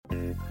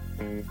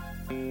Hey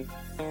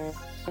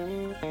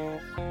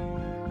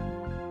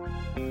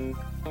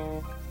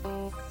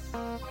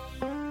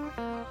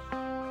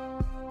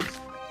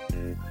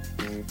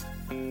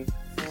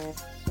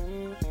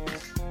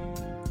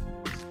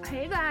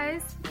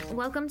guys,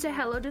 welcome to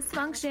Hello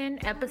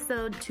Dysfunction,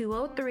 episode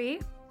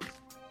 203.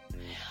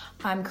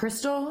 I'm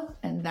Crystal,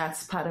 and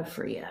that's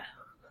Patafria.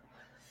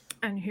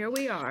 And here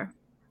we are.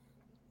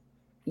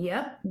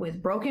 Yep,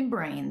 with broken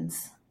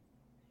brains.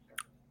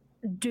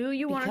 Do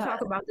you want to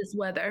talk about this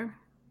weather?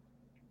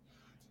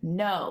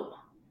 No,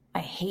 I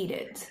hate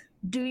it.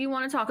 Do you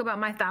want to talk about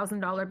my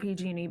 $1,000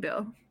 PG&E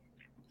bill?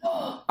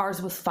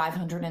 Ours was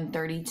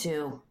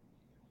 $532.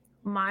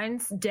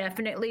 Mine's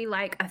definitely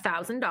like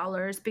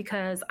 $1,000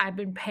 because I've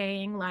been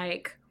paying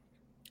like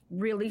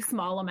really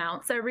small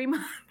amounts every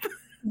month.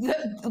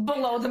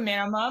 Below the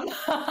minimum.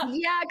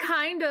 Yeah,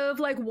 kind of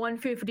like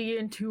 150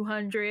 and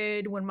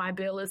 200 when my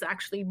bill is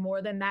actually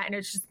more than that, and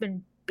it's just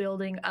been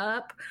building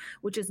up,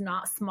 which is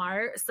not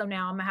smart. So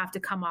now I'm gonna have to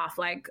come off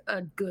like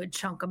a good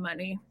chunk of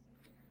money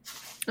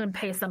and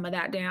pay some of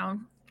that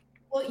down.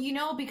 Well, you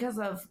know, because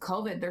of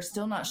COVID, they're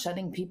still not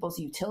shutting people's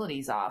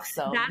utilities off.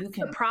 So that's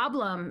the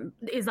problem,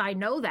 is I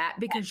know that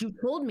because you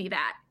told me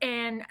that.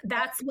 And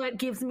that's what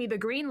gives me the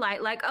green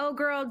light. Like, oh,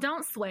 girl,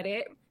 don't sweat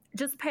it.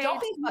 Just pay.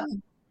 Don't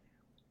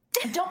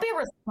be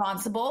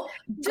responsible.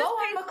 Just go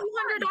pay on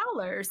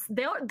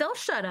 $200. They'll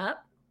shut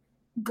up.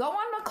 Go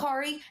on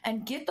Macari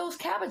and get those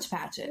Cabbage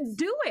Patches.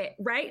 Do it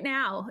right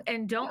now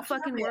and don't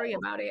fucking worry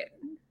about it.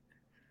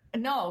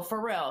 No, for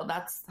real.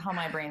 That's how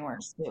my brain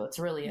works too. It's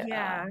really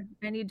I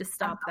need to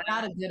stop that.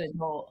 I'm not a good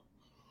adult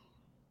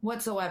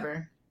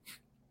whatsoever.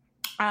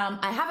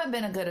 I haven't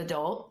been a good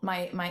adult.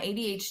 My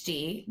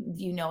ADHD,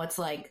 you know, it's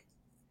like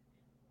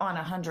on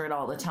 100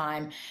 all the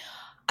time.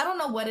 I don't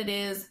know what it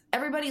is.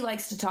 Everybody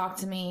likes to talk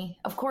to me.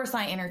 Of course,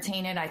 I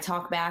entertain it. I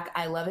talk back.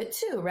 I love it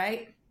too,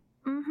 right?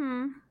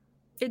 Mm-hmm.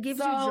 It gives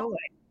you joy.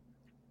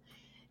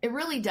 It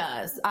really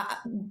does.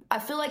 I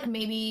feel like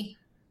maybe,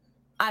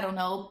 I don't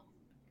know,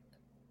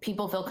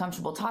 people feel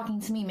comfortable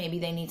talking to me. Maybe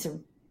they need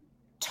to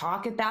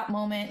talk at that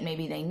moment.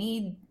 Maybe they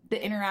need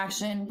the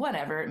interaction,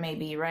 whatever it may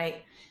be,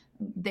 right?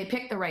 They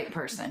pick the right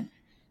person.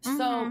 Mm-hmm.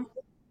 So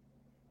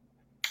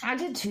I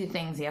did two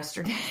things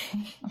yesterday.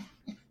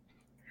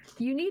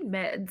 You need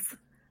meds.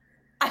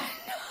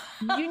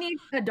 You need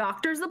a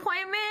doctor's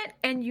appointment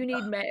and you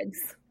need meds.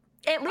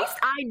 At least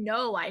I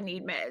know I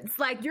need meds.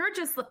 Like, you're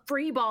just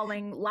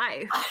freeballing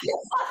life.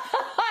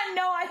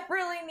 No, I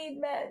really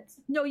need meds.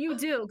 No, you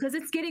do, because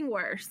it's getting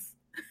worse.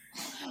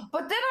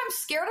 But then I'm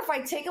scared if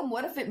I take them,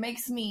 what if it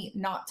makes me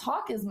not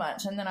talk as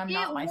much and then I'm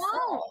not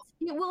myself?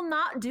 It will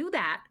not do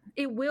that.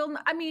 It will.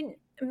 I mean,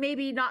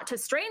 maybe not to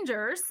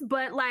strangers,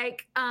 but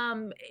like,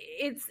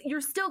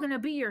 you're still going to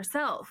be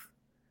yourself.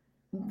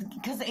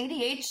 Because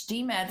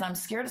ADHD meds, I'm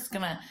scared it's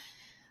going to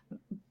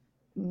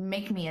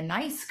make me a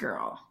nice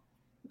girl,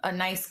 a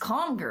nice,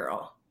 calm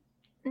girl.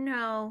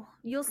 No,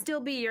 you'll still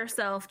be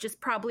yourself,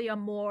 just probably a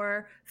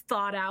more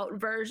thought out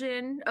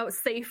version, a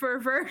safer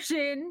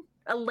version,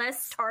 a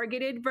less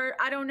targeted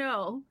I don't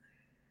know.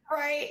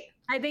 Right.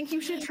 I think you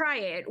should try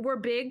it. We're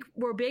big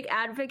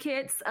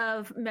advocates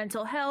of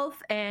mental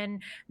health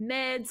and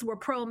meds. We're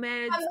pro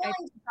meds. I'm willing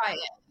to try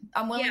it.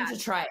 I'm willing to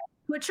try it.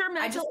 Put your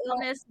mental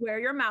illness where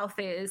your mouth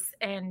is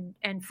and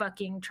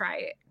fucking try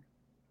it.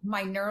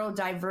 My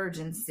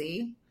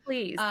neurodivergency.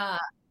 Please.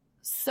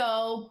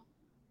 So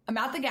I'm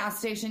at the gas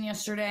station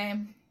yesterday.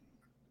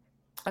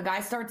 A guy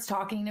starts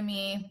talking to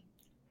me.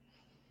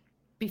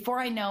 Before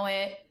I know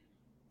it,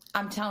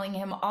 I'm telling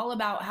him all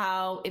about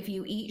how if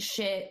you eat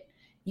shit,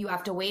 you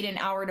have to wait an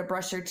hour to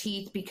brush your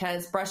teeth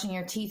because brushing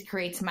your teeth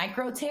creates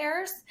micro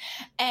tears.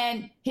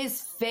 And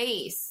his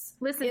face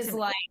is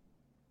like,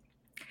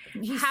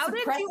 how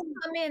did you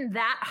come in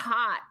that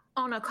hot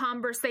on a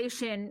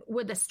conversation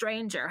with a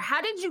stranger?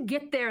 How did you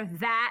get there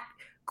that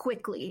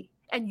quickly?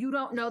 And you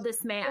don't know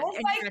this man.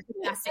 And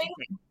like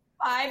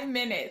 5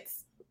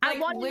 minutes. I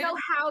want to know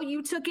how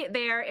you took it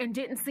there and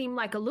didn't seem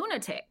like a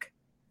lunatic.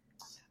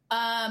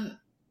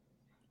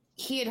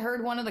 He had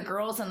heard one of the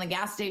girls in the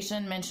gas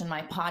station mention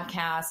my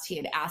podcast. He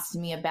had asked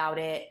me about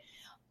it.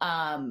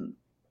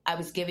 I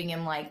was giving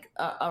him like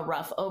a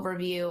rough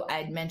overview. I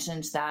had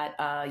mentioned that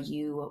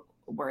you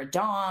were a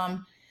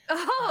dom.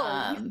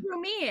 Oh, you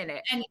threw me in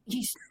it.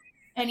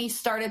 And he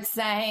started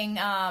saying,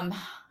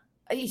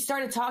 he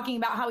started talking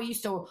about how he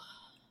used to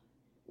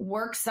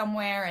work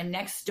somewhere and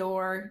next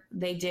door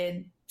they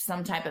did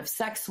some type of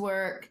sex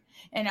work.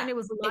 And it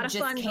was a lot of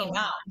fun. Came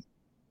out.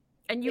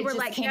 And you were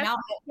like, guess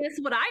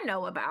what I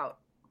know about.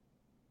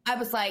 I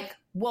was like,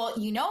 well,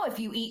 you know, if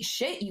you eat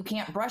shit, you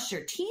can't brush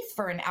your teeth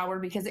for an hour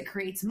because it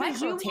creates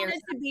micro tears. You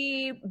wanted to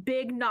be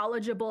big,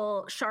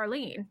 knowledgeable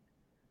Charlene.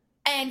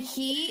 And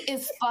he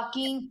is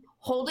fucking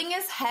holding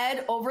his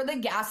head over the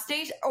gas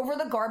station, over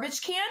the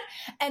garbage can.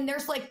 And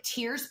there's like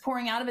tears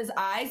pouring out of his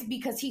eyes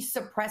because he's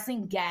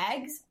suppressing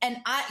gags. And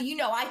I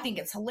think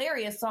it's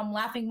hilarious. So I'm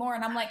laughing more.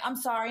 And I'm like, I'm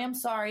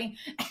sorry.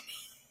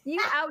 You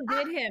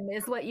outdid him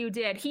is what you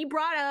did. He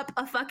brought up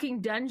a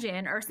fucking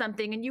dungeon or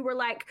something and you were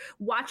like,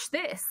 watch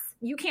this.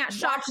 You can't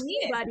shock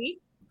me, buddy.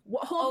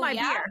 Hold my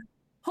beer.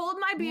 Hold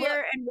my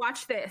beer and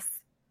watch this.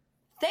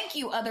 Thank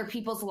you, other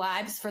people's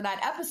lives, for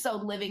that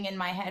episode living in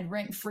my head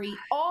rent-free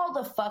all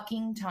the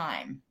fucking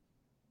time.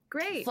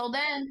 Great. So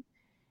then,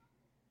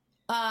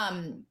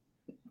 I'm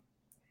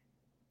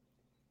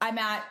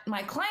at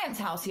my client's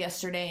house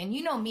yesterday, and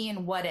you know me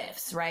and what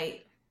ifs,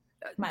 right?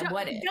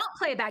 What if. Don't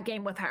play that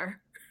game with her.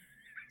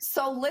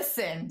 So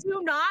listen.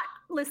 Do not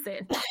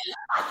listen.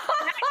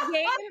 That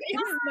game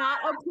is not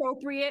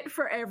appropriate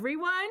for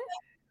everyone.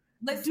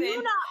 Listen. Do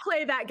not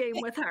play that game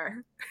with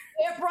her.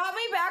 It brought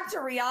me back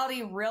to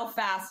reality real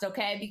fast,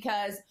 okay?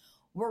 Because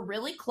we're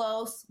really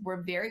close.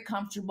 We're very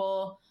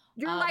comfortable.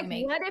 You're like,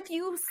 what if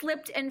you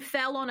slipped and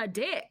fell on a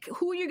dick?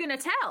 Who are you going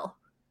to tell?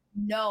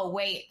 No,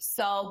 wait.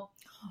 So,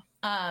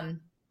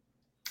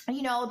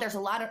 you know, there's a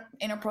lot of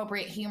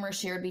inappropriate humor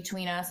shared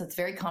between us. It's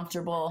very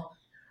comfortable.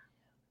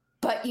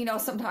 But, you know,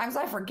 sometimes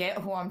I forget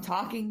who I'm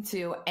talking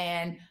to.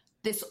 And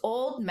this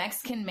old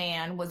Mexican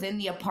man was in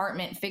the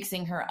apartment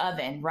fixing her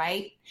oven,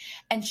 right?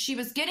 And she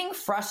was getting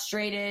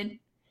frustrated.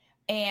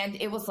 And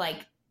it was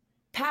like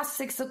past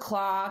 6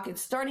 o'clock.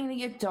 It's starting to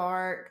get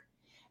dark.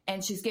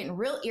 And she's getting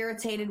real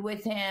irritated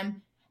with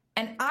him.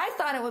 And I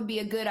thought it would be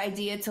a good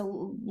idea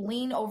to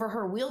lean over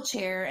her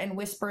wheelchair and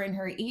whisper in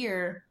her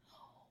ear,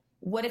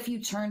 what if you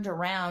turned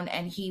around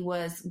and he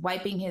was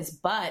wiping his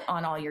butt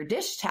on all your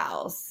dish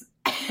towels?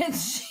 And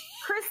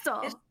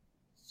Crystal,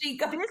 she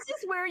goes, this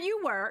is where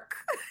you work.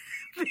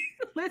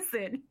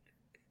 Listen,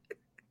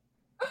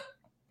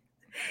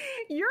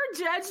 your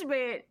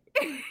judgment,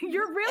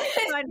 you're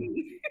really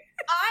funny.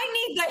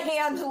 I need the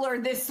handler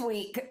this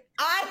week.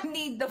 I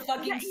need the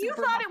fucking You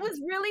thought it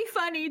was really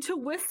funny to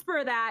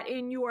whisper that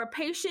in your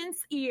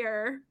patient's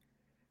ear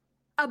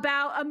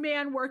about a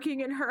man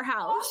working in her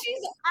house. Oh,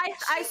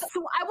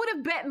 I would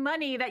have bet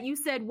money that you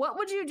said, what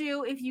would you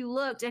do if you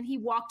looked and he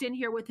walked in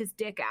here with his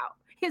dick out?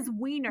 His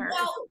wiener,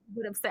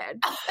 would have said.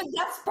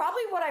 That's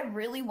probably what I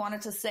really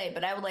wanted to say,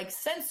 but I would like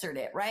censored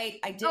it, right?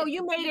 I did. Oh,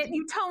 you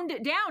toned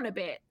it down a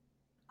bit.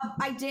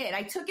 I did.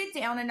 I took it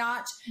down a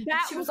notch.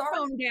 That was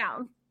toned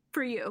down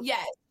for you.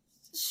 Yes.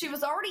 She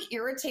was already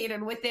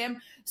irritated with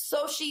him.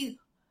 So she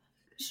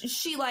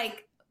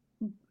like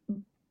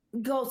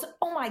goes,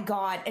 oh my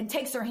God, and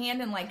takes her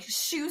hand and like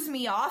shoos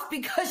me off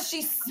because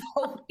she's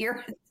so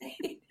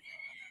irritated.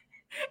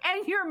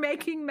 And you're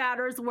making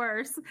matters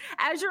worse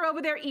as you're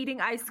over there eating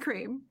ice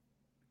cream.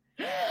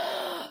 Dude,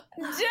 I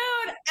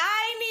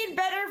need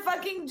better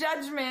fucking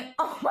judgment.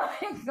 Oh my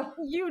God.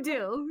 You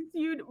do.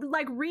 You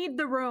like read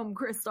the room,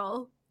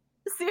 Crystal.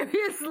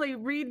 Seriously,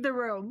 read the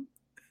room.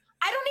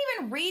 I don't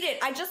even read it.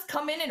 I just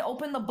come in and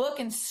open the book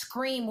and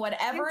scream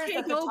whatever is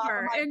at the top of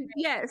my brain.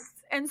 Yes,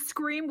 and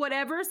scream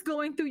whatever's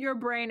going through your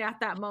brain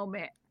at that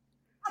moment.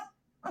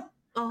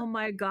 Oh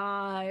my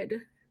God.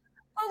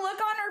 The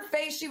look on her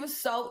face, she was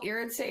so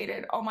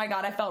irritated. Oh my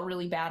God, I felt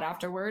really bad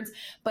afterwards,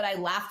 but I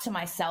laughed to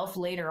myself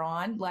later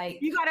on. Like,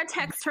 you gotta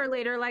text her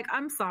later, like,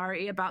 I'm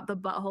sorry about the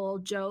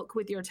butthole joke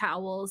with your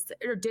towels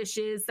or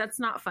dishes. That's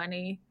not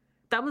funny.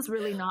 That was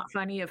really not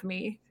funny of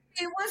me.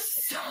 It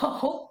was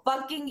so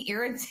fucking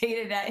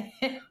irritated at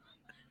him.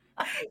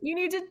 You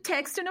need to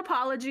text an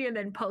apology and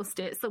then post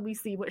it so we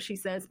see what she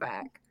says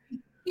back.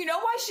 You know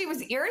why she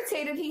was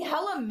irritated? He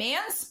hella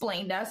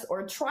mansplained us,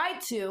 or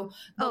tried to.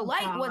 The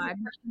light wasn't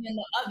working in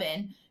the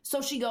oven.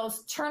 So she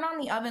goes, turn on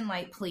the oven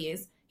light,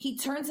 please. He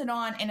turns it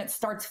on and it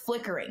starts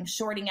flickering,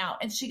 shorting out.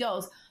 And she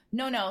goes,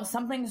 no,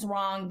 something's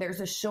wrong.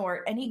 There's a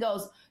short. And he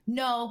goes,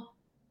 no,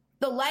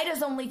 the light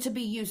is only to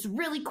be used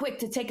really quick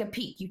to take a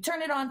peek. You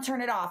turn it on,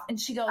 turn it off. And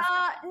she goes,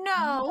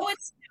 no,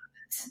 it's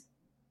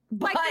not.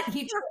 But like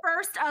your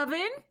first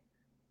oven?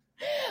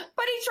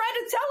 But he tried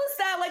to tell us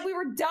that like we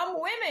were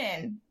dumb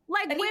women.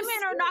 Like, and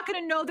women are not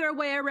going to know their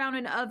way around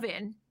an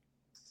oven.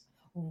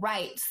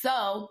 Right.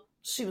 So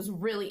she was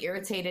really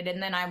irritated.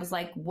 And then I was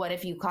like, what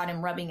if you caught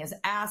him rubbing his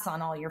ass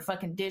on all your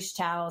fucking dish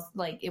towels?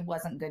 Like, it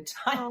wasn't good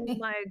timing. Oh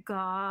my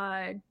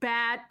God.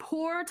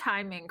 Poor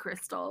timing,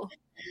 Crystal.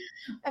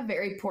 A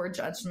very poor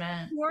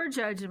judgment. Poor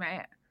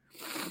judgment.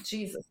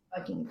 Jesus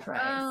fucking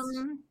Christ.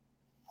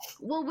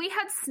 Well, we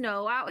had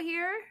snow out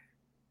here.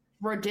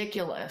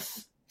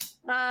 Ridiculous.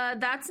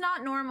 That's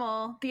not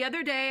normal. The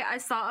other day I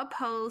saw a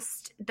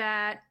post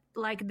that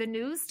like the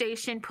news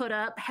station put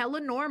up hella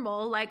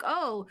normal, like,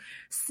 oh,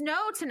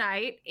 snow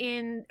tonight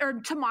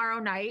or tomorrow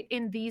night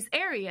in these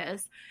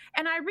areas.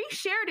 And I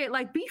reshared it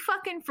like, be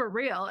fucking for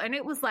real. And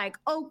it was like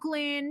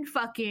Oakland,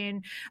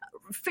 fucking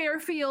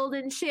Fairfield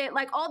and shit,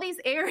 like all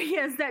these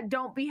areas that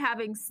don't be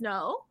having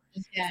snow.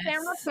 Yes. San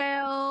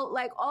Rafael,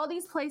 like all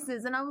these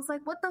places. And I was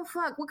like, what the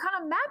fuck? What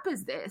kind of map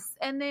is this?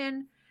 And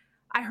then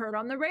I heard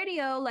on the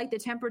radio, like the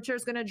temperature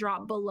is going to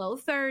drop below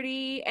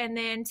 30. And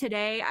then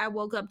today I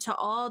woke up to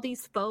all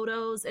these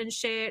photos and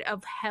shit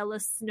of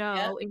hella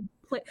snow in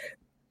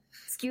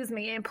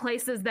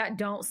places that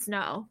don't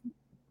snow.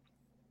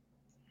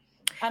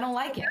 I don't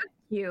like it.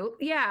 Cute.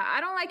 Yeah,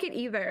 I don't like it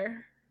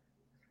either.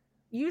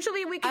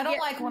 Usually we can I don't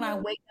like when I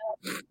wake up.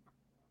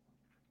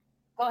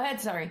 Go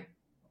ahead, sorry.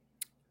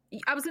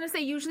 I was going to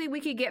say, usually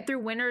we could get through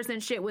winters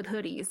and shit with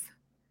hoodies.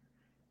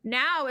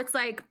 Now it's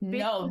like,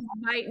 no, you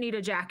might need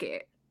a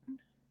jacket.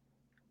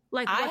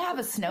 Like I have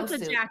a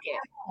snowsuit.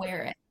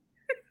 Jacket?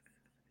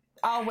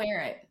 I'll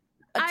wear it.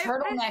 A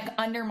turtleneck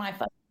under my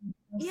fucking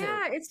snowsuit.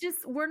 Yeah, it's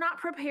just, we're not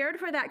prepared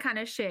for that kind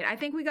of shit. I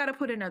think we got to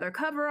put another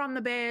cover on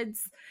the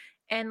beds.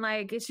 And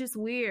like, it's just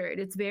weird.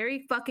 It's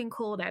very fucking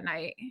cold at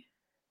night.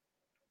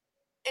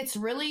 It's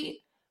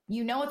really,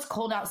 it's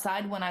cold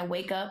outside when I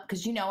wake up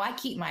because, I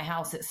keep my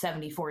house at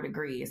 74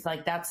 degrees.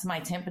 Like, that's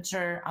my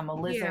temperature. I'm a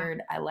lizard.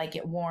 Yeah. I like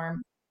it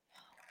warm.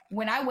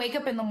 When I wake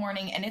up in the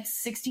morning and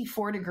it's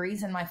 64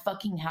 degrees in my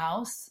fucking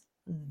house,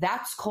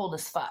 that's cold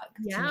as fuck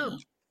to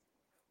me.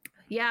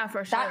 Yeah,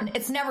 for sure.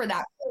 It's never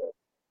that cold.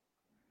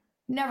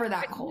 Never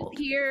that cold.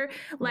 Here,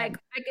 like,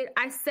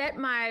 I set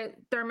my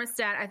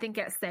thermostat, I think,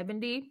 at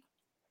 70.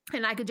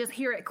 And I could just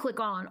hear it click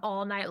on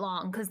all night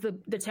long because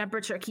the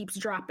temperature keeps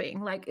dropping.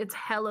 Like, it's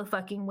hella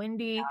fucking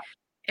windy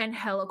and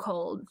hella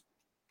cold.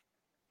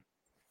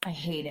 I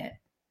hate it.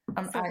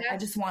 I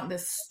just want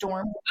this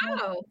storm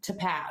to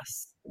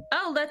pass.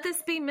 Oh, let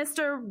this be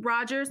Mr.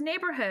 Rogers'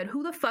 neighborhood.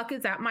 Who the fuck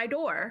is at my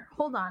door?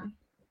 Hold on.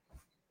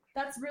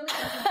 That's really...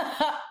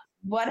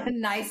 What a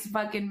nice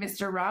fucking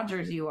Mr.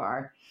 Rogers you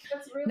are.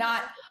 That's really...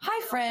 Not,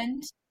 hi,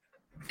 friend.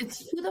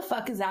 It's who the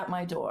fuck is at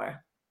my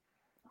door?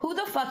 Who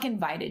the fuck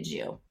invited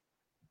you?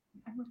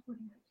 I'm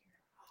recording right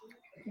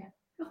here.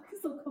 Yeah. Okay,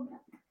 so come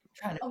back. I'm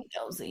trying to be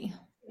nosy.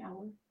 Yeah.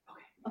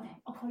 Okay.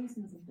 I'll call you as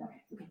soon as I'm done.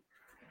 Okay.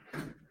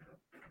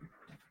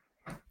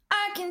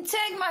 I can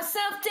take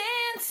myself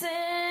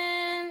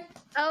dancing.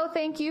 Oh,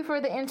 thank you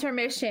for the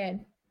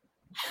intermission.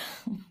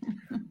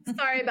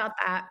 Sorry about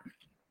that.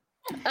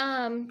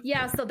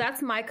 Yeah, so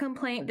that's my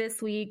complaint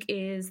this week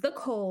is the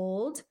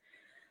cold.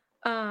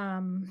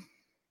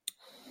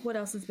 What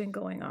else has been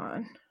going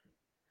on?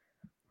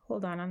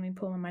 Hold on, let me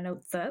pull my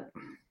notes up.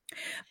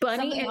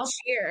 Bunny and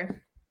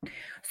Cheer.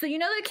 So,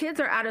 the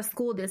kids are out of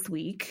school this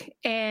week,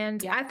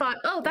 and I thought,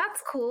 oh,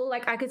 that's cool.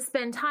 Like, I could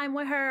spend time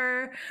with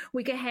her.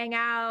 We could hang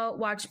out,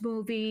 watch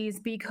movies,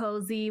 be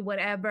cozy,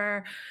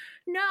 whatever.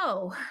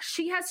 No,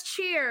 she has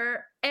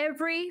cheer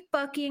every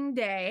fucking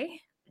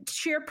day,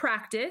 cheer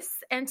practice.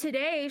 And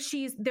today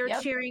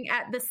they're cheering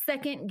at the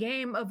second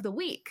game of the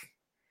week.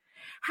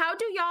 How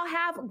do y'all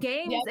have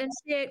games and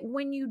shit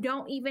when you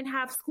don't even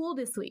have school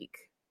this week?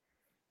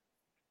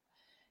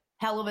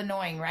 Hell of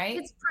annoying, right?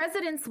 It's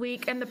President's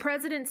Week, and the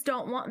presidents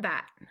don't want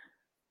that.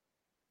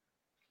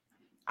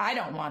 I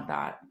don't want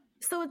that.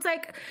 So it's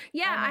like,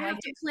 I have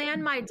to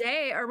plan my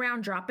day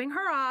around dropping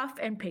her off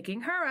and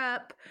picking her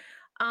up,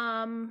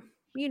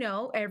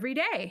 every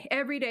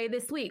day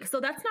this week. So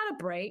that's not a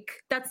break.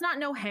 That's not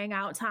no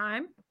hangout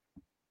time.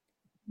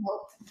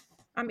 Nope.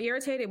 I'm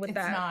irritated with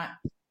that. It's not.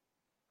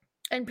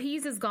 And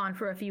Peas is gone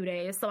for a few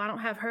days, so I don't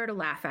have her to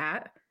laugh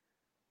at.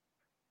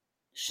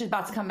 She's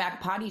about to come back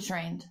potty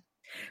trained.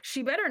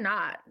 She better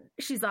not.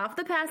 She's off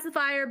the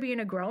pacifier being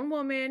a grown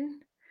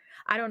woman.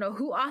 I don't know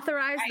who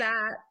authorized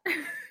that.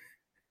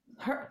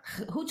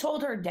 Who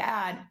told her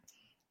dad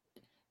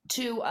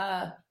to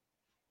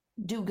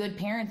do good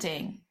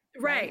parenting?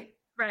 Right.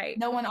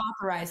 No one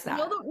authorized that.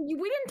 Well, we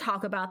didn't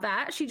talk about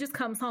that. She just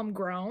comes home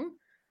grown.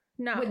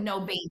 No. With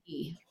no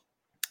baby.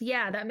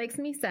 Yeah, that makes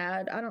me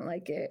sad. I don't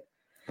like it.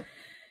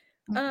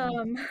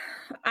 Mm-hmm.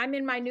 I'm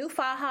in my new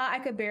faja. I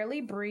could barely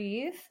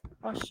breathe.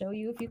 I'll show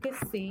you if you could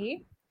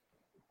see.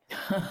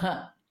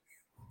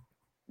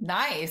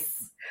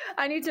 Nice.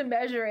 I need to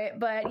measure it,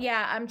 but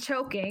yeah, I'm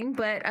choking,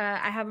 but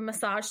I have a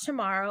massage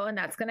tomorrow and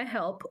that's going to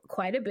help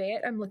quite a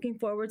bit. I'm looking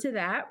forward to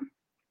that.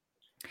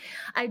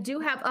 I do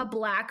have a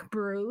black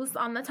bruise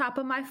on the top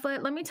of my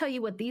foot. Let me tell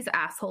you what these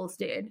assholes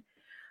did.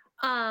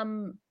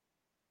 Certain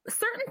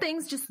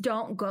things just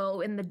don't go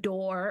in the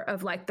door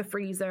of like the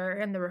freezer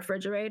and the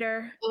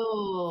refrigerator.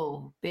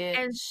 Oh, bitch.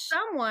 And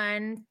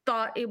someone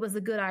thought it was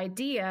a good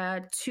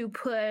idea to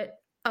put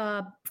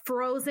a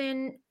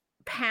frozen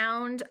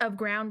pound of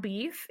ground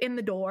beef in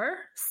the door,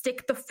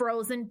 stick the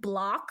frozen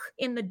block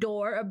in the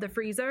door of the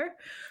freezer.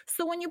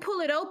 So when you pull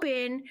it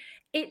open,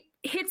 it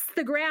hits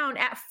the ground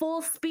at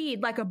full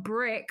speed like a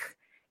brick.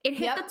 It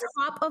hit the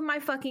top of my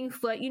fucking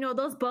foot.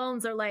 Those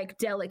bones are like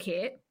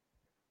delicate.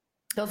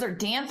 Those are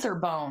dancer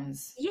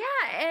bones.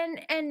 Yeah,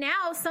 and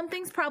now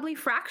something's probably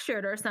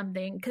fractured or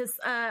something because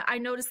I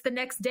noticed the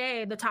next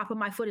day the top of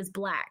my foot is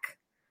black.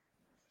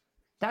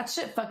 That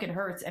shit fucking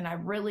hurts, and I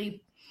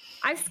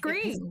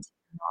screamed.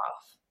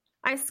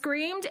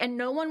 And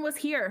no one was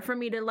here for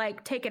me to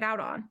like take it out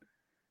on.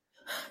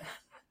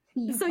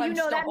 So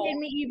that made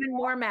me even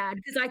more mad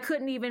because I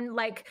couldn't even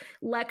like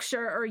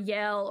lecture or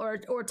yell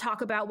or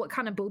talk about what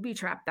kind of booby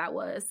trap that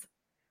was.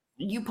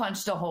 You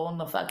punched a hole in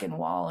the fucking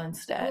wall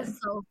instead. I was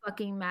so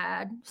fucking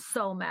mad.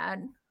 So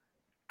mad.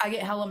 I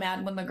get hella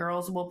mad when the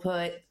girls will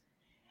put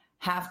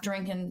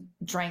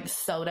drank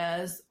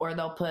sodas or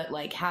they'll put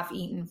like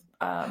half-eaten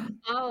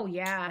oh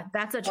yeah,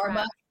 that's a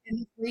trap. In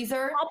the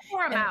freezer. I'll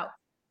pour them out.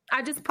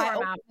 I just pour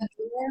them out.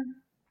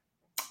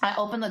 I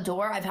opened the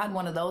door. I've had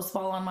one of those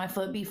fall on my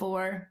foot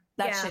before.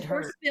 That shit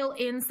hurt. Or spill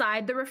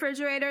inside the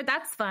refrigerator.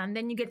 That's fun.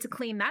 Then you get to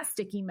clean that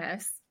sticky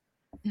mess.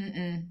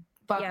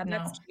 Fuck yeah, no.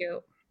 that's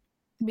cute.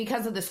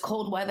 Because of this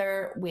cold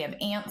weather, we have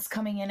ants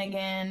coming in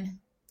again.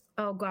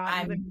 Oh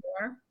God, even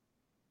more.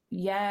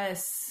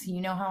 Yes,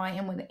 you know how I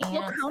am with ants.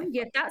 Well, come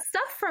get that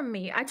stuff from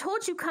me. I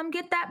told you, come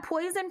get that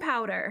poison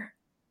powder.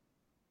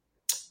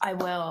 I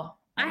will.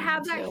 I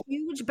have that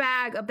huge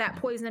bag of that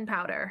poison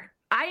powder.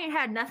 I ain't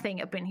had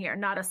nothing up in here.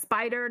 Not a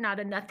spider, not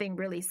a nothing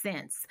really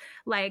since.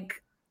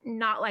 Like,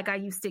 not like I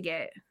used to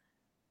get.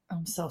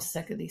 I'm so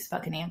sick of these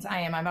fucking ants.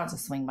 I'm about to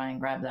swing by and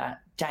grab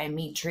that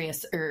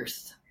Dimetris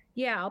Earth.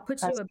 Yeah, I'll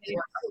put you a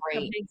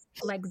big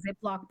like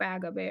Ziploc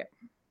bag of it.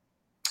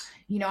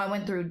 You know, I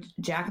went through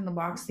Jack in the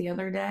Box the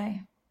other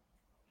day.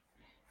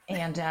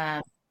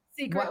 And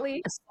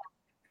secretly,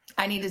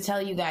 I need to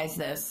tell you guys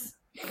this.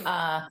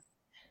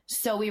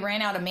 So we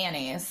ran out of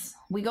mayonnaise.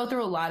 We go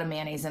through a lot of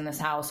mayonnaise in this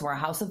house. We're a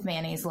house of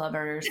mayonnaise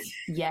lovers.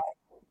 Yet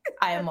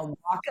I am a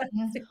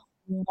walking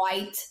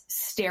white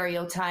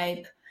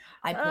stereotype.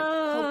 I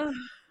put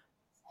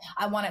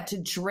I want it to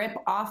drip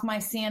off my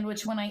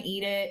sandwich when I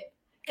eat it.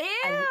 Ew!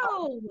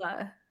 I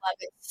love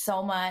it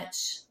so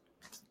much.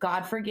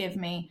 God forgive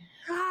me.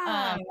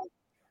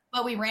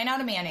 But we ran out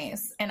of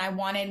mayonnaise, and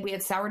we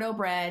had sourdough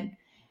bread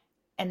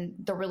and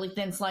the really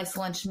thin sliced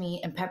lunch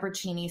meat and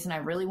pepperoncinis, and I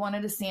really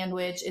wanted a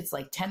sandwich. It's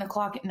like 10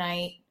 o'clock at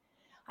night.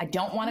 I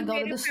don't want to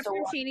go to the store.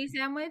 Pepperoncini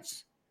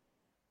sandwich?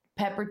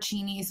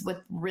 Pepperoncinis with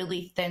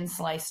really thin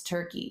sliced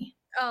turkey.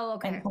 Oh,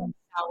 okay. And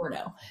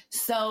sourdough.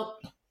 So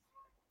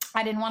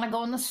I didn't want to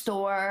go in the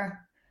store.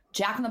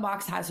 Jack in the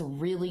Box has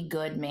really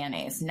good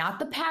mayonnaise, not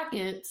the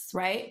packets,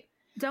 right?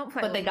 Don't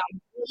play. But they got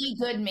really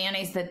good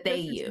mayonnaise that they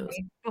use.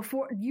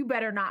 Before you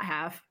better not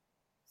have.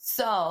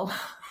 So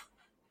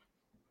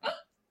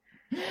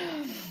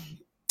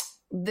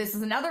this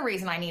is another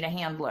reason I need a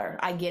handler.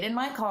 I get in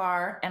my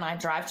car and I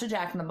drive to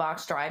Jack in the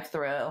Box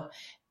drive-through,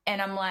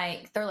 and I'm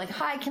like, they're like,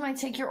 "Hi, can I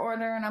take your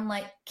order?" And I'm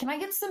like, "Can I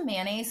get some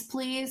mayonnaise,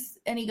 please?"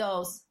 And he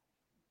goes,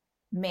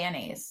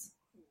 "Mayonnaise."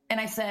 And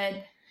I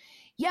said,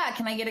 "Yeah,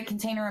 can I get a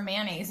container of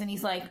mayonnaise?" And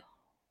he's like,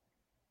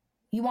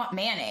 "You want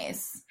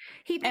mayonnaise?"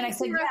 He thinks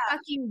you're a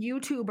fucking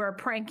YouTuber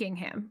pranking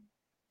him.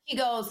 He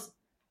goes,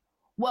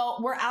 "Well,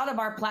 we're out of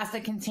our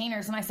plastic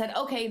containers." And I said,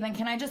 "Okay, then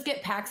can I just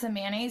get packs of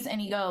mayonnaise?"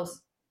 And he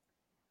goes,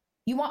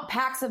 "You want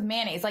packs of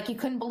mayonnaise?" Like he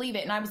couldn't believe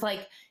it. And I was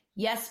like,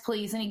 "Yes,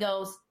 please." And he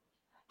goes,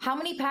 "How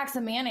many packs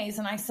of mayonnaise?"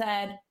 And I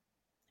said,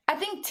 "I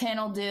think 10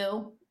 will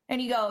do."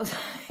 And he goes,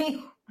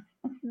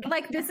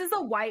 like, this is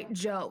a white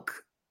joke.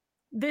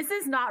 This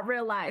is not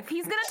real life.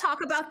 He's going to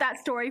talk about that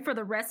story for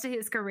the rest of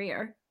his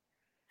career.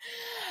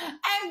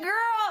 And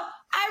girl,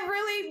 I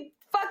really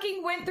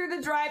fucking went through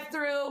the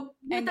drive-thru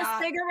with a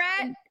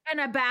cigarette and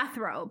a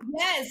bathrobe.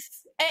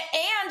 Yes.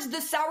 And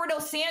the sourdough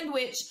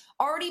sandwich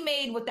already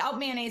made without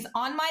mayonnaise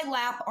on my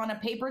lap on a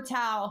paper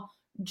towel,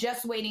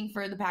 just waiting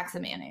for the packs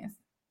of mayonnaise.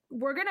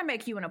 We're going to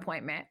make you an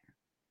appointment.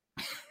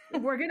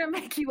 We're going to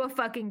make you a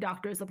fucking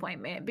doctor's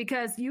appointment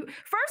because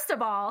first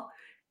of all,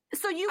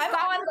 so you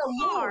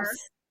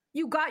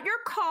got your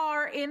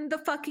car in the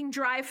fucking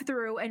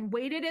drive-thru and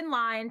waited in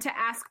line to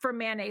ask for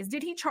mayonnaise.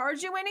 Did he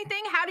charge you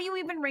anything? How do you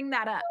even ring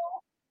that up?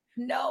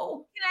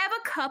 No. Can I have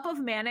a cup of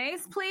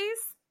mayonnaise, please?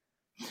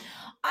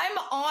 I'm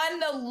on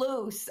the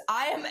loose.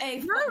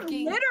 You're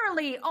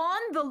literally on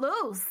the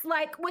loose,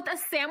 like with a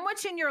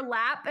sandwich in your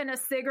lap and a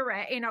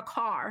cigarette in a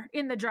car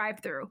in the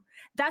drive-thru.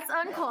 That's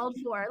uncalled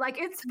for. Like,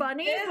 it's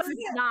funny, but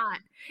it's not.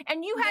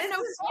 And you had no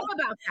shame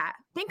about that.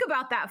 Think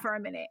about that for a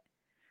minute.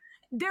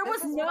 There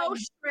was no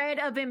shred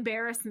of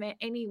embarrassment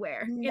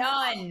anywhere.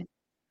 None.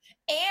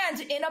 And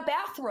in a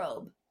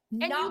bathrobe.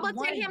 And you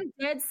looked at him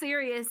dead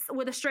serious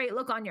with a straight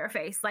look on your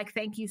face. Like,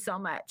 thank you so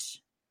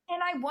much.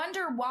 And I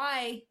wonder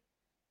why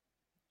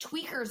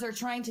tweakers are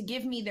trying to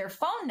give me their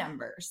phone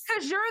numbers.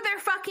 Because you're their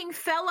fucking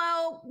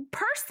fellow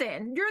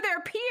person. You're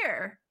their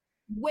peer.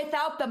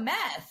 Without the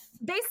meth.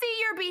 They see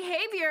your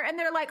behavior and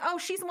they're like, oh,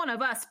 she's one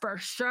of us for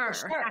sure.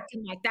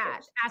 Acting like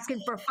that.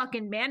 Asking for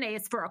fucking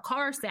mayonnaise for a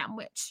car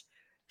sandwich.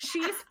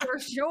 She's for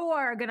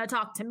sure gonna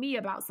talk to me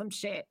about some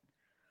shit.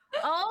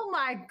 Oh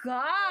my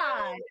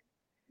God.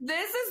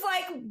 This is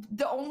like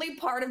the only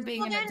part of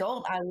being an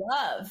adult I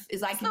love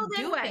is I can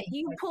do it.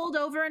 You pulled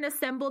over and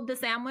assembled the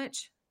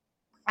sandwich?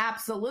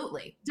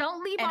 Absolutely.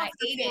 Don't leave off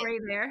the story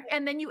there.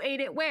 And then you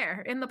ate it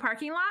where? In the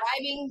parking lot?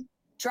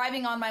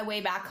 Driving on my way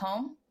back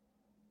home.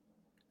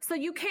 So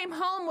you came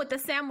home with a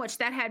sandwich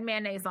that had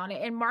mayonnaise on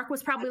it. And Mark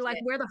was probably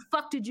where the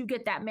fuck did you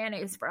get that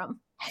mayonnaise from?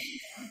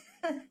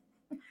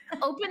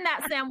 Open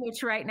that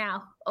sandwich right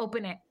now.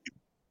 Open it.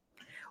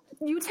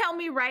 You tell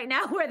me right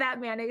now where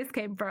that mayonnaise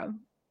came from.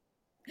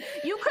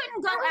 You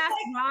couldn't go ask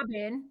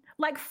Robin.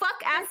 Like,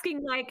 fuck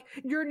asking, like,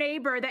 your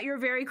neighbor that you're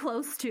very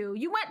close to.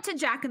 You went to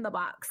Jack in the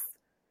Box.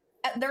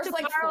 There's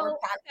like 4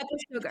 packs of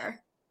sugar.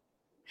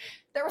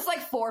 There was like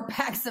 4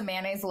 packs of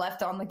mayonnaise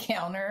left on the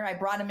counter. I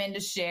brought them in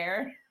to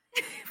share.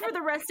 For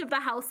the rest of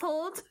the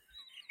household.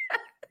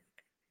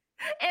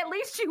 At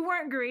least you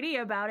weren't greedy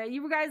about it.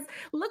 You guys,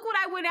 look what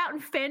I went out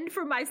and fend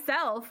for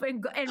myself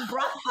and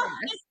brought for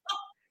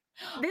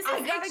us. This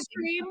is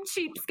extreme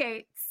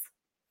cheapskates.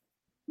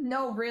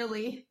 No,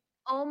 really.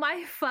 Oh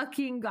my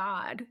fucking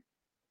God.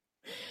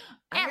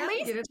 At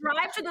least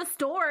drive to the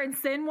store and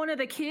send one of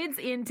the kids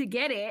in to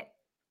get it.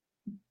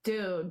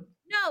 Dude.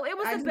 No, it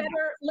was a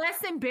better,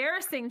 less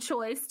embarrassing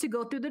choice to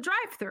go through the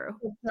drive-thru.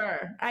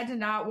 Sure. I did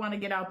not want to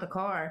get out the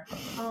car.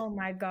 Oh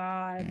my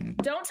God.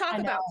 Don't talk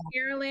about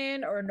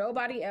Carolyn or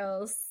nobody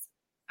else.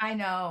 I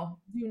know.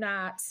 Do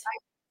not.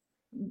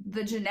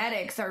 The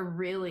genetics are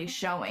really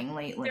showing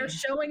lately. They're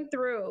showing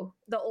through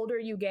the older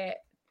you get.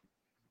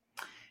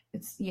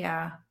 It's,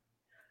 yeah.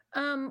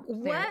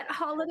 What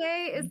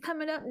holiday is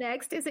coming up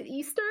next? Is it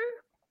Easter?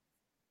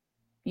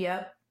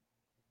 Yep.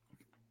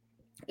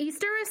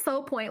 Easter is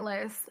so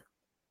pointless.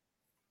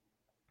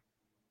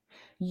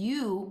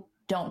 You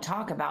don't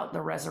talk about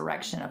the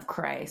resurrection of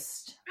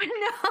Christ.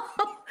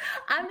 No,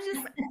 I'm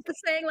just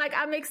saying, like,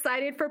 I'm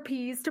excited for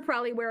Peas to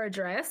probably wear a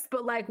dress,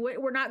 but like,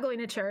 we're not going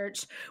to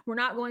church. We're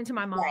not going to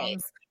my mom's. Right.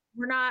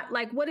 We're not,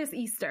 like, what is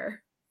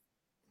Easter?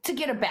 To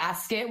get a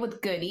basket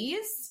with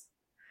goodies.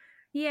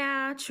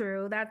 Yeah,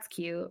 true. That's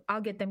cute. I'll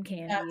get them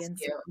candy.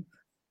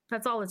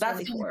 That's all it's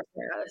really for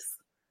us.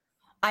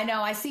 I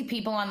know. I see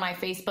people on my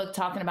Facebook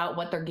talking about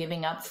what they're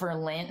giving up for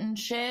Lent and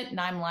shit.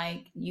 And I'm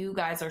like, you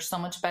guys are so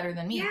much better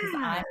than me because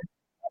I'm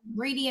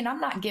greedy and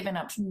I'm not giving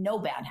up no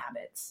bad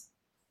habits.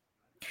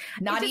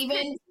 Not even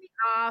pisses me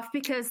off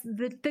because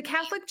the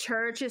Catholic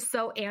Church is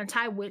so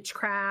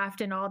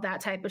anti-witchcraft and all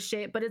that type of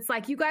shit. But it's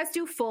like, you guys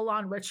do full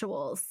on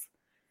rituals.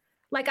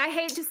 Like, I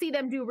hate to see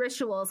them do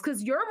rituals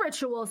because your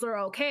rituals are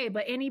okay,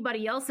 but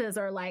anybody else's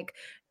are like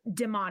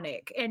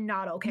demonic and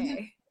not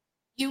okay.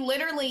 You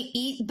literally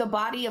eat the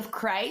body of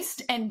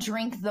Christ and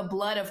drink the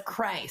blood of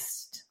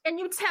Christ. And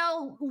you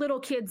tell little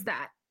kids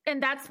that.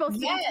 And that's supposed to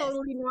be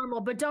totally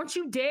normal. But don't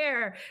you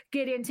dare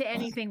get into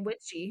anything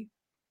witchy.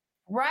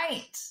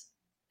 Right.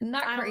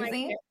 Not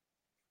crazy. Like,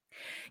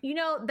 you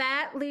know,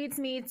 that leads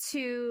me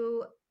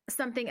to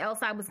something else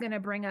I was going to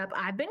bring up.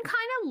 I've been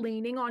kind of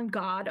leaning on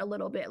God a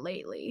little bit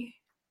lately.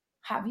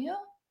 Have you?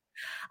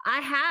 I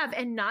have.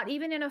 And not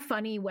even in a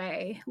funny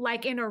way,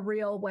 like in a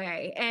real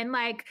way. And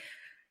like,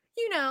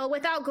 you know,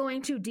 without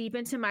going too deep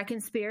into my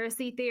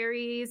conspiracy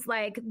theories,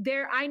 like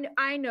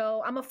I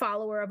know I'm a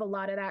follower of a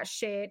lot of that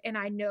shit and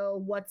I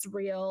know what's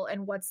real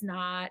and what's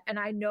not. And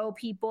I know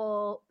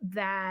people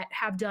that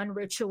have done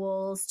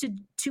rituals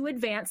to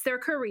advance their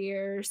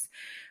careers,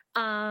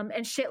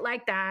 and shit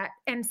like that.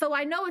 And so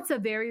I know it's a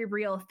very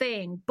real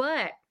thing,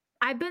 but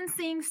I've been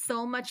seeing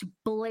so much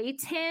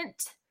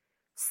blatant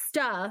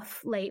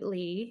stuff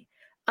lately.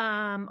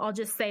 I'll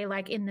just say,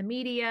 like, in the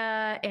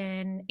media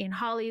and in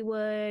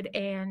Hollywood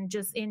and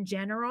just in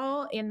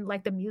general in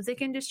like the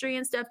music industry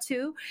and stuff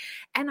too.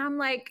 And I'm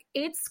like,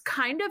 it's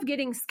kind of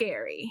getting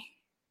scary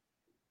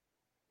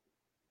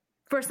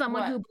for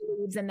someone who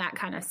believes in that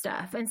kind of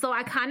stuff. And so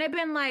I kind of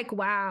been like,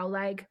 wow,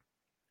 like,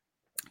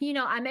 you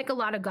know, I make a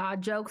lot of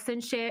God jokes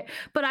and shit,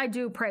 but I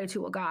do pray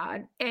to a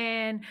God.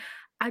 And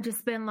I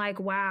just been like,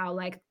 wow,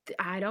 like,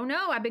 I don't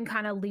know. I've been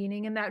kind of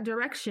leaning in that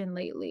direction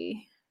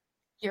lately.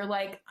 You're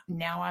like,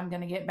 now I'm going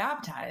to get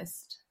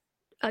baptized.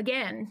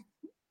 Again.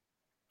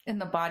 In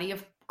the body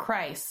of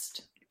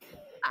Christ.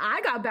 I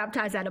got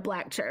baptized at a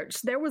black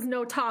church. There was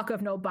no talk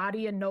of no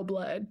body and no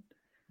blood.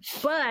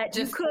 But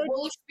just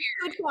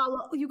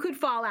you could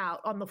fall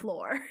out on the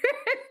floor.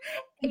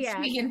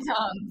 Yeah. Speak in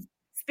tongues.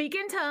 Speak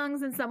in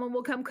tongues and someone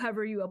will come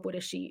cover you up with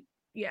a sheet.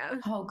 Yeah.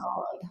 Oh,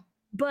 God.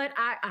 But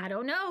I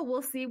don't know.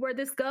 We'll see where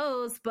this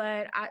goes.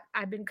 But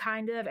I've been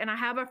kind of, and I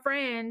have a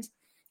friend,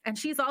 and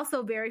she's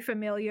also very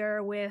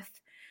familiar with,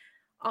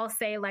 I'll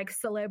say, like,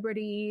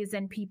 celebrities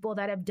and people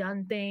that have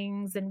done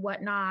things and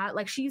whatnot.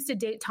 Like, she used to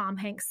date Tom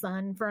Hanks'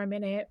 son for a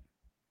minute.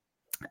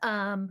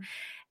 And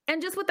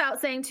just without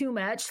saying too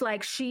much,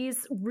 like,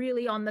 she's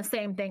really on the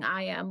same thing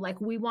I am. Like,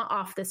 we want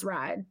off this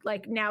ride.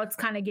 Like, now it's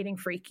kind of getting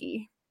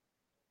freaky.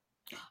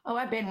 Oh,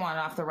 I've been wanting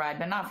off the ride,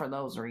 but not for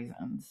those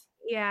reasons.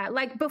 Yeah,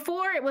 like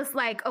before it was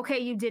like, okay,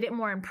 you did it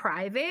more in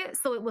private,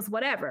 so it was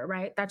whatever,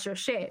 right? That's your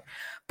shit.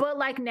 But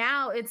like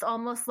now it's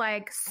almost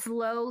like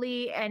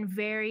slowly and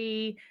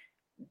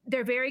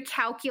they're very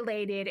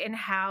calculated in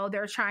how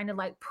they're trying to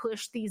like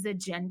push these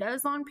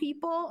agendas on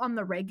people, on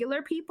the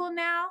regular people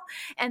now.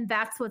 And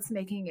that's what's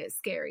making it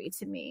scary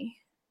to me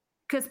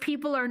because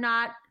people are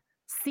not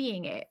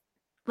seeing it.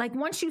 Like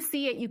once you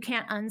see it, you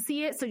can't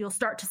unsee it. So you'll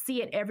start to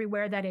see it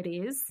everywhere that it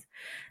is.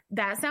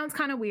 That sounds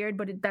kind of weird,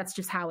 but that's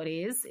just how it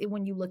is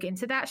when you look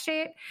into that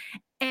shit.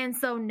 And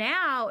so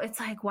now it's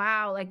like,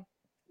 wow, like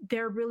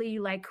they're really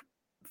like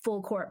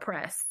full court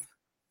press.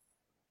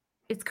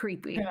 It's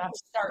creepy. You're gonna have to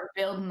start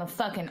building the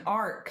fucking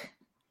ark.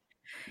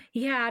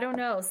 Yeah, I don't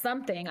know.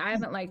 Something. I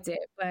haven't liked it,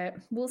 but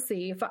we'll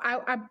see. If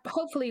I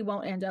hopefully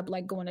won't end up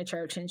like going to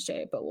church and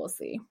shit, but we'll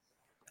see.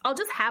 I'll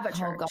just have a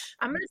church.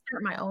 I'm going to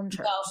start my own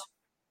church. Well,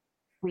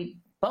 we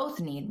both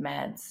need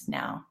meds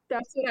now.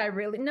 That's what I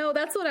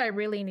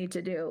really need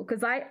to do.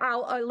 Because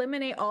I'll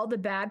eliminate all the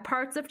bad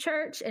parts of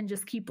church and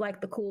just keep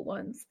like the cool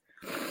ones.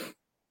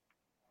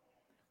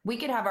 We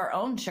could have our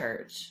own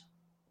church.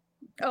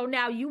 Oh,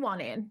 now you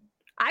want in.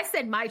 I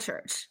said my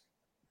church.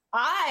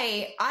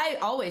 I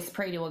always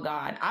pray to a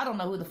God. I don't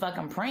know who the fuck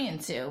I'm praying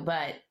to,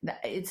 but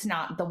it's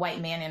not the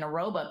white man in a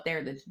robe up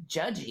there that's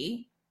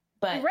judgy.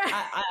 But Right.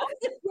 I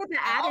with an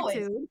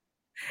attitude.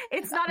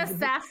 It's not a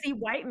sassy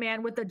white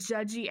man with a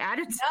judgy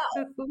attitude.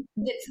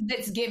 No,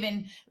 that's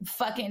given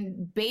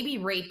fucking baby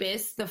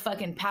rapists the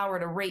fucking power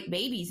to rape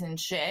babies and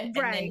shit,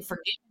 Right. and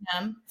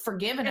then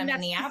forgiving them in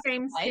the afterlife.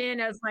 Same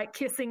sin as like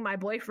kissing my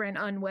boyfriend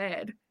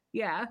unwed.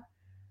 Yeah.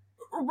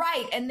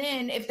 Right. And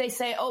then if they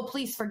say, oh,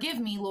 please forgive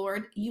me,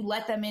 Lord, you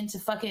let them into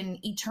fucking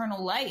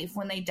eternal life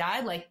when they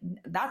die. Like,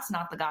 that's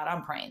not the God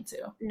I'm praying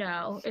to.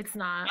 No, it's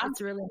not.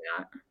 It's really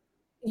not.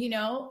 You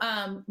know,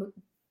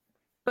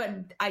 but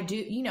I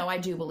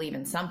do believe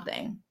in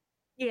something.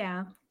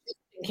 Yeah.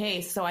 In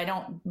case, so I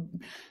don't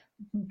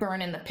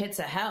burn in the pits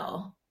of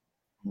hell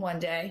one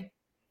day.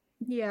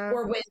 Yeah.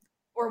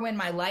 Or when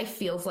my life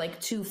feels like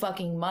too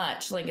fucking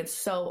much, like it's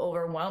so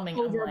overwhelming.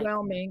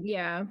 Overwhelming, like,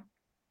 yeah.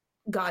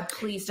 God,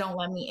 please don't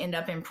let me end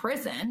up in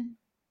prison.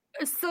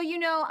 So, you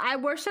know, I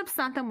worship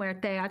Santa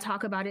Muerte. I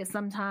talk about it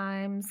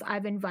sometimes.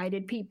 I've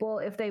invited people,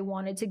 if they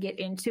wanted to get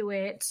into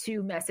it,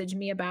 to message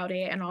me about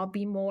it, and I'll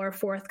be more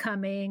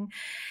forthcoming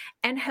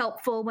and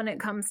helpful when it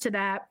comes to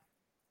that.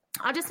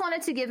 I just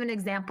wanted to give an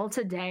example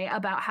today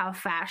about how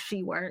fast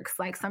she works.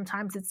 Like,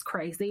 sometimes it's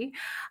crazy.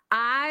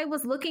 I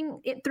was looking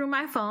through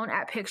my phone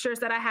at pictures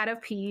that I had of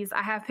Peas.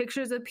 I have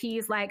pictures of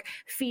Peas like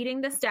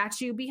feeding the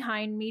statue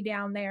behind me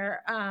down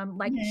there,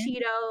 like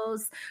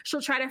Cheetos.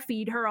 She'll try to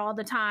feed her all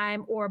the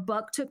time. Or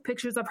Buck took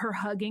pictures of her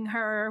hugging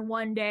her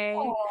one day.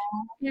 Aww.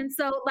 And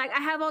so, like,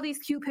 I have all these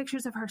cute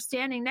pictures of her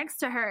standing next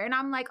to her. And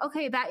I'm like,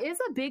 okay, that is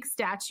a big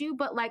statue,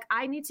 but like,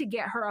 I need to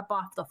get her up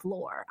off the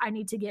floor. I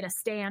need to get a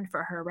stand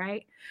for her,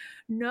 right?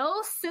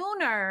 No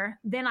sooner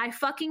than I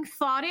fucking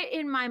thought it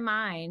in my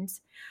mind,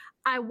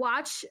 I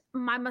watch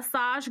my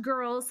massage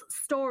girl's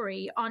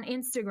story on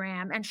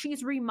Instagram, and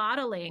she's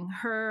remodeling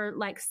her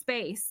like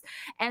space.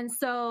 And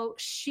so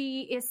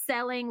she is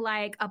selling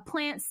like a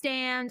plant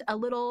stand, a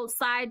little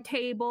side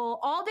table,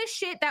 all this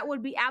shit that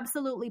would be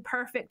absolutely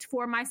perfect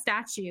for my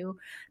statue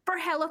for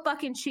hella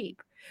fucking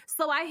cheap.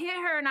 So I hit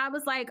her and I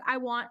was like, I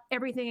want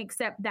everything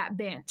except that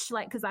bench,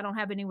 like, because I don't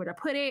have anywhere to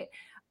put it.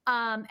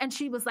 And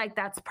she was like,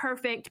 that's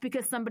perfect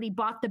because somebody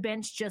bought the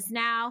bench just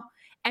now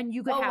and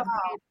you could have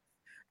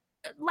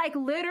it. Like,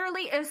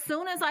 literally, as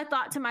soon as I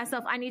thought to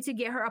myself, I need to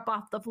get her up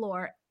off the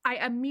floor, I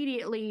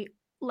immediately,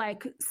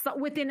 like,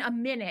 within a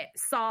minute,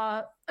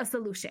 saw a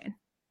solution.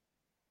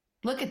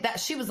 Look at that.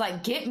 She was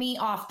like, get me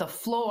off the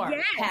floor,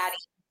 yes. Patty.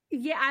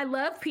 Yeah, I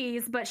love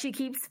Peas, but she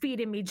keeps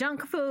feeding me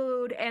junk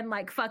food and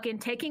like fucking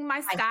taking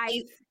my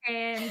Skype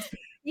and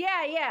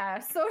yeah.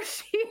 So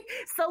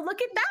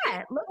look at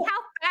that. Look how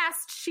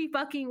fast she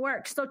fucking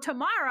works. So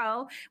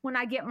tomorrow when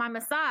I get my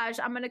massage,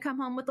 I'm going to come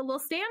home with a little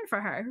stand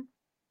for her.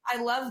 I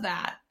love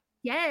that.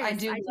 Yes, I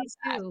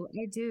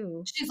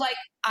do. She's like,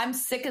 I'm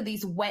sick of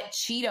these wet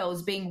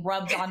Cheetos being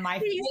rubbed on my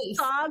face.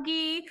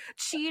 Soggy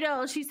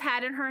Cheetos she's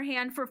had in her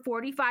hand for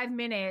 45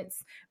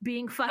 minutes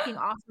being fucking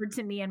offered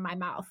to me in my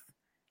mouth.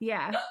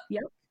 Yeah.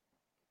 Yep.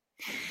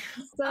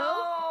 So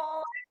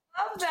I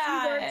love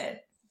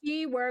that.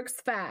 She works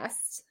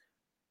fast.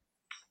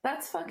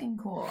 That's fucking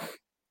cool.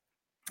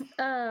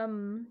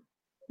 Melatonin.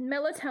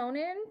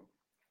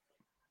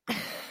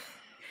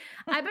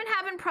 I've been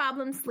having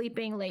problems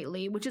sleeping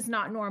lately, which is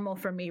not normal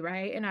for me,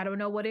 right? And I don't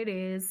know what it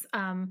is.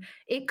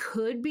 It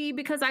could be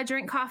because I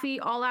drink coffee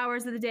all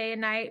hours of the day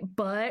and night,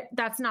 but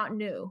that's not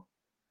new.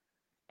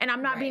 And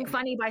I'm not being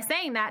funny by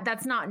saying that.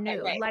 That's not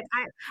new. Right. Like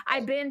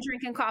I've been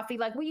drinking coffee.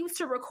 Like we used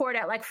to record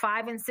at like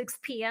 5 and 6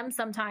 p.m.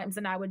 sometimes,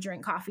 and I would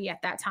drink coffee at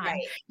that time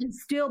and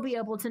still be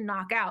able to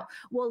knock out.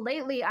 Well,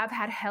 lately I've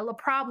had hella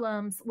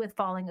problems with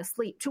falling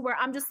asleep to where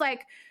I'm just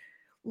like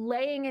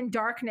laying in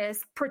darkness,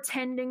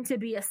 pretending to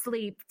be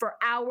asleep for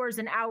hours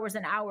and hours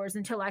and hours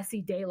until I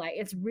see daylight.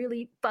 It's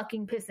really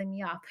fucking pissing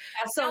me off.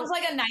 That sounds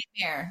like a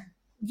nightmare.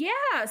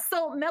 Yeah.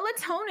 So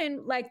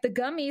melatonin, like the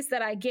gummies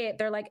that I get,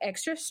 they're like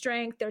extra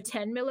strength. They're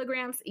 10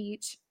 milligrams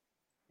each.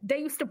 They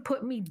used to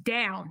put me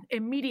down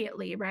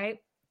immediately, right?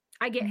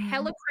 I get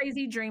hella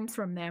crazy dreams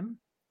from them,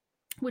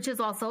 which is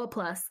also a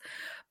plus.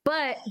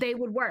 But they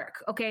would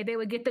work, okay? They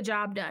would get the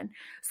job done.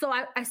 So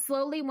I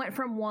slowly went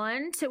from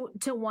one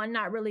to one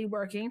not really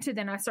working to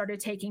then I started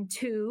taking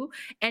 2.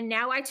 And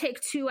now I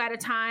take 2 at a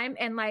time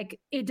and like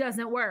it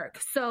doesn't work.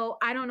 So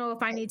I don't know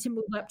if I need to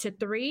move up to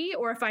 3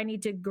 or if I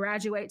need to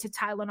graduate to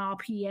Tylenol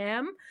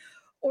PM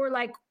or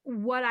like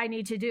what I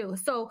need to do.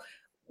 So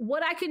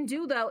what I can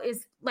do though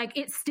is like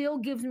it still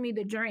gives me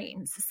the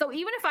dreams. So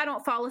even if I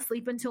don't fall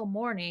asleep until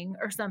morning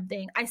or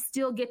something, I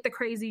still get the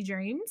crazy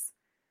dreams.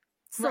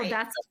 So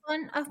that's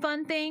a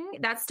fun thing.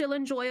 That's still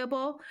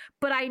enjoyable,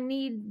 but I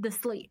need the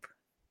sleep.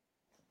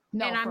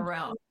 No, and for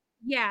real.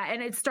 Yeah,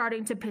 and it's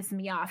starting to piss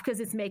me off because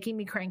it's making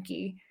me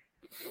cranky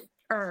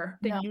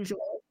than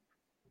usual.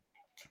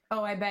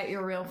 Oh, I bet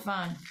you're real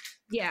fun.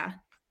 Yeah.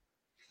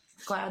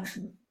 Glad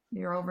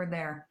you're over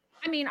there.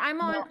 I mean, I'm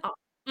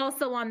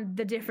also on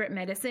the different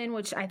medicine,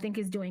 which I think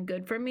is doing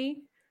good for me.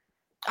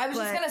 I was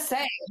just going to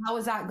say, how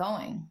is that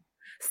going?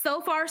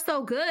 So far,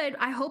 so good.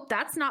 I hope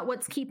that's not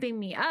what's keeping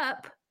me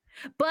up.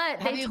 But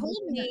they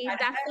told me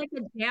that's like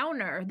a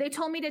downer. They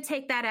told me to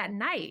take that at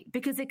night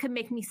because it could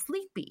make me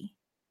sleepy.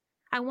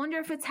 I wonder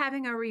if it's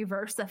having a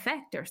reverse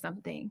effect or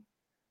something.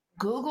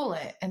 Google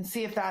it and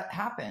see if that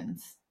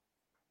happens.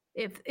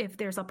 If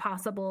there's a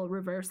possible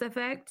reverse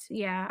effect,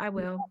 yeah, I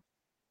will.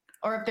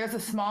 Or if there's a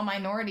small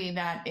minority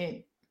that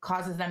it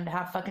causes them to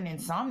have fucking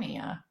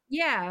insomnia.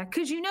 Yeah,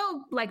 because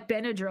like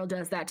Benadryl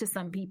does that to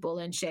some people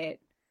and shit.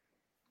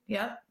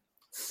 Yep.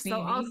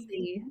 So I'll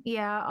see.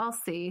 Yeah, I'll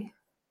see.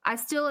 I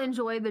still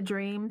enjoy the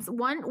dreams.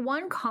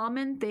 One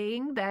common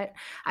thing that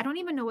I don't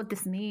even know what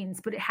this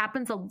means, but it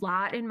happens a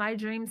lot in my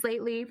dreams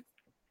lately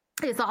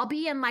is I'll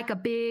be in like a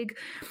big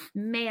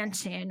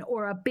mansion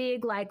or a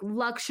big like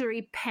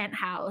luxury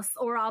penthouse,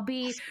 or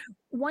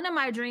one of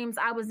my dreams,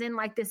 I was in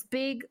like this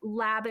big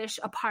lavish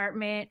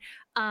apartment.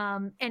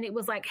 And it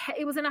was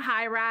in a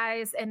high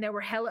rise and there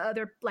were hella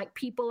other like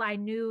people I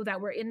knew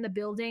that were in the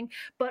building,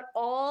 but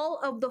all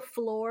of the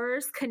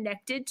floors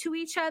connected to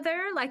each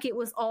other. Like it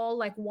was all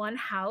like one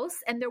house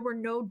and there were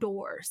no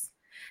doors.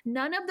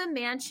 None of the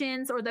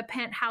mansions or the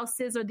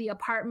penthouses or the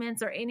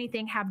apartments or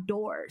anything have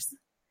doors.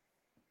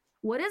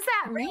 What does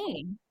that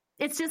mean?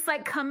 It's just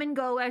like come and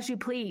go as you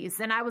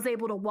please. And I was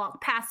able to walk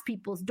past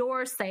people's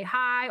doors, say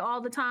hi all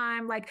the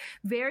time, like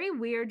very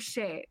weird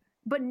shit,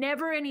 but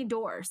never any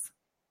doors.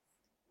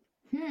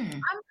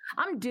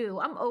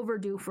 I'm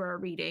overdue for a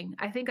reading.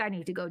 I think I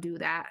need to go do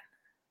that.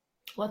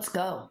 Let's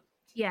go.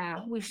 Yeah,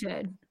 we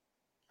should.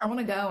 I want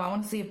to go. I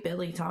want to see if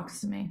Billy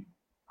talks to me.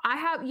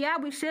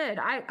 We should.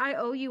 I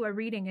owe you a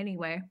reading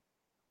anyway.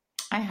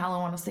 I hella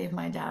want to see if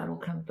my dad will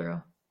come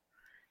through.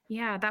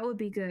 Yeah, that would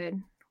be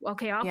good.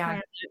 Okay, I'll plan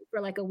it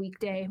for like a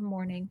weekday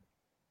morning.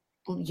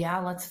 Yeah,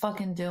 let's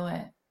fucking do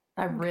it.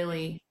 I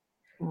really,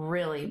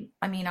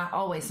 I mean, I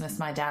always miss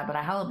my dad, but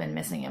I hella been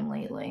missing him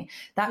lately.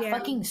 That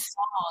fucking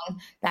song,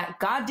 that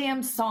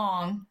goddamn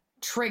song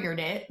triggered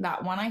it.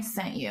 That one I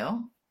sent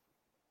you.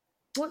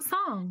 What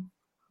song?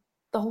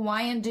 The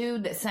Hawaiian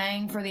dude that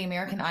sang for the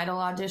American Idol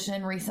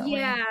audition recently.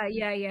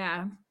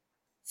 Yeah.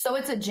 So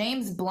it's a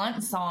James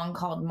Blunt song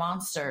called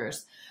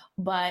Monsters,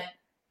 but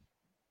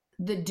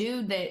the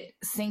dude that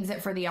sings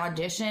it for the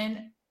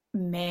audition,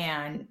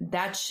 man,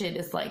 that shit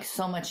is like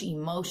so much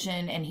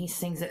emotion and he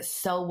sings it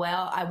so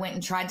well. I went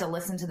and tried to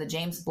listen to the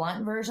James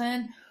Blunt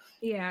version.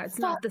 Yeah, it's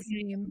not the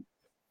same.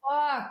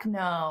 Fuck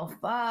no.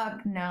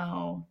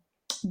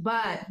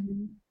 But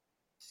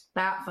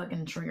that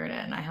fucking triggered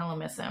it and I hella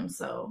miss him.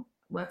 So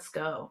let's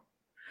go.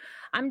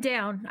 I'm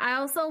down. I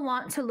also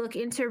want to look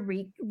into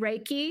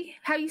Reiki.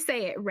 How do you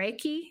say it?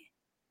 Reiki?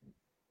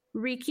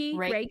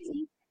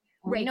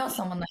 We know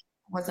someone that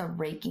was a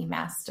Reiki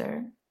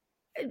master.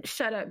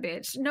 Shut up,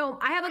 bitch. No,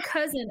 I have a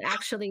cousin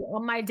actually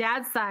on my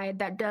dad's side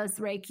that does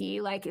Reiki,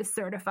 like is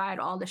certified,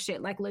 all the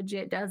shit, like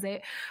legit does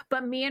it.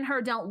 But me and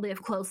her don't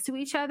live close to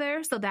each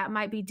other, so that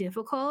might be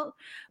difficult.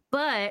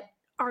 But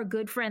our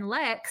good friend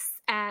Lex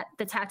at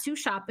the tattoo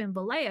shop in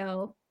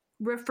Vallejo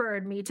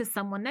referred me to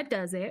someone that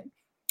does it,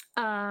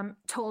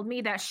 told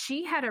me that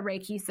she had a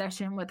Reiki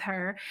session with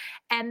her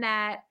and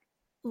that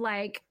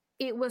like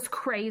it was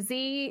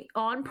crazy,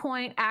 on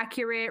point,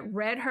 accurate,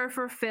 read her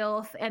for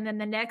filth. And then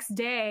the next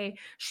day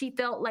she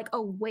felt like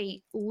a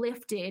weight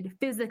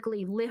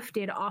physically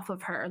lifted off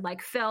of her,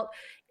 like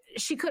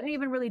she couldn't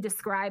even really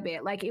describe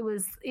it. Like it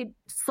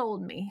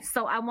sold me.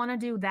 So I want to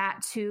do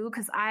that too.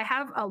 Cause I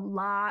have a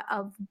lot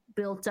of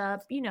built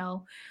up,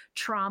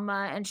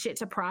 trauma and shit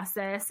to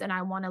process. And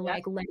I want to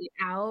like let it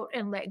out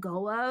and let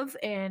go of.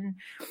 And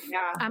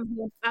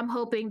I'm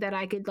hoping that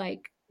I could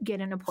like get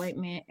an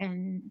appointment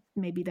and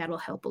maybe that'll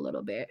help a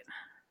little bit.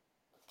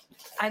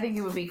 I think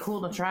it would be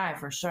cool to try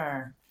for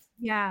sure.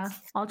 Yeah.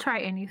 I'll try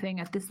anything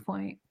at this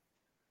point.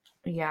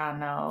 Yeah,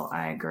 no,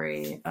 I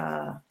agree.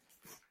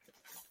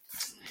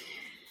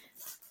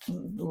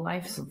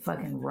 Life's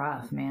fucking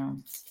rough,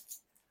 man.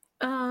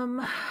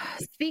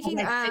 Speaking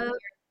of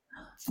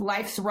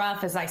life's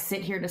rough as I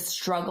sit here to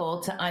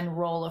struggle to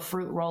unroll a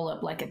fruit roll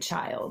up like a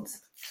child.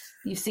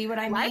 You see what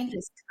I mean? Life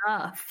is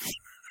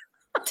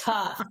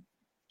tough.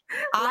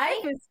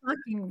 Life is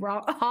fucking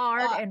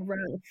hard and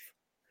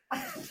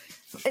rough.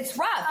 It's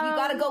rough. You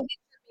gotta go get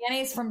your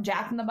mayonnaise from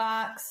Jack in the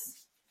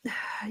Box.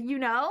 At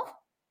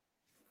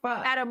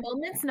a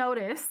moment's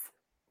notice.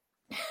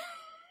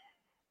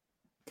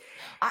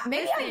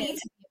 Maybe I need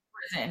to be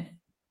in prison.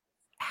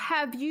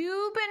 Have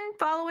you been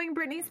following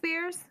Britney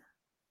Spears?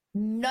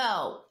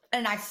 No.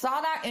 And I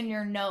saw that in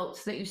your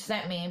notes that you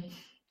sent me.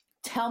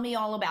 Tell me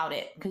all about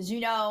it. Because,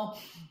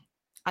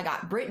 I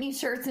got Britney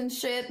shirts and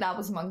shit. That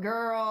was my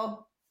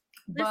girl.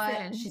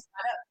 But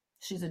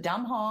she's a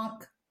dumb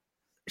honk.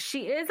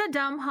 She is a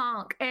dumb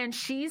honk. And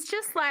she's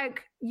just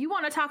like, you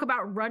want to talk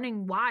about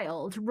running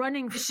wild,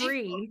 running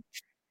free.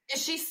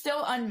 Is she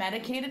still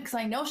unmedicated? Because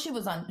I know she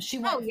went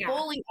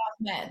fully off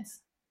meds.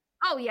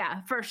 Oh,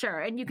 yeah, for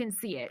sure. And you can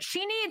see it.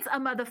 She needs a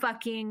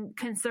motherfucking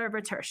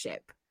conservatorship.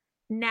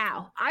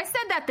 now. I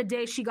said that the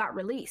day she got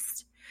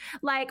released.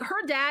 Like,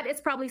 her dad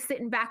is probably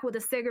sitting back with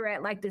a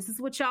cigarette like, this is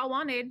what y'all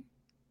wanted.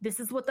 This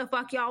is what the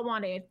fuck y'all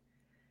wanted.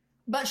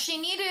 But she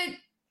needed,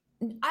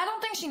 I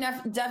don't think she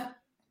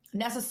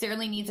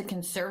necessarily needs a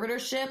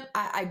conservatorship.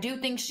 I do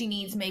think she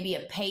needs maybe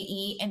a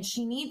payee, and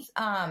she needs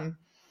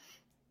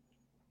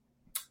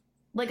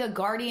like a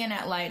guardian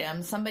ad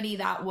litem, somebody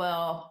that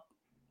will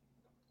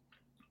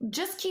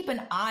just keep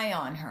an eye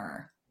on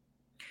her,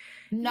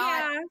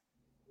 not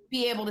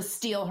be able to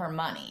steal her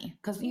money.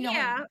 Because, you know,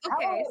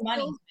 okay,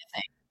 money's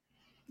missing.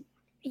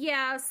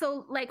 Yeah,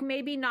 so like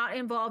maybe not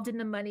involved in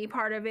the money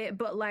part of it,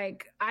 but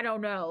like, I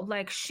don't know,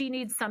 like she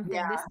needs something.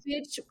 Yeah.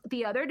 This bitch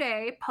the other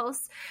day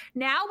posts,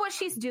 now what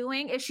she's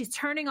doing is she's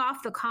turning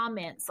off the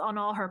comments on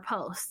all her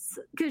posts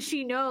because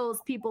she knows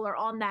people are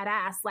on that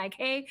ass like,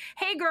 hey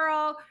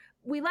girl,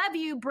 we love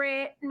you,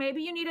 Britt.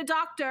 Maybe you need a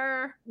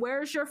doctor.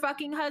 Where's your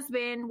fucking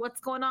husband?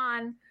 What's going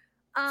on?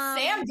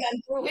 Sam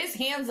done threw his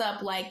hands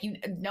up like, you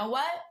know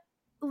what?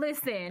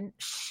 Listen,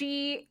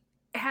 she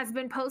has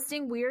been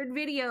posting weird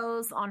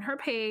videos on her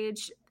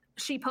page.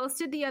 She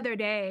posted the other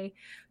day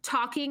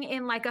talking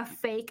in like a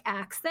fake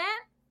accent,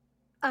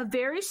 a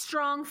very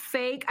strong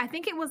fake. I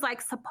think it was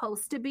like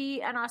supposed to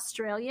be an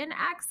Australian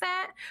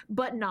accent,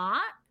 but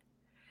not.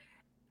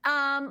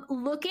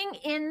 Looking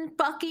in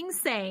fucking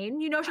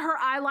sane. You know, her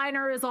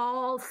eyeliner is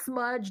all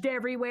smudged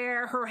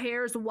everywhere. Her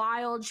hair's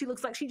wild. She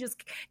looks like she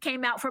just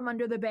came out from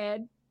under the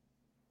bed.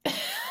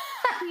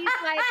 She's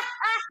like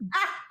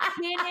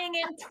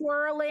spinning and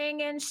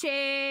twirling and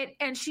shit.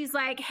 And she's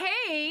like,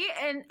 hey,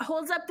 and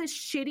holds up this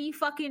shitty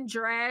fucking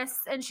dress.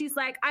 And she's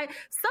like,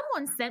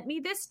 someone sent me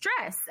this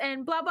dress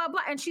and blah, blah,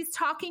 blah. And she's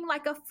talking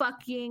like a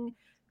fucking,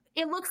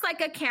 it looks like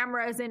a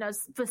camera is in a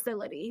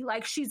facility.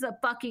 Like she's a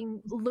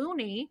fucking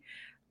loony.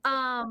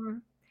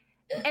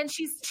 And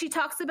she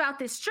talks about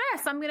this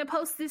dress. I'm going to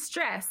post this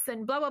dress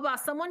and blah, blah, blah.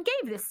 Someone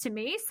gave this to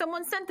me.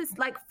 Someone sent this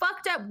like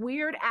fucked up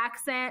weird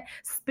accent,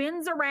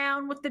 spins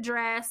around with the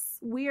dress,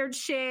 weird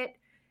shit.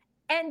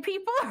 And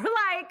people are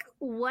like,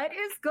 what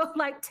is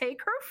like,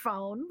 take her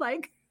phone.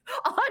 Like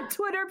on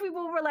Twitter,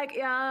 people were like,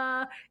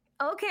 yeah,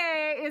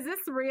 okay. Is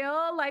this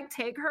real? Like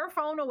take her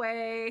phone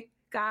away,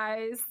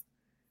 guys.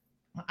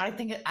 I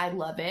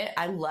love it.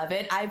 I love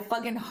it. I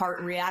fucking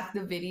heart react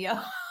the video.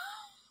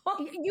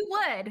 You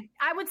would.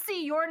 I would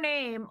see your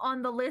name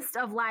on the list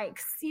of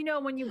likes, you know,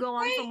 when you go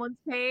on someone's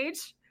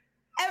page.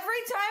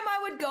 Every time I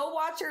would go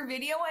watch her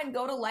video and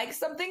go to like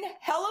something,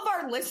 hell of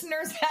our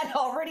listeners had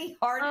already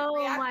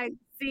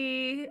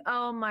reacted.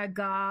 Oh my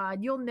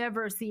God. You'll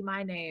never see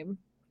my name.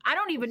 I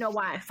don't even know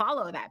why I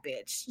follow that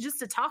bitch, just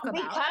to talk about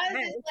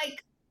because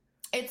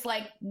it's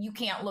like you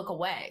can't look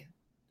away.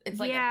 It's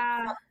like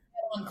a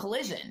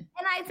collision.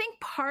 And I think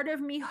part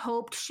of me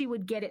hoped she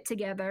would get it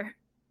together.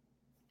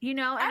 You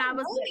know, and I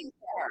was like,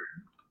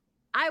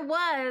 I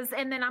was,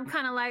 and then I'm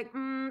kind of like,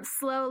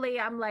 slowly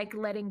I'm like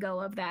letting go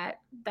of that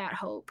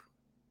hope.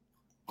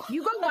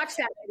 You go watch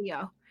that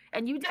video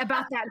and you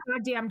about that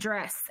goddamn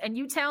dress, and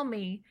you tell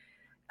me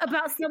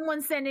about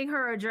someone sending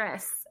her a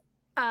dress.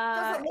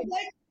 Does it look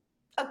like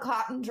a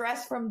cotton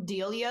dress from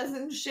Delia's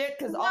and shit?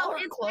 Because all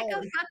her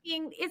clothes.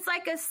 It's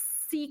like a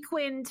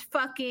sequined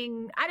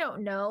fucking, I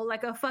don't know,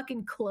 like a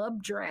fucking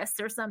club dress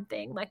or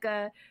something, like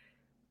a.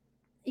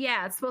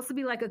 Yeah, it's supposed to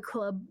be like a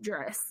club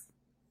dress.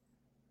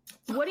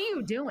 What are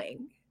you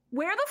doing?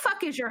 Where the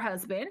fuck is your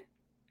husband?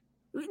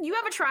 You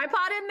have a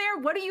tripod in there?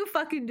 What are you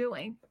fucking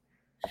doing?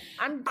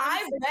 I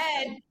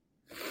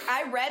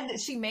read that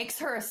she makes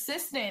her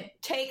assistant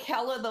take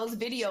hella those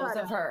videos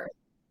of her.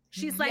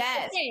 She's like,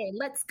 hey,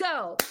 let's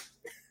go.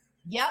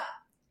 Yep.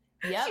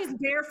 She's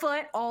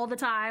barefoot all the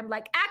time.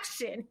 Like,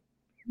 action.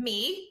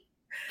 Me?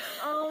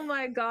 Oh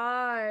my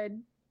God.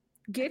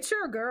 Get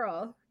your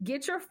girl.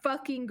 Get your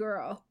fucking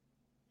girl.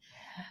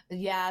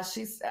 Yeah,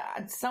 she's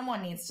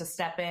someone needs to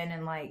step in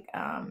and like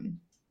I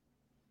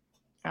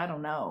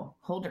don't know,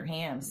 hold her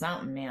hand,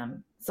 something,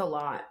 man. It's a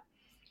lot.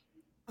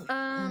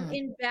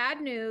 In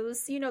bad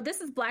news, you know, this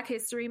is Black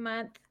History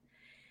Month,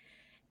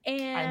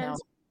 and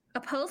a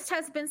post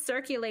has been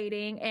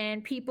circulating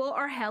and people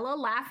are hella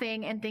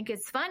laughing and think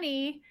it's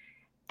funny,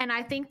 and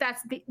I think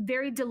that's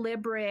very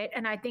deliberate,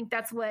 and I think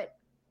that's what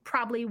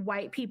probably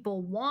white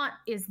people want,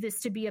 is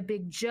this to be a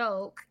big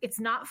joke. It's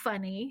not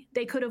funny.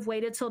 They could have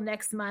waited till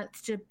next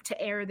month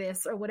to air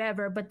this or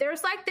whatever. But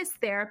there's like this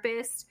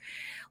therapist,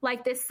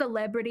 like this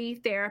celebrity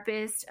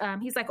therapist.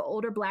 He's like an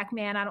older Black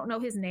man. I don't know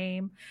his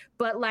name,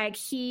 but like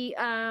he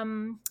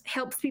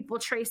helps people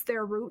trace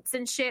their roots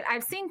and shit.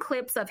 I've seen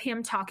clips of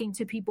him talking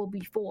to people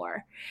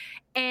before,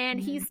 and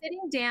he's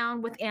sitting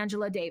down with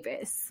Angela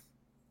Davis,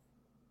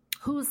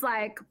 who's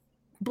like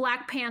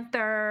Black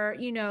Panther,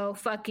 you know,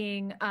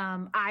 fucking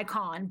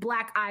icon,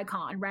 Black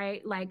icon,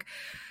 right? Like,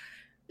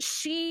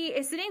 she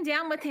is sitting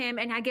down with him,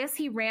 and I guess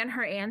he ran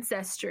her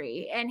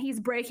ancestry, and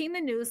he's breaking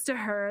the news to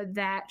her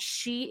that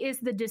she is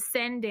the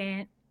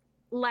descendant,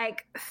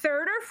 like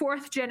third or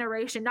fourth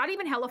generation, not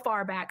even hella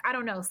far back, I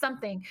don't know,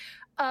 something,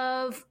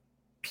 of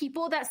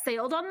people that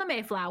sailed on the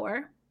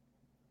Mayflower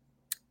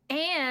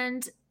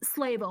and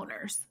slave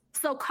owners.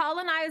 So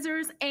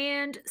colonizers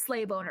and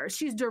slave owners.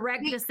 She's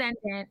direct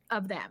descendant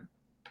of them.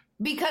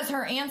 Because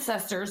her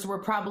ancestors were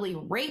probably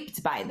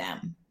raped by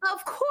them.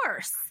 Of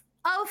course.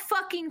 Of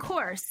fucking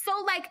course.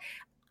 So like,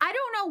 I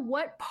don't know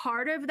what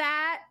part of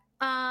that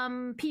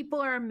people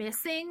are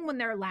missing when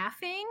they're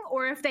laughing,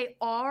 or if they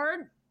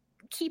are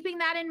keeping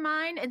that in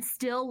mind and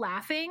still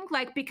laughing,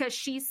 like, because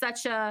she's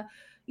such a,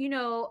 you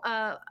know,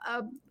 a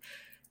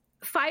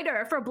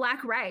fighter for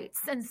Black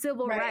rights and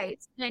civil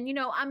rights. And, you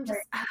know, I'm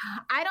just,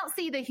 I don't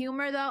see the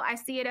humor though. I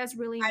see it as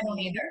really I don't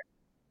either.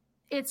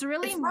 It's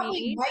really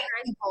mean. White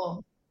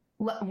people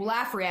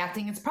laugh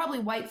reacting. It's probably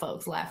white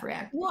folks laugh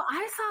reacting. Well,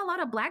 I saw a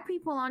lot of Black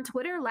people on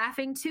Twitter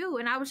laughing too.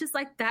 And I was just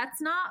like,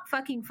 that's not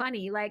fucking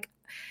funny. Like,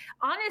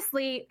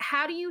 honestly,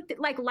 how do you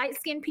like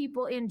light-skinned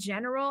people in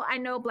general? I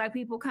know Black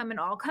people come in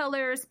all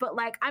colors, but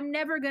like, I'm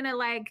never gonna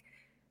like,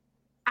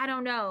 I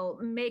don't know,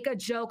 make a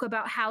joke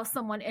about how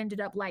someone ended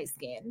up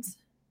light-skinned,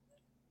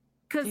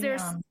 because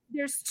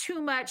there's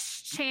too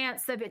much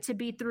chance of it to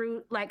be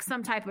through like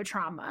some type of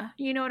trauma.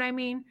 You know what I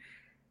mean?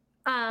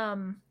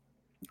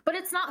 But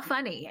it's not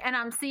funny, and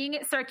I'm seeing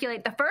it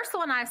circulate. The first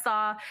one I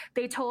saw,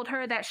 they told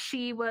her that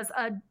she was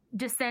a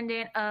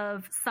descendant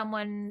of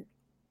someone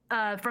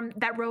from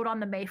that rode on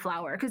the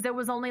Mayflower, because there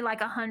was only like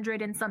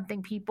 100 and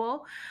something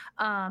people,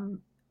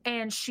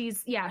 and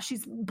she's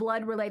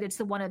blood related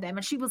to one of them.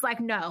 And she was like,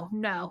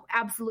 no,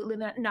 absolutely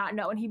not,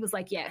 no. And he was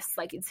like, yes,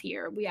 like, it's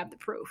here, we have the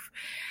proof.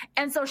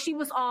 And so she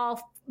was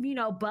all, you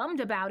know, bummed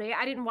about it.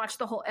 I didn't watch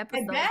the whole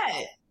episode. I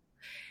bet.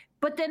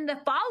 But then the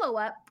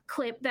follow-up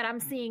clip that I'm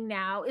seeing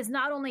now is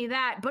not only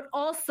that, but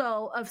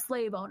also of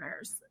slave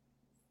owners.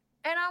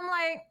 And I'm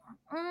like,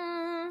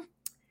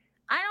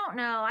 I don't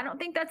know. I don't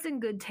think that's in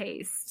good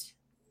taste.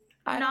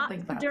 I don't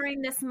think that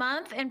during this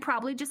month, and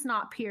probably just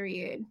not,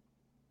 period.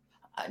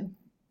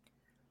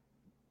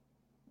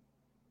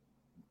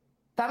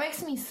 That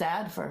makes me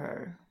sad for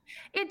her.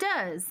 It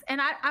does. And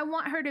I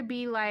want her to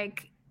be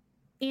like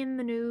in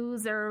the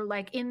news, or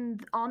like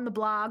on the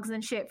blogs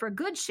and shit for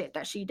good shit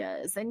that she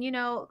does. And, you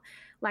know,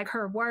 like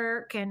her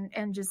work and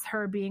just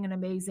her being an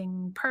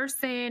amazing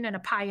person and a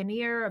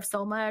pioneer of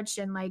so much.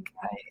 And like,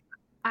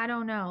 I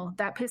don't know,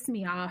 that pissed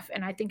me off.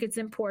 And I think it's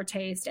in poor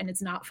taste, and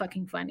it's not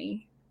fucking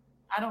funny.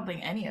 I don't think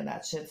any of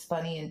that shit's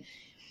funny. And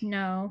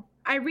no,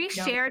 I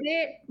reshared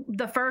it,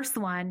 the first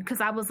one,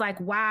 because I was like,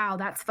 wow,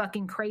 that's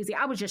fucking crazy.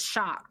 I was just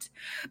shocked.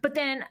 But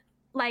then,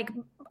 like,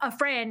 a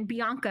friend,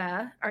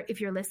 Bianca, or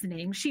if you're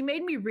listening, she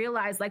made me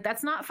realize, like,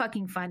 that's not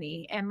fucking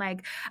funny. And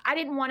like, I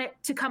didn't want it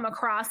to come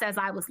across as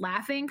I was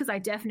laughing, because I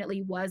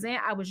definitely wasn't.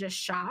 I was just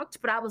shocked.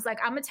 But I was like,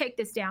 I'm gonna take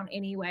this down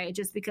anyway,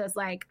 just because,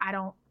 like, I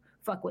don't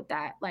fuck with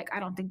that. Like, I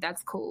don't think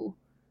that's cool.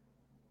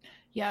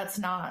 Yeah, it's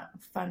not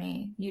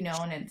funny, you know,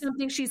 and it's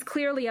something she's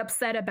clearly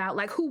upset about.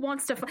 Like, who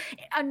wants to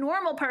a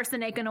normal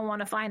person ain't gonna want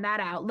to find that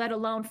out, let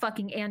alone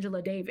fucking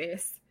Angela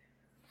Davis.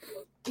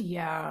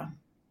 Yeah,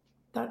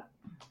 that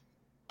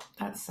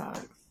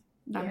sucks.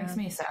 That makes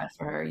me sad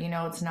for her. You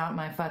know, it's not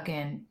my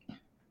fucking,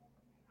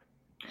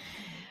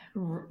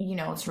 you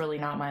know, it's really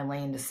not my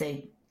lane to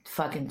say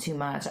fucking too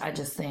much. I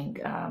just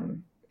think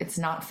it's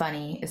not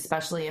funny,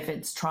 especially if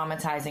it's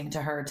traumatizing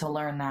to her to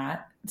learn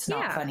that. It's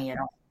not funny at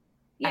all.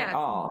 At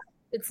all.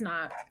 It's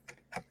not.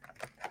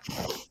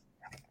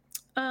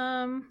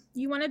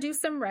 You want to do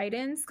some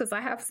write-ins? Because I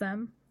have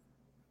some.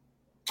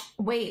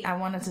 Wait, I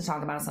wanted to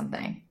talk about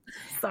something.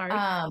 Sorry.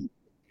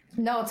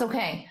 No, it's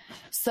okay.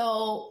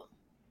 So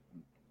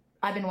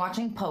I've been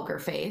watching Poker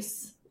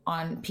Face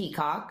on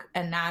Peacock,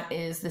 and that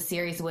is the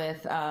series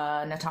with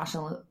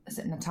Natasha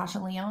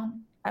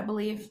Lyonne, I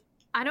believe.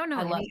 I don't know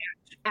any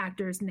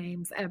actors'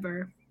 names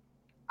ever.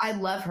 I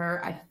love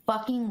her. I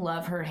fucking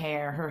love her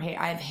hair. Her hair.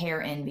 I have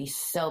hair envy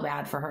so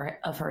bad for her,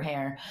 of her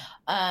hair.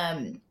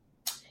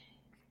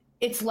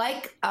 It's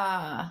like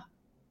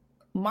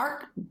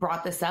Mark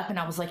brought this up, and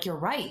I was like, "You're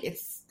right.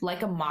 It's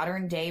like a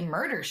modern day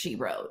Murder, She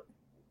Wrote."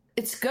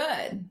 It's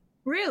good.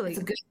 Really,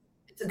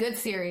 it's a good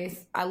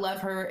series. I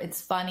love her.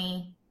 It's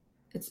funny.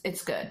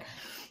 It's good.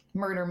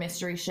 Murder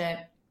mystery shit.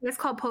 It's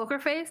called Poker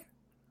Face.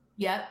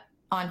 Yep,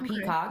 on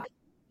Peacock.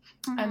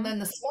 Mm-hmm. And then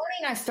this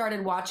morning I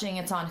started watching,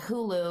 it's on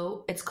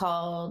Hulu. It's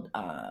called,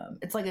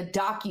 it's like a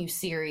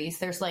docu-series.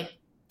 There's like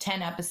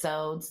 10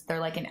 episodes. They're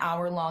like an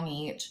hour long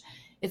each.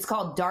 It's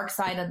called Dark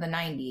Side of the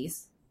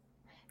 90s.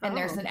 And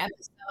there's an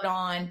episode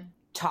on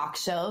talk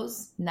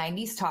shows,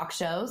 90s talk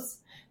shows.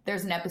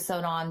 There's an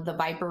episode on the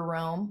Viper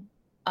Room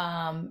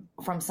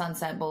from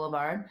Sunset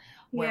Boulevard,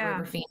 where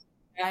River Phoenix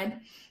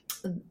died.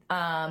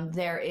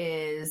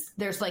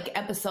 There's like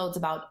episodes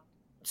about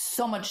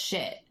so much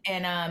shit.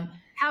 And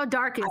how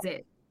dark is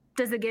it?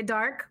 Does it get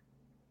dark?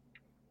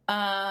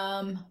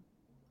 The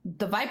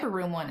Viper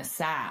Room one is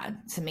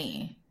sad to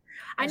me.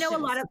 I know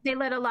they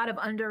let a lot of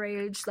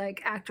underage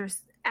like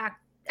actors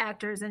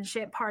and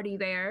shit party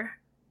there.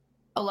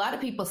 A lot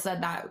of people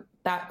said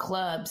that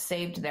club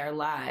saved their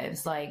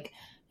lives. Like,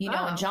 you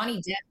know, and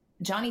Johnny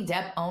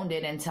Depp owned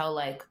it until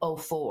like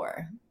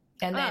 2004.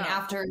 And then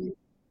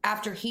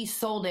after he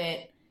sold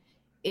it,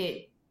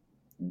 it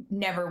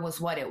never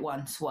was what it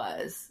once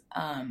was.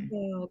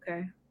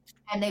 Okay.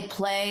 and they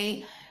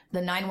play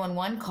the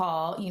 911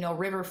 call, you know,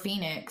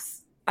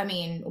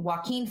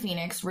 Joaquin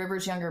Phoenix,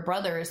 River's younger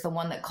brother, is the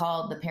one that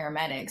called the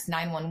paramedics,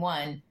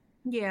 911.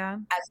 Yeah.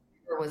 As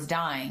River was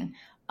dying.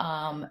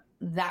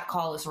 That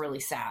call is really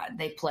sad.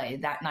 They play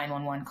that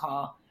 911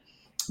 call.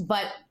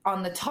 But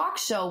on the talk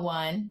show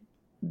one,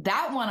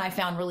 that one I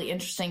found really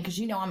interesting because,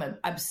 you know, I'm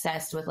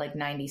obsessed with like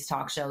 90s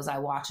talk shows. I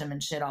watch them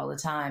and shit all the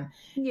time.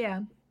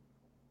 Yeah.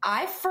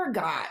 I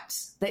forgot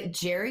that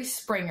Jerry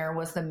Springer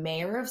was the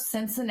mayor of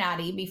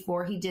Cincinnati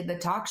before he did the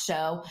talk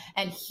show,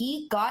 and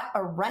he got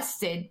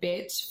arrested,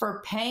 bitch,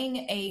 for paying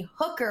a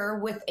hooker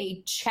with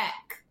a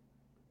check.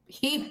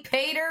 He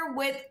paid her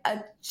with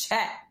a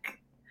check.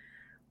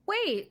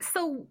 Wait,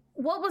 so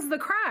what was the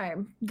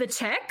crime? The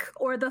check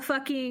or the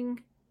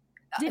fucking...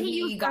 Did he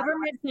use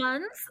government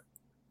funds?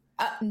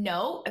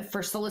 No,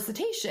 for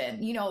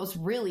solicitation. You know, it was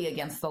really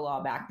against the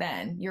law back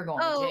then. You're going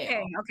to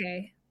jail.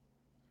 Okay.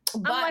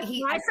 But I'm like,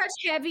 why such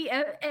heavy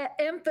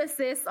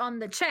emphasis on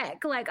the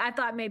check? Like, I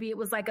thought maybe it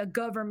was like a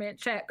government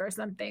check or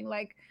something.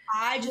 Like,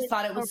 I just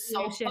thought it was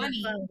so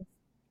funny.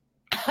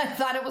 I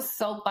thought it was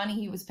so funny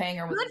he was paying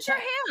her with a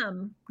check.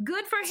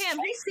 Good for him.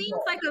 He seems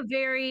like a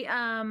very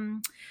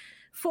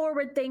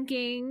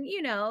forward-thinking,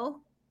 you know,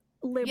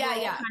 liberal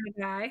kind of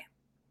guy.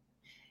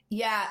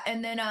 Yeah,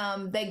 and then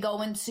they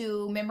go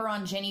into, remember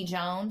on Jenny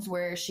Jones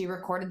where she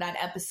recorded that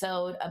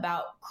episode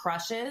about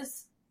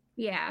crushes?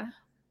 Yeah.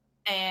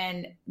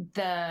 And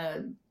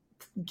the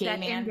gay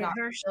man got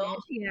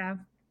killed. Yeah.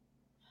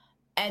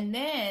 And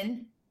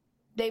then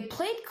they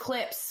played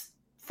clips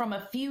from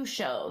a few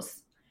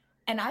shows.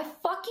 And I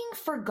fucking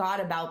forgot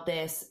about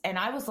this. And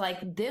I was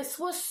like, this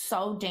was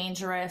so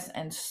dangerous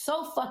and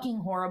so fucking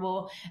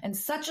horrible and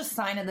such a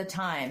sign of the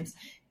times.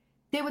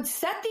 They would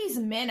set these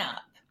men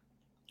up.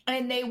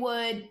 And they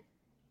would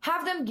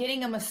have them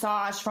getting a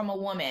massage from a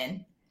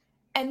woman.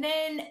 And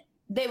then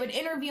they would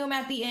interview them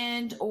at the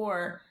end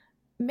or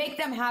make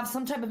them have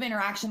some type of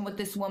interaction with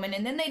this woman.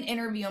 And then they'd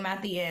interview them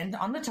at the end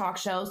on the talk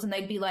shows. And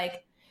they'd be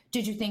like,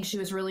 did you think she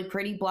was really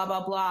pretty? Blah,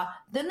 blah, blah.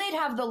 Then they'd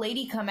have the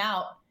lady come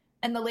out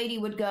and the lady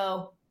would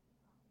go,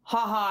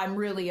 haha, I'm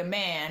really a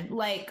man.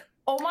 Like,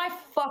 oh my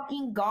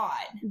fucking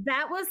God.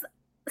 That was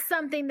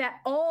something that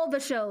all the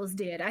shows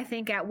did, I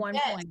think, at one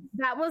point.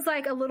 That was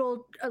like a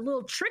little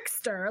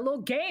trickster, a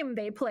little game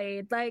they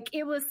played. Like,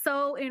 it was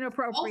so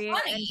inappropriate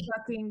and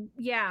fucking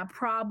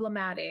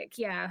problematic.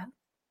 Yeah,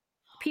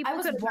 people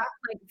could have got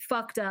like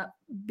fucked up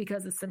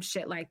because of some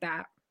shit like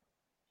that.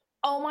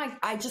 Oh my,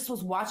 I just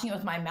was watching it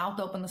with my mouth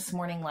open this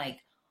morning, like,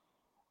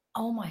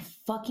 oh my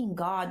fucking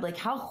God, like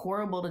how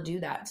horrible to do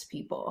that to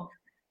people.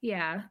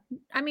 Yeah.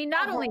 I mean,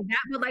 not only that,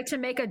 but like to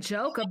make a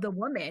joke of the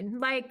woman.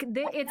 Like,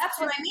 that's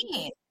what I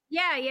mean.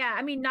 Yeah.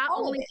 I mean, not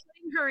only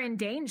putting her in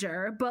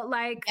danger, but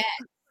like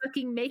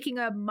fucking making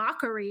a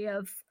mockery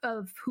of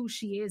who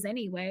she is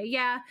anyway.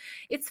 Yeah.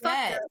 It's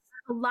fucked up.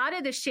 A lot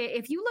of the shit,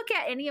 if you look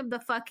at any of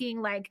the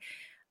fucking like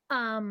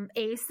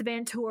Ace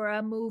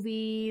Ventura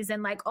movies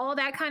and like all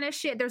that kind of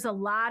shit, there's a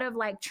lot of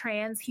like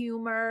trans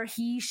humor,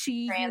 she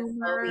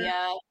humor.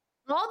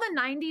 All the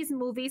 90s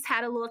movies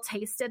had a little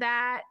taste of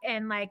that,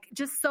 and like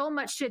just so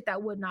much shit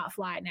that would not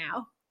fly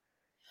now.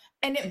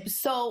 And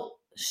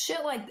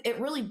shit like it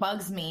really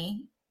bugs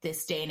me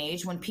this day and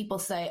age when people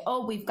say,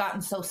 oh, we've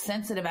gotten so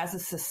sensitive as a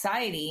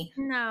society.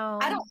 No,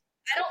 I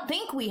don't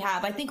think we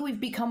have. I think we've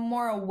become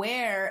more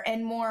aware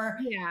and more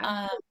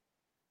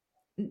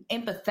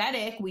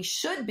empathetic. We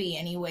should be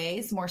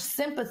anyways, more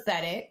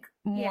sympathetic,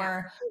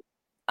 more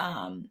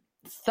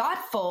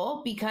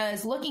thoughtful,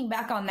 because looking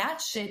back on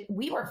that shit,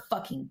 we were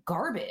fucking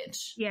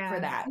garbage for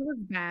that. It was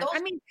bad.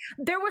 I mean,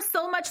 there was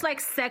so much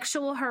like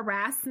sexual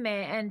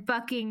harassment and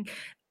fucking,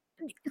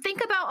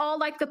 think about all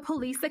like the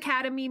Police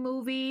Academy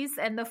movies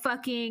and the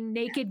fucking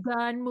Naked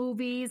Gun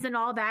movies and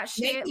all that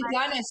shit. Naked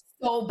Gun is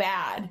so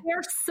bad.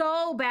 They're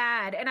so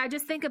bad. And I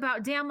just think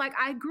about, damn, like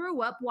I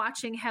grew up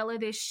watching hella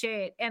this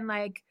shit, and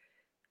like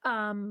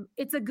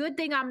it's a good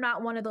thing I'm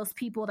not one of those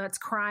people that's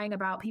crying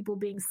about people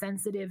being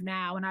sensitive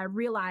now, and I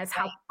realize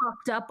how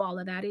fucked up all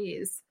of that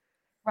is.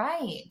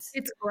 Right.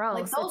 It's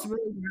gross. Like it's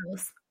really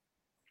gross.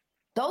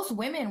 Those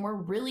women were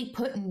really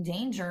put in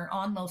danger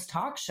on those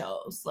talk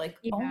shows. Like,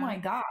 oh my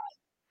God.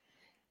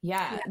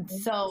 Yeah.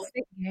 So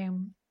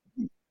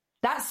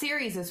that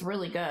series is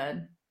really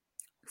good.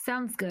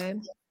 Sounds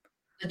good.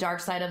 The Dark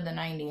Side of the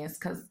 90s,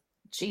 because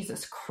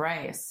Jesus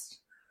Christ.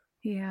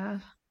 Yeah.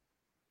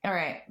 All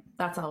right.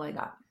 That's all I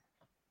got.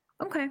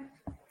 Okay.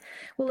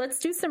 Well, let's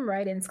do some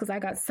write-ins, because I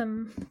got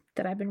some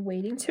that I've been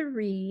waiting to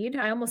read.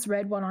 I almost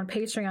read one on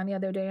Patreon the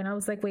other day, and I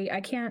was like, wait,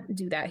 I can't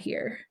do that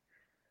here.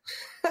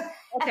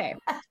 Okay.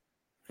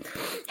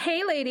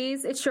 Hey,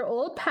 ladies, it's your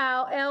old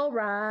pal,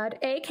 Elrod,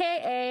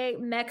 a.k.a.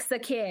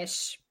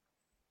 Mexikish.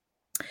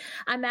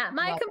 I'm at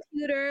my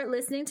computer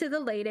listening to the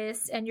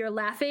latest, and you're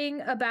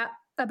laughing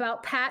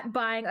about Pat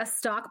buying a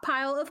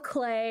stockpile of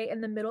clay in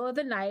the middle of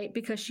the night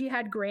because she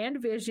had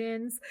grand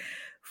visions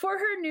for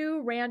her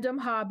new random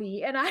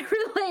hobby, and I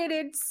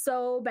related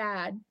so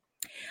bad.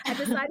 I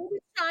decided to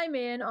chime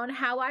in on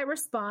how I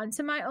respond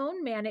to my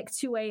own manic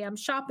 2 a.m.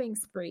 shopping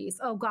sprees.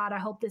 Oh God, I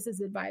hope this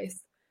is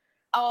advice.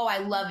 Oh, I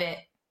love it.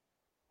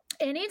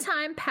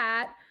 Anytime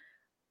Pat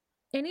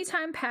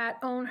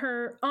on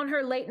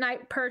her late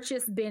night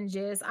purchase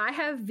binges, I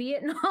have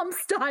Vietnam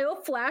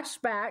style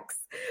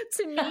flashbacks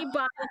to me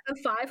buying a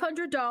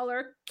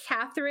 $500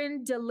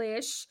 Catherine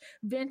Delish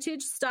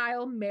vintage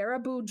style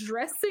marabou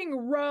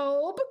dressing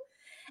robe.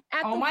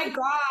 Oh my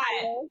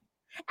God.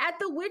 At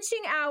the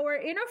witching hour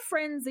in a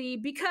frenzy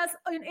because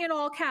in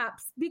all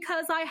caps,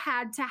 because I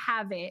had to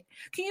have it.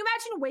 Can you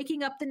imagine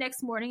waking up the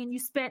next morning and you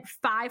spent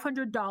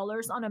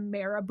 $500 on a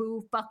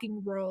marabou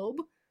fucking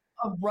robe?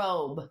 A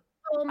robe.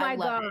 Oh my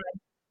God.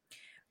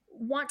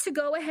 Want to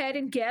go ahead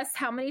and guess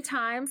how many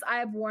times I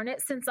have worn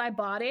it since I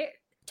bought it?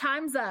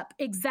 Time's up.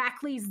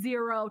 Exactly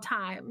 0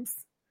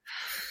 times.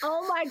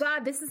 Oh my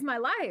God, this is my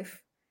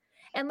life.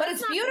 But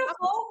it's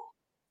beautiful.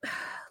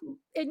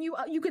 And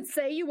you could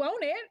say you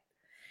own it.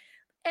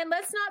 And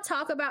let's not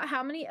talk about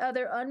how many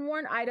other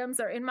unworn items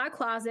are in my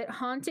closet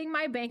haunting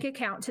my bank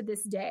account to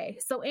this day.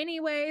 So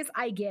anyways,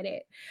 I get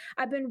it.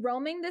 I've been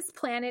roaming this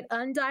planet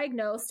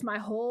undiagnosed my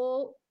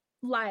whole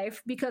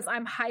life because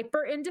I'm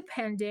hyper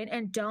independent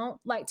and don't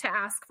like to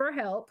ask for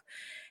help.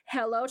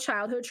 Hello,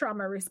 childhood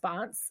trauma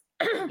response.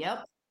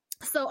 Yep.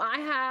 So I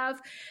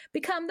have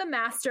become the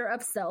master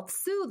of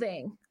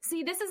self-soothing.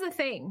 See, this is a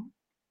thing.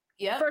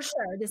 Yeah. For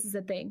sure, this is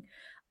a thing.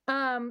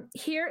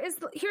 Here's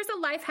a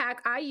life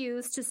hack I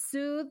use to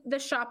soothe the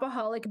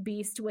shopaholic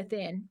beast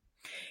within.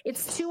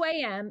 It's 2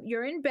 a.m.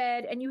 You're in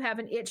bed and you have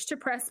an itch to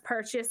press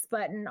purchase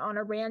button on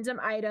a random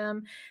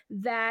item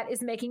that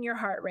is making your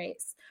heart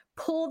race.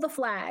 Pull the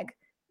flag.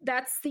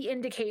 That's the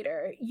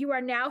indicator. You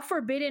are now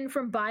forbidden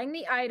from buying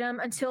the item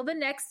until the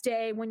next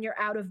day when you're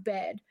out of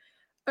bed.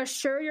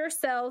 Assure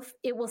yourself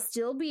it will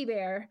still be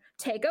there.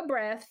 Take a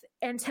breath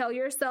and tell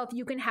yourself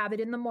you can have it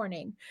in the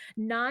morning.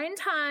 9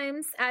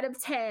 times out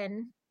of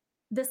 10,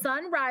 the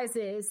sun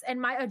rises and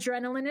my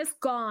adrenaline is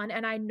gone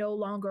and I no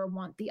longer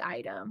want the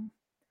item.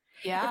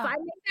 Yeah. If I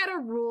make that a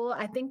rule,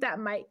 I think that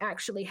might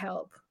actually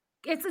help.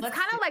 It's kind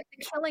of like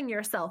the killing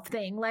yourself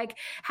thing, like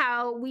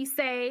how we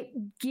say,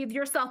 give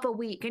yourself a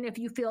week. And if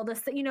you feel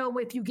this,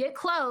 if you get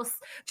close,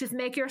 just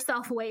make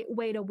yourself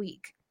wait a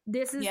week.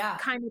 This is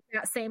kind of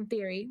that same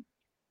theory.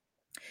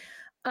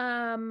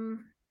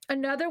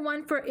 Another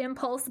one for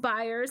impulse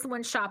buyers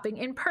when shopping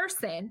in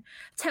person.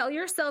 Tell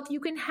yourself you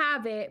can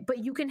have it, but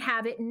you can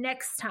have it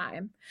next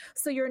time.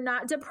 So you're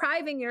not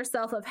depriving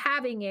yourself of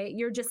having it.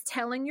 You're just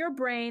telling your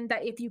brain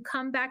that if you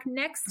come back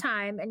next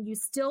time and you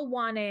still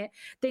want it,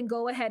 then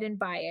go ahead and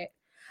buy it.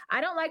 I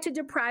don't like to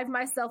deprive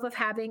myself of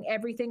having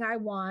everything I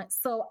want.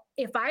 So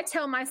if I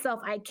tell myself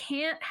I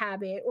can't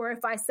have it, or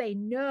if I say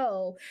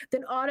no,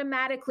 then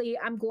automatically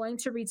I'm going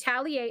to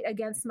retaliate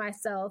against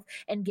myself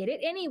and get it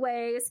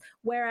anyways.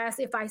 Whereas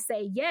if I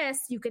say,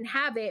 yes, you can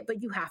have it,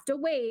 but you have to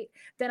wait,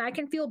 then I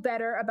can feel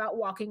better about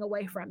walking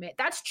away from it.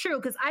 That's true,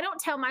 because I don't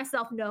tell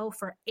myself no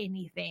for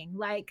anything.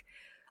 Like,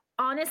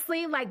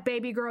 honestly, like,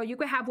 baby girl, you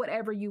can have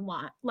whatever you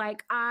want.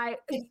 Like,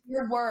 it's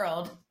your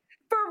world.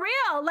 For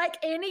real, like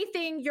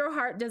anything your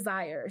heart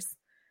desires.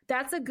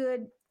 That's a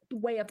good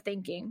way of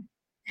thinking.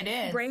 It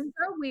is. Brains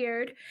are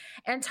weird,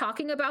 and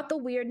talking about the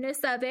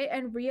weirdness of it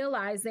and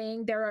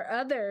realizing there are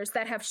others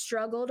that have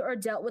struggled or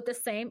dealt with the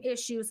same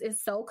issues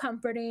is so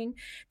comforting.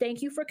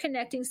 Thank you for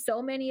connecting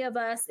so many of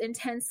us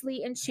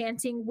intensely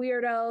enchanting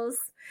weirdos.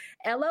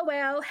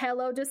 LOL,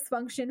 hello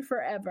dysfunction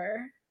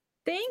forever.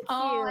 Thank you.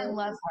 Oh, I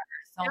love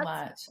her so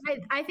much.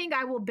 I think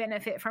I will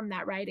benefit from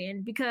that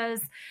write-in,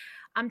 because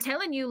I'm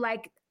telling you,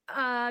 like,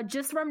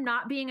 just from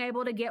not being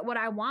able to get what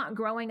I want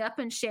growing up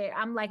and shit,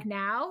 I'm like,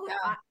 now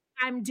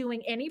I'm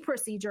doing any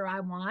procedure I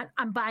want.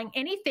 I'm buying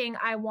anything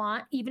I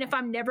want, even if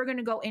I'm never going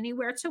to go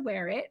anywhere to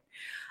wear it.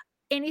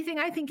 Anything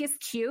I think is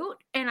cute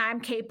and I'm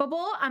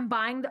capable, I'm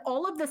buying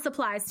all of the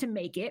supplies to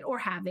make it or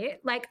have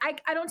it. Like,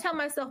 I don't tell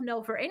myself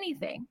no for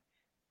anything.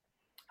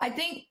 I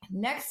think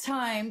next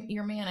time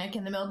you're manic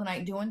in the middle of the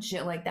night doing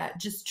shit like that,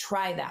 just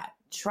try that.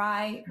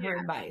 Try her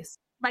advice.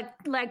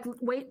 Like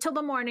wait till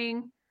the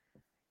morning.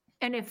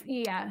 And if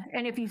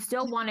you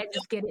still want it,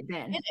 just get it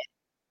then.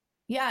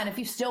 Yeah. And if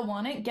you still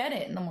want it, get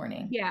it in the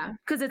morning. Yeah.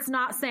 Because it's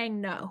not saying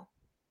no.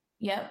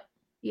 Yep.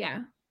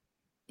 Yeah.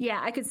 Yeah.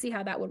 I could see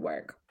how that would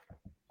work.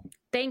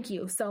 Thank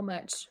you so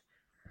much.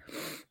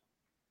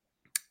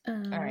 All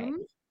right.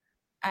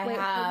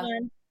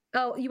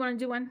 Oh, you want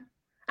to do one?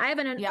 I have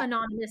an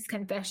anonymous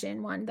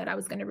confession one that I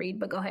was going to read,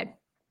 but go ahead.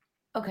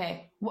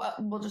 Okay. Well,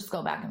 we'll just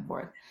go back and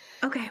forth.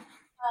 Okay.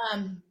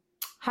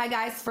 Hi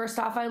guys. First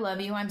off, I love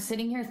you. I'm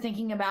sitting here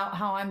thinking about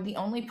how I'm the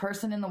only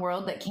person in the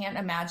world that can't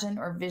imagine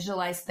or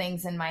visualize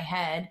things in my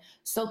head.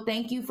 So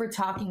thank you for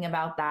talking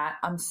about that.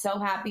 I'm so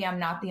happy I'm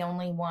not the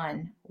only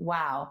one.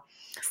 Wow.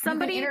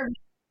 Somebody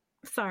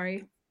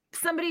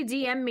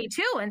DM'd me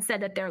too and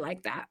said that they're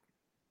like that.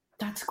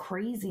 That's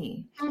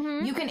crazy.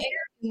 Mm-hmm. You can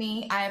interview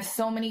me. I have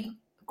so many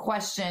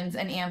questions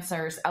and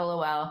answers.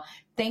 LOL.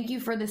 Thank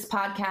you for this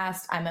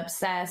podcast. I'm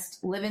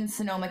obsessed. Live in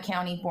Sonoma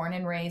County, born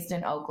and raised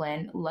in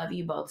Oakland. Love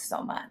you both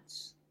so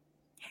much.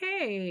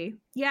 okay.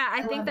 Yeah,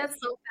 I think that's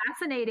so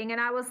fascinating.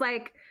 And I was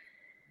like,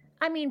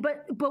 I mean,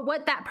 but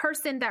what that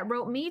person that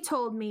wrote me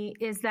told me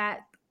is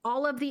that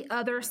all of the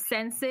other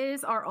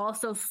senses are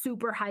also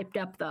super hyped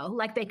up though.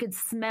 Like they could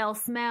smell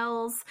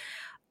smells,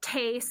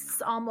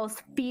 tastes,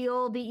 almost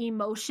feel the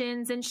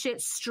emotions and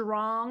shit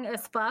strong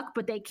as fuck,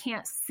 but they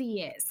can't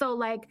see it. So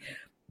like,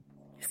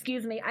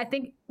 excuse me, I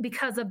think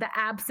because of the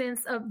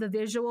absence of the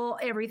visual,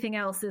 everything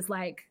else is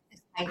like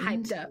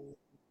hyped up.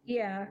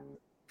 Yeah.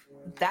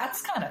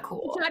 That's kind of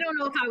cool. I don't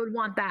know if I would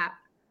want that.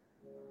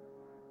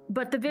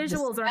 But the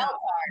visuals are not.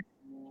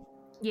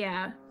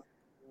 Yeah.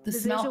 The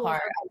smell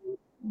part.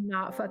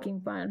 Not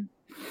fucking fun.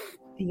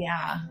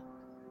 Yeah.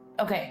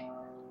 Okay.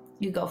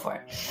 You go for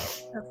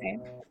it. Okay.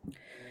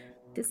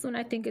 This one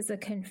I think is a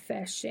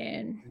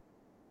confession.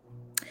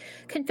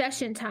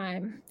 Confession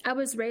time. I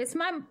was raised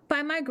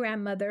by my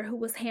grandmother who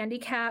was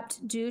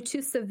handicapped due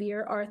to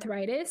severe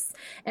arthritis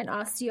and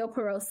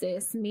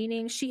osteoporosis,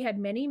 meaning she had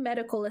many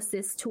medical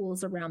assist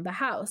tools around the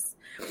house.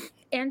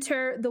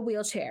 Enter the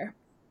wheelchair.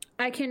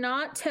 I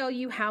cannot tell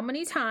you how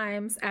many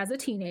times as a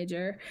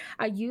teenager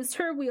I used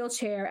her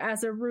wheelchair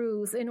as a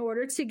ruse in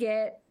order to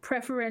get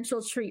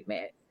preferential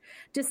treatment.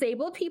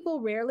 Disabled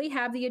people rarely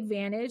have the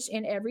advantage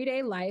in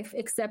everyday life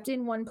except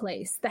in one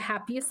place, the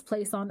happiest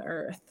place on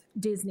earth,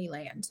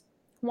 Disneyland.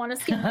 Want to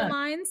skip the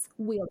lines?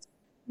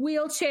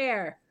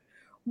 Wheelchair.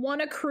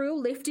 Want a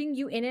crew lifting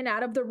you in and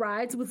out of the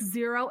rides with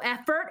zero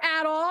effort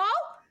at all?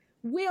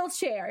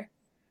 Wheelchair.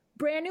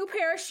 Brand new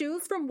pair of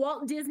shoes from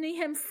Walt Disney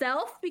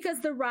himself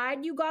because the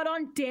ride you got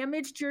on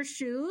damaged your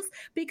shoes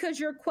because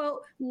your,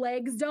 quote,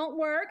 legs don't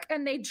work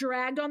and they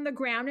dragged on the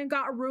ground and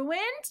got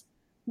ruined?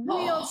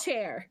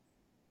 Wheelchair.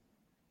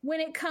 When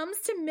it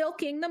comes to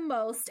milking the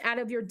most out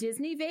of your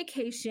Disney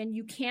vacation,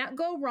 you can't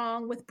go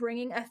wrong with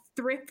bringing a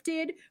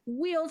thrifted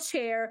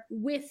wheelchair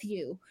with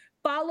you.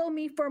 Follow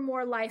me for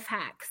more life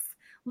hacks.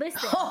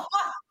 Listen.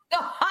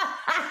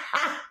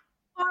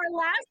 Our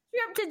last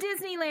trip to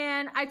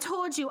Disneyland, I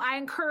told you I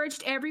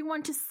encouraged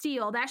everyone to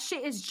steal. That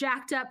shit is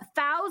jacked up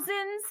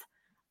thousands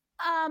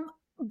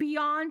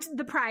beyond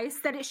the price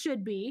that it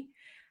should be.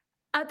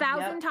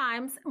 1,000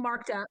 times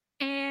marked up.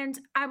 And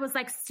I was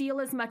like,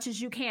 steal as much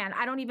as you can.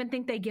 I don't even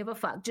think they give a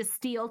fuck. Just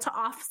steal to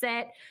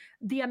offset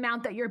the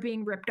amount that you're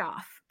being ripped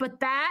off.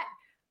 But that,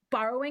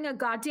 borrowing a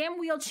goddamn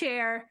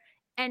wheelchair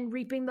and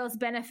reaping those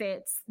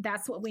benefits,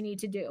 that's what we need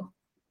to do.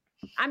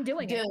 I'm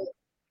doing it.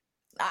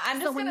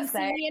 I'm just going to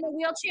say, see me in a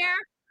wheelchair,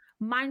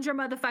 mind your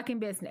motherfucking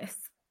business.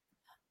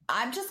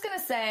 I'm just going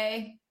to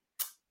say,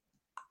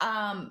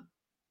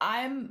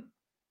 I'm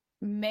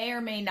may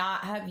or may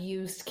not have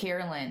used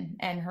Carolyn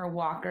and her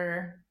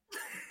walker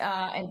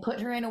and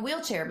put her in a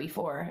wheelchair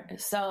before.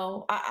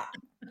 So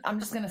I'm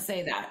just going to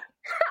say that.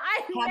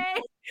 I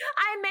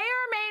may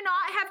or may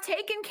not have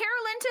taken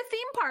Carolyn to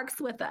theme parks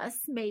with us,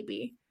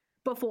 maybe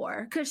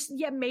before. Because,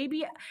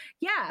 maybe.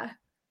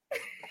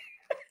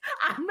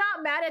 I'm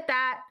not mad at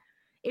that.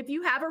 If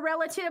you have a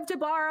relative to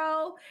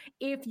borrow,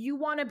 if you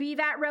want to be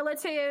that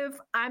relative,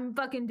 I'm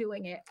fucking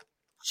doing it.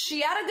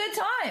 She had a good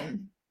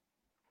time.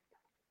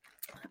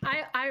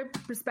 I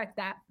respect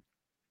that.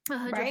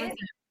 100%. Right?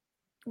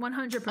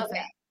 100%.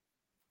 Okay.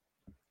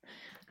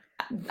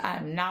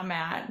 I'm not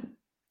mad.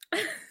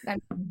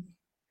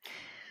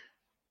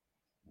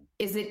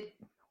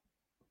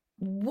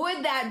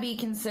 Would that be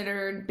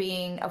considered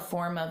being a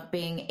form of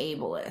being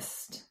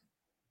ableist?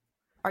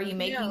 Are you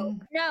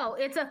making? No,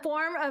 it's a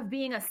form of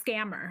being a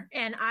scammer.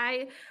 And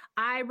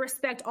I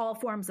respect all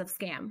forms of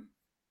scam.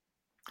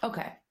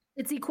 Okay.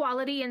 It's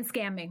equality in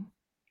scamming.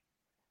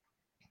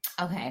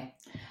 Okay.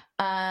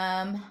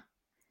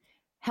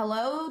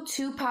 Hello,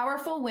 two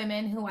powerful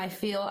women who I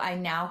feel I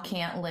now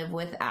can't live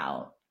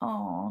without.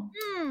 Oh.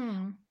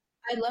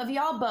 I love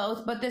y'all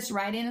both, but this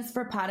write-in is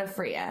for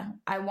Patafria.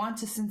 I want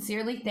to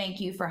sincerely thank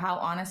you for how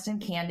honest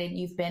and candid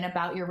you've been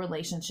about your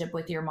relationship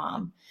with your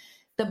mom.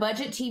 The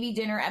budget TV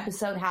dinner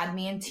episode had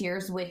me in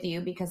tears with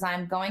you because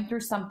I'm going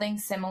through something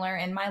similar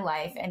in my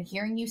life, and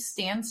hearing you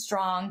stand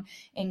strong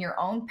in your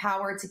own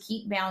power to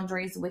keep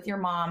boundaries with your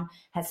mom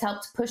has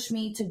helped push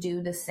me to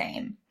do the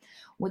same.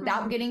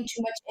 Without getting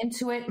too much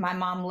into it, my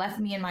mom left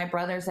me and my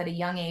brothers at a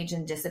young age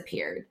and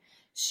disappeared.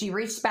 She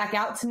reached back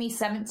out to me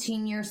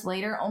 17 years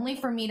later, only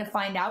for me to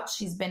find out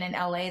she's been in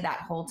LA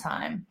that whole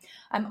time.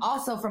 I'm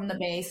also from the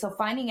Bay, so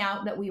finding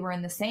out that we were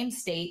in the same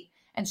state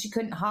and she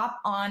couldn't hop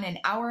on an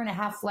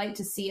hour-and-a-half flight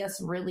to see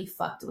us really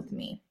fucked with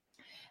me.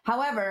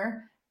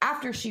 However,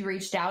 after she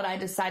reached out, I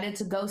decided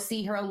to go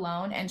see her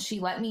alone, and she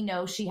let me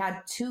know she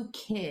had 2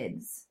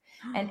 kids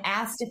and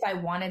asked if I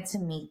wanted to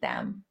meet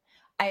them.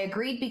 I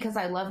agreed because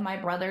I love my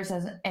brothers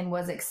and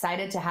was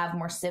excited to have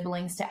more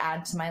siblings to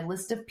add to my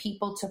list of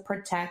people to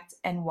protect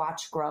and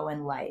watch grow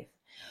in life.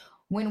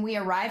 When we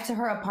arrived to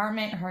her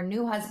apartment, her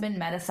new husband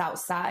met us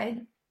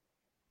outside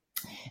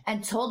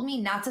and told me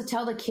not to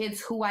tell the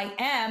kids who I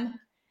am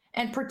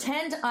and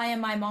pretend I am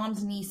my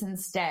mom's niece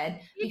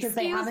instead. Because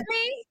they haven't.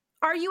 Me?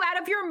 Are you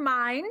out of your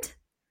mind?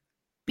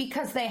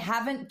 Because they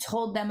haven't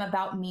told them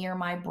about me or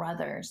my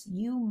brothers.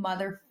 You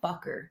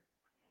motherfucker.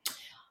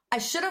 I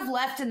should have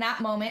left in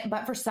that moment,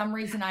 but for some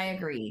reason I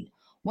agreed.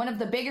 One of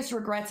the biggest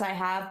regrets I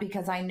have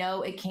because I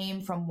know it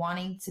came from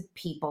wanting to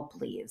people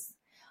please.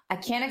 I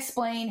can't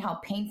explain how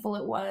painful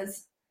it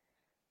was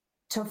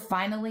to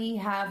finally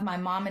have my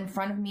mom in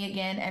front of me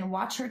again and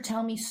watch her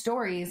tell me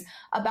stories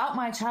about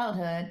my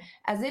childhood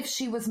as if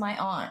she was my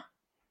aunt.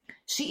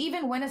 She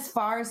even went as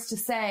far as to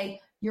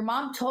say, "Your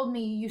mom told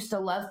me you used to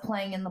love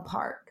playing in the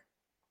park."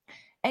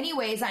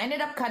 Anyways, I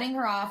ended up cutting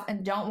her off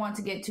and don't want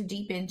to get too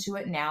deep into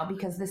it now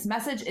because this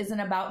message isn't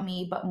about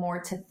me, but more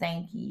to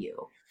thank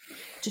you.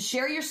 To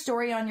share your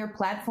story on your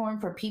platform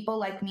for people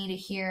like me to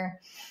hear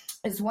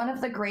is one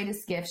of the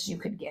greatest gifts you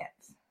could give.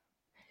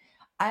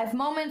 I have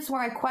moments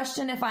where I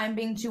question if I'm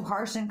being too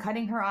harsh in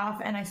cutting her off,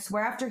 and I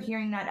swear after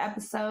hearing that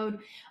episode,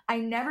 I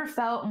never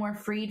felt more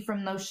freed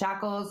from those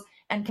shackles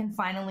and can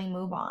finally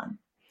move on.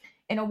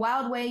 In a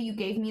wild way, you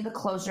gave me the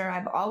closure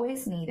I've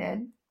always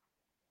needed,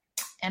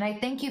 and I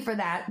thank you for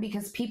that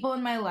because people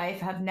in my life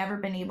have never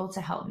been able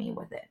to help me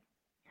with it.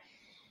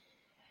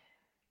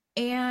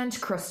 And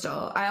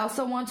Crystal, I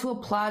also want to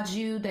applaud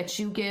you that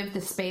you give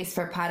the space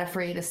for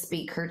Patafrey to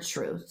speak her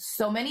truth.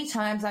 So many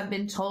times I've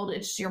been told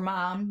it's your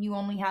mom, you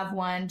only have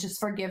one, just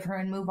forgive her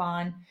and move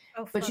on.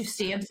 But you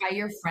stand by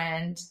your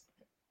friend,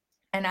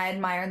 and I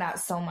admire that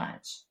so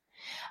much.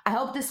 I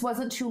hope this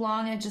wasn't too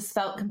long. I just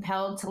felt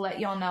compelled to let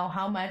y'all know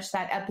how much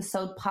that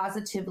episode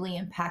positively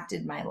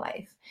impacted my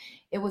life.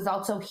 It was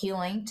also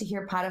healing to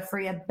hear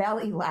Patafrey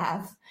belly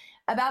laugh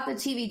about the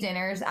TV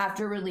dinners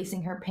after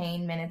releasing her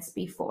pain minutes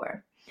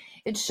before.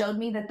 It showed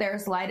me that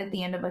there's light at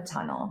the end of a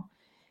tunnel.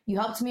 You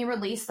helped me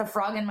release the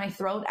frog in my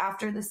throat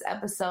after this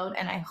episode,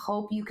 and I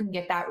hope you can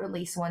get that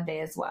release one day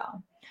as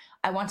well.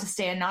 I want to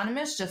stay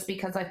anonymous just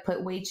because I've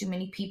put way too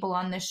many people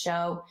on this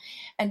show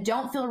and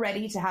don't feel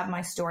ready to have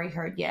my story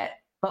heard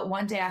yet. But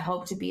one day I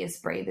hope to be as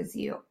brave as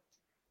you.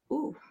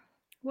 Ooh,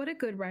 what a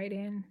good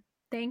write-in.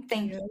 Thank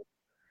you.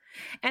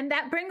 And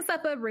that brings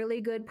up a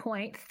really good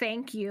point.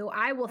 Thank you.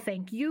 I will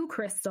thank you,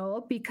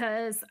 Crystal,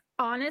 because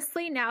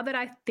honestly, now that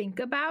I think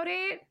about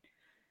it,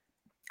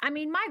 I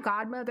mean, my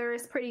godmother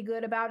is pretty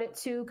good about it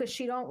too, because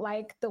she don't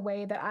like the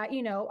way that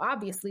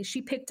obviously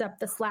she picked up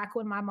the slack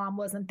when my mom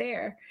wasn't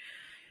there.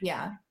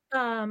 Yeah.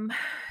 And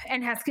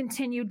has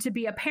continued to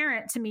be a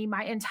parent to me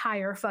my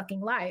entire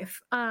fucking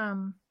life.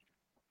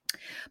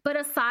 But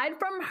aside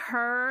from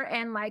her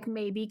and like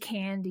maybe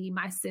Candy,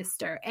 my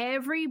sister,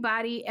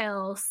 everybody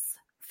else,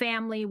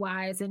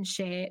 family-wise and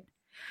shit,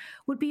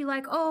 would be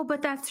like, "Oh,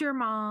 but that's your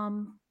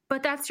mom.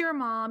 But that's your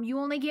mom. You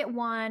only get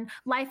one.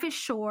 Life is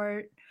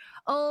short.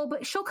 Oh,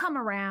 but she'll come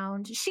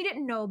around. She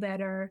didn't know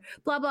better.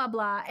 Blah, blah,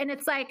 blah." And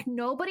it's like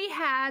nobody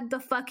had the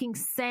fucking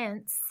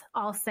sense,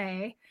 I'll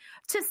say,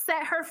 to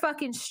set her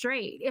fucking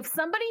straight. If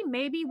somebody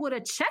maybe would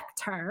have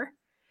checked her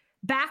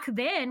back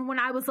then when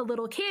I was a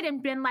little kid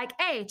and been like,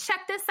 "Hey,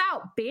 check this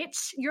out,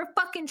 bitch. You're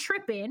fucking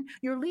tripping.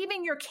 You're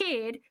leaving your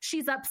kid.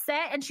 She's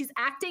upset and she's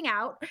acting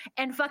out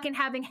and fucking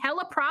having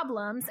hella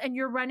problems and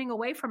you're running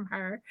away from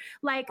her."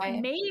 Like,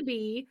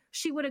 maybe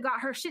she would have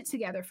got her shit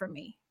together for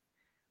me.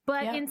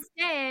 But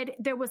instead,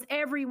 there was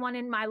everyone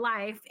in my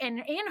life and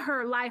in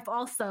her life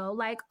also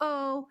like,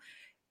 "Oh,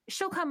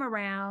 she'll come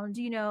around,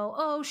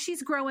 oh,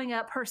 she's growing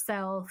up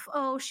herself.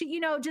 Oh, she,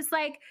 just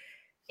like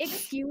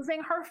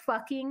excusing her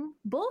fucking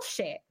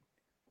bullshit.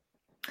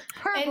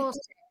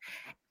 Bullshit.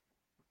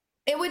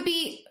 It would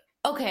be,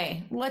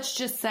 okay, let's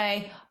just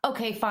say,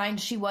 okay, fine,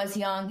 she was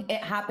young.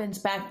 It happened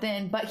back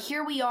then. But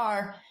here we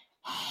are,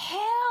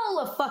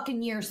 hella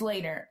fucking years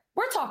later.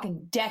 We're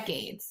talking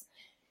decades.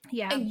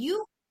 Yeah. And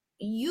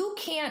you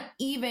can't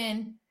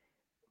even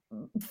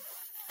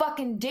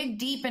fucking dig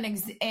deep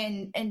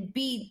and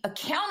be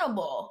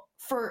accountable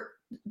for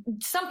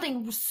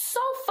something so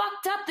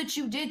fucked up that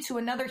you did to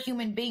another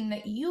human being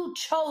that you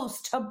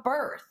chose to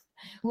birth.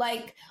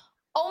 Like,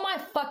 oh my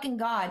fucking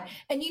God.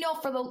 And it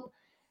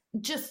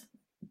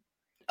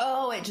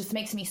just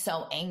makes me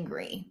so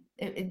angry.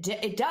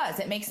 It does.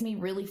 It makes me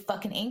really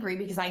fucking angry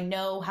because I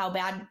know how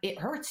bad it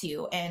hurts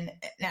you. And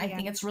I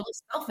think it's really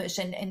selfish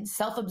and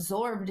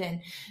self-absorbed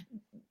and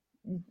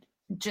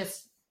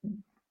just,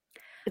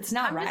 it's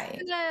not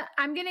right.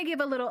 I'm going to give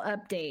a little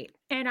update,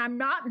 and I'm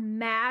not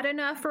mad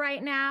enough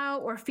right now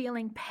or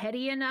feeling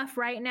petty enough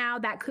right now.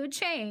 That could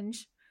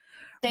change.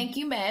 Thank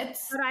you, Meds.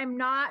 But I'm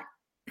not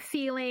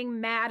feeling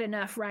mad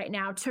enough right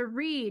now to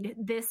read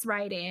this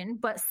write-in.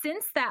 But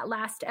since that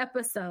last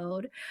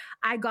episode,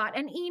 I got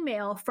an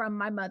email from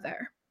my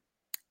mother,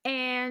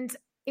 and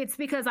it's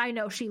because I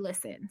know she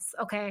listens.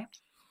 Okay.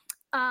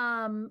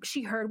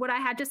 She heard what I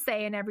had to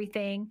say and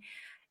everything.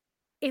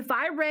 If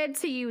I read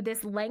to you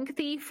this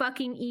lengthy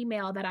fucking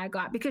email that I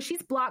got, because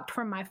she's blocked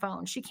from my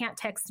phone, she can't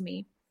text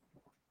me.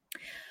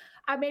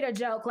 I made a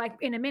joke, like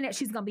in a minute,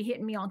 she's going to be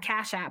hitting me on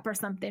Cash App or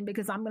something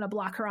because I'm going to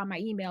block her on my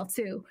email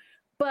too.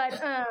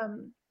 But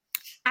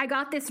I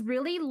got this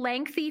really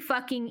lengthy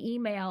fucking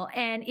email.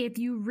 And if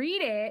you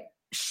read it,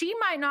 she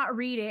might not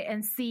read it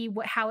and see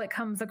how it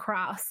comes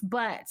across.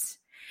 But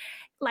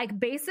Like,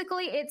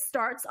 basically it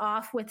starts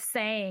off with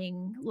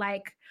saying,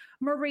 like,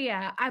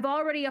 Maria, I've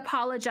already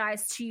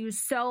apologized to you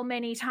so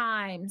many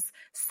times.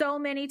 So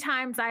many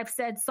times I've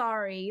said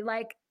sorry.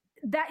 Like,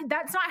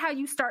 that's not how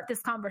you start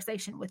this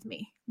conversation with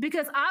me,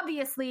 because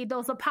obviously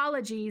those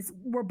apologies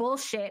were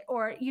bullshit,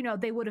 or, you know,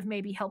 they would have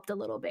maybe helped a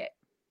little bit.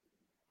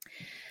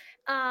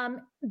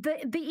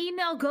 The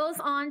email goes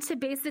on to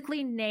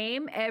basically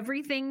name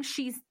everything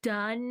she's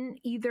done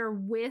either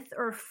with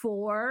or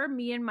for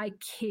me and my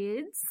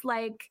kids,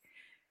 like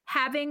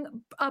having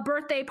a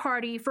birthday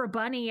party for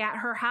Bunny at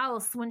her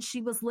house when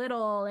she was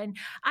little, and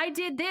I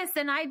did this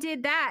and I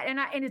did that,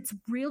 and it's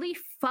really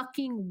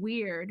fucking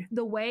weird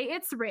the way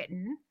it's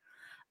written.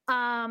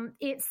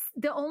 It's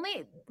the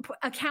only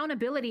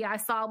accountability I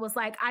saw was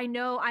like, I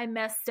know I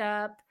messed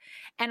up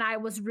and I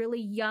was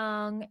really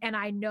young and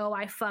I know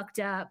I fucked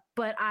up,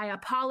 but I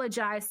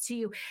apologize to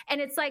you.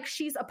 And it's like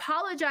she's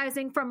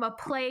apologizing from a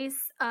place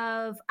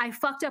of, I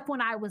fucked up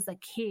when I was a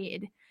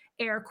kid,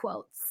 air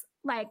quotes.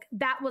 Like,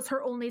 that was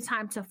her only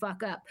time to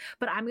fuck up.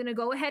 But I'm going to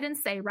go ahead and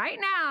say right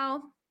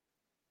now,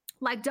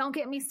 like, don't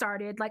get me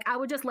started. Like, I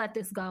would just let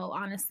this go,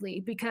 honestly,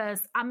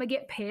 because I'm going to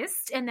get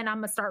pissed and then I'm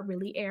going to start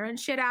really airing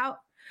shit out.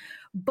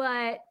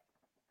 But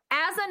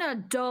as an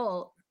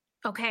adult,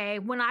 okay,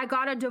 when I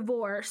got a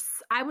divorce,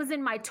 I was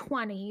in my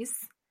 20s.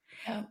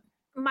 Yeah.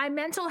 My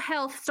mental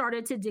health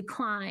started to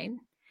decline.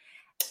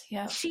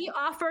 Yeah.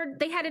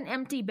 They had an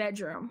empty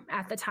bedroom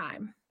at the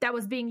time that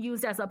was being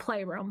used as a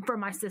playroom for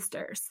my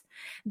sisters.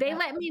 They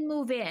let me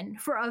move in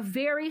for a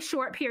very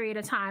short period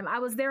of time. I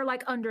was there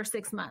like under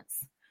 6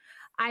 months.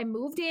 I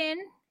moved in,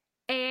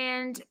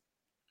 and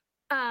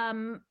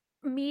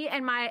me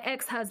and my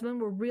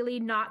ex-husband were really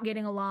not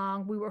getting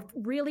along. We were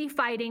really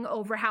fighting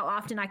over how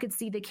often I could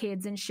see the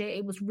kids and shit.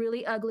 It was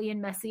really ugly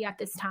and messy at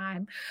this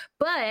time.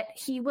 But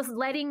he was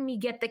letting me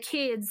get the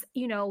kids,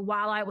 you know,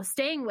 while I was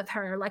staying with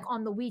her, like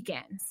on the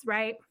weekends,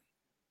 right?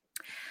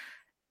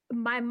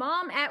 My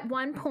mom at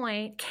one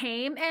point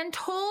came and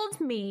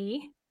told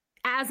me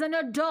as an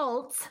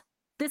adult,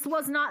 this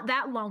was not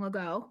that long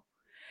ago,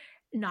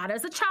 not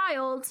as a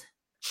child,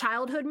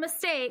 childhood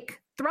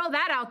mistake, throw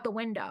that out the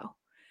window.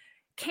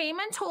 Came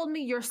and told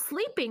me, you're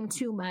sleeping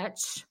too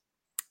much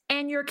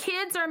and your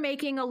kids are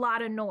making a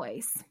lot of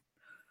noise.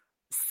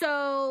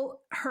 So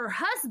her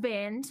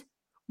husband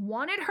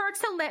wanted her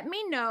to let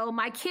me know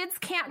my kids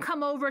can't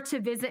come over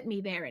to visit me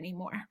there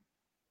anymore.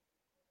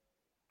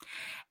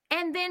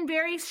 And then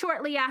very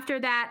shortly after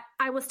that,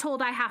 I was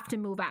told I have to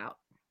move out.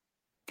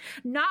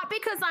 Not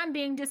because I'm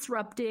being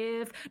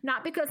disruptive,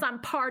 not because I'm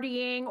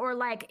partying or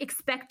like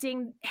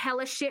expecting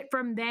hella shit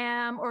from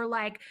them or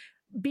like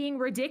being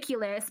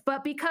ridiculous,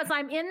 but because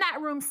I'm in that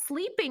room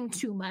sleeping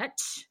too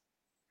much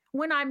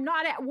when I'm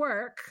not at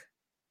work,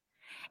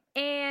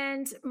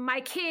 and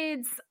my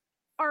kids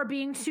are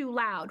being too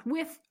loud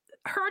with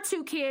her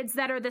two kids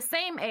that are the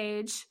same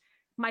age,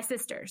 my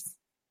sisters.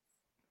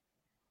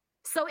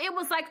 So it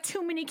was like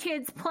too many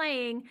kids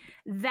playing.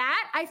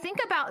 That, I think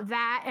about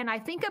that, and I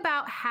think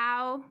about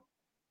how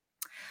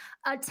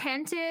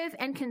attentive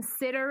and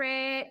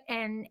considerate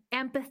and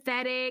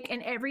empathetic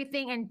and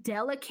everything and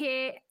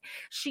delicate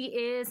she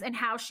is, and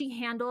how she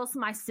handles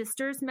my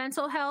sister's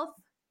mental health.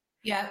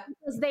 Yeah.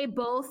 Because they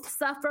both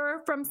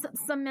suffer from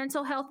some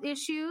mental health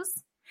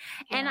issues.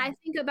 Yeah. And I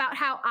think about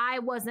how I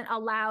wasn't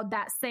allowed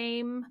that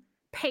same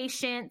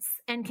patience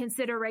and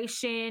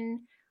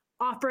consideration,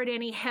 offered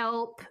any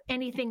help,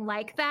 anything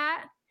like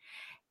that.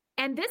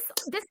 And this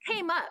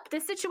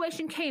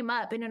situation came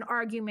up in an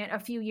argument a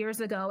few years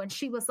ago, and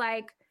she was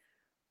like,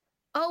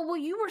 oh, well,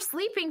 you were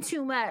sleeping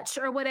too much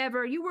or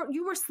whatever. You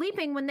were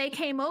sleeping when they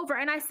came over.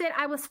 And I said,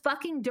 I was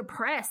fucking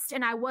depressed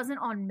and I wasn't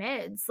on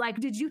meds. Like,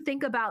 did you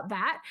think about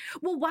that?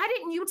 Well, why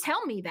didn't you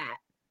tell me that?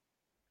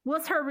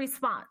 Was her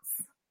response.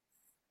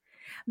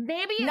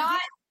 Maybe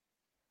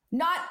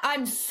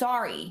I'm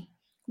sorry.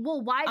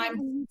 Well, why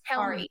didn't you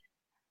tell me?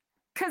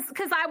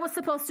 Because I was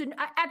supposed to,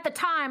 at the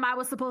time, I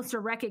was supposed to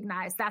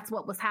recognize that's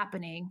what was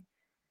happening.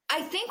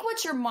 I think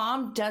what your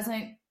mom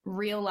doesn't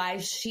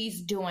realize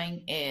she's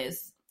doing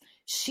is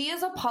she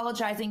is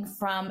apologizing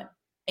from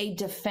a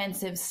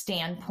defensive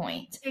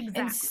standpoint.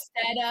 Exactly.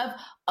 Instead of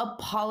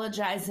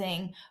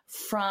apologizing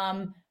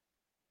from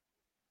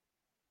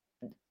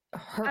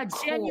her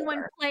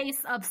genuine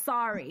place of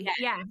sorry. Yes.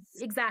 Yeah,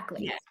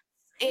 exactly. Yes.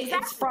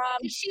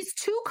 Exactly. She's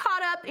too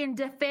caught up in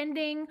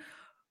defending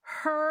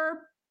her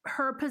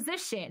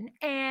position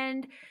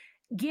and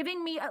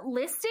giving me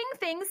listing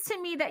things to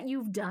me that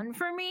you've done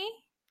for me.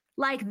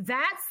 Like,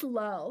 that's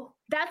low.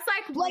 That's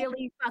like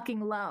really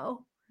fucking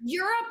low.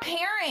 You're a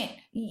parent.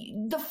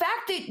 The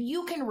fact that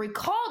you can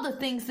recall the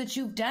things that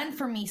you've done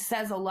for me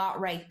says a lot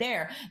right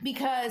there,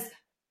 because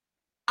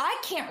I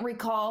can't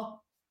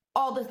recall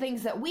all the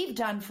things that we've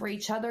done for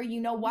each other. You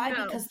know why?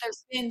 No. Because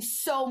there's been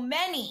so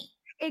many.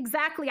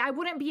 Exactly. I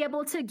wouldn't be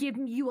able to give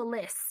you a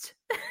list.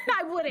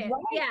 I wouldn't.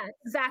 Right? Yeah,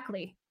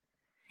 exactly.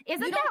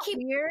 Isn't that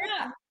weird?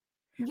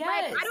 Yes.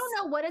 Like, I don't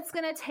know what it's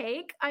going to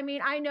take. I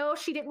mean, I know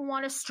she didn't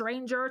want a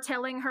stranger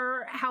telling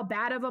her how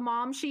bad of a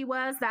mom she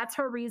was. That's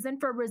her reason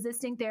for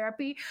resisting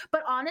therapy.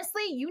 But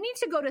honestly, you need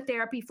to go to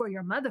therapy for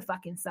your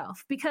motherfucking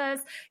self, because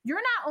you're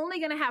not only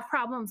going to have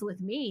problems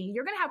with me,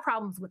 you're going to have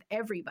problems with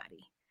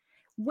everybody.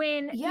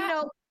 When, you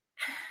know,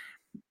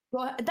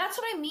 well, that's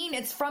what I mean.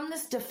 It's from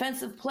this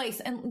defensive place.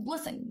 And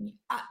listen,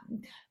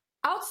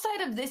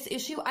 outside of this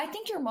issue, I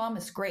think your mom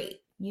is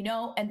great, you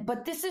know,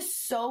 but this is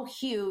so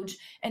huge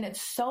and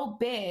it's so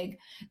big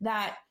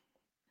that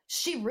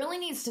she really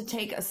needs to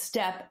take a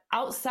step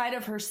outside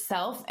of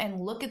herself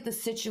and look at the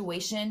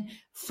situation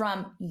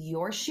from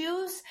your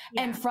shoes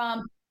and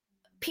from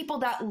people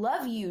that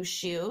love you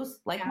shoes,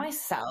 like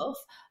myself,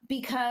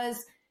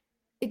 because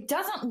it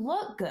doesn't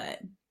look good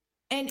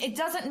and it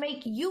doesn't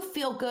make you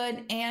feel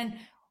good. And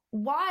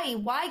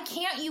why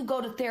can't you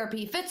go to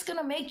therapy? If it's going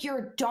to make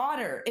your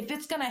daughter, if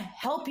it's going to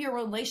help your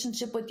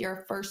relationship with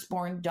your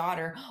firstborn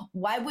daughter,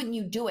 why wouldn't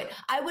you do it?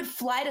 I would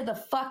fly to the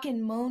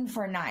fucking moon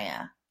for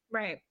Naya.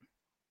 Right.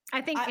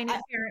 I think any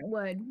parent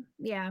would.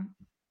 Yeah.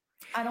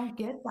 I don't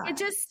get that. It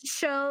just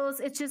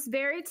shows, it's just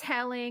very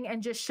telling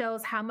and just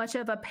shows how much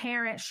of a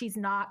parent she's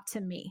not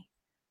to me.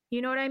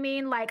 You know what I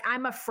mean? Like,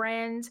 I'm a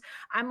friend.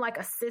 I'm like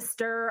a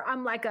sister.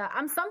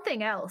 I'm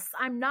something else.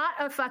 I'm not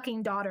a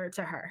fucking daughter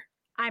to her.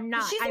 I'm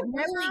not. She's a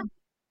really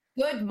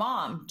good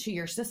mom to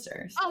your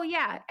sisters. Oh,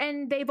 yeah.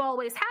 And they've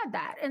always had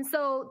that. And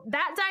so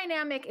that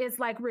dynamic is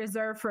like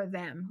reserved for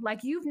them.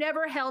 Like, you've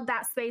never held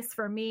that space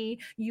for me.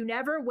 You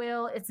never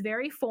will. It's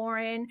very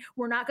foreign.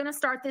 We're not going to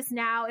start this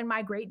now in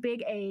my great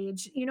big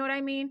age. You know what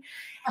I mean?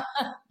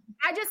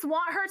 I just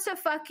want her to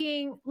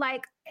fucking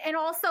like, and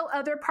also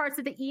other parts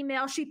of the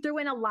email, she threw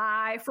in a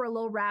lie for a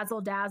little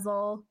razzle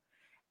dazzle.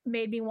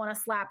 Made me want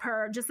to slap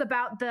her, just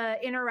about the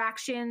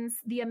interactions,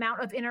 the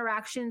amount of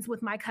interactions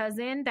with my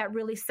cousin that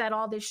really set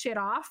all this shit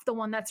off, the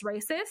one that's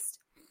racist.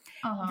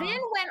 Then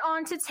went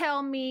on to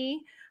tell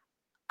me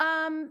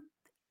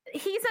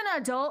he's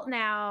an adult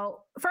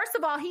now. First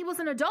of all, he was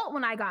an adult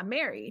when I got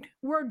married.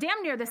 We're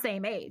damn near the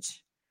same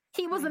age.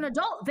 He was an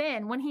adult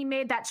then when he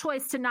made that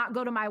choice to not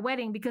go to my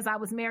wedding because I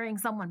was marrying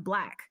someone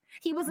Black.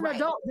 He was an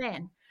adult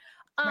then.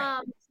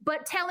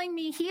 But telling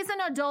me he's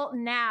an adult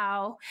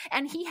now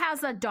and he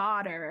has a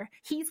daughter,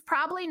 he's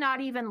probably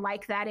not even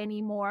like that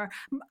anymore.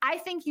 I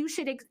think you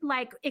should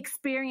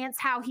experience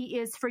how he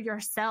is for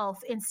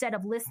yourself instead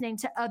of listening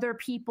to other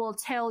people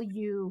tell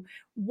you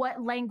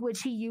what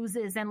language he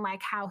uses and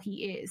like how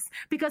he is.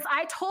 Because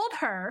I told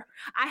her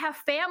I have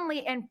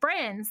family and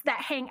friends that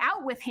hang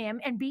out with him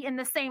and be in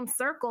the same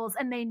circles,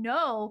 and they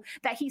know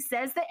that he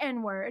says the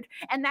N-word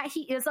and that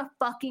he is a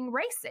fucking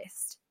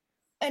racist.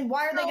 And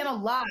why are they going to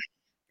lie?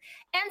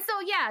 And so,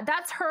 yeah,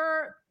 that's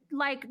her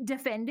like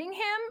defending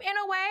him in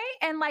a way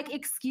and like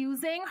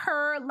excusing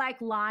her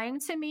like lying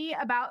to me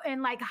about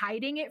and like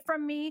hiding it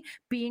from me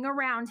being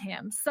around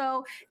him.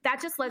 So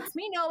that just lets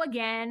me know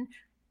again,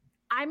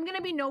 I'm going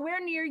to be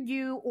nowhere near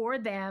you or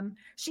them.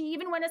 She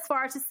even went as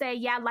far as to say,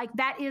 yeah, like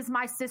that is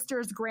my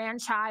sister's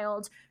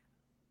grandchild.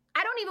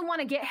 I don't even want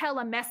to get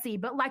hella messy,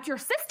 but like your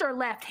sister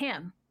left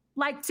him,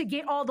 like to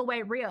get all the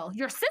way real.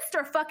 Your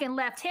sister fucking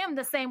left him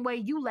the same way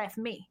you left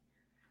me.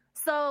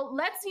 So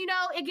let's,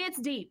 it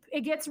gets deep.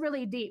 It gets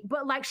really deep,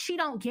 but like, she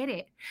don't get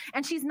it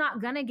and she's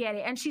not going to get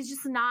it. And she's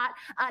just not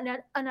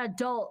an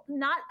adult,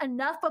 not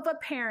enough of a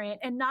parent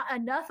and not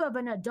enough of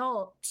an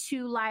adult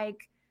to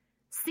like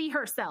see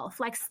herself,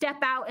 like step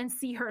out and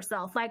see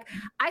herself. Like,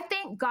 I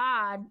thank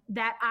God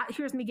that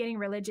here's me getting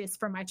religious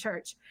for my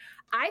church.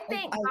 I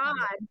thank God,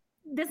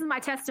 this is my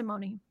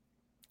testimony,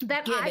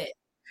 that I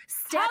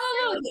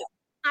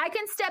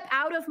can step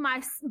out of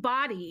my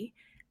body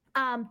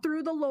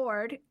through the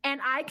Lord,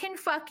 and I can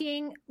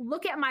fucking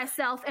look at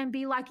myself and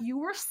be like, you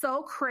were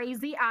so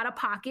crazy out of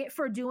pocket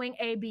for doing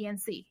A, B,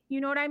 and C. You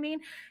know what I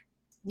mean?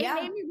 Yeah.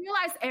 It made me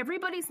realize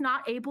everybody's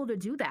not able to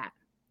do that.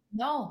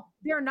 No,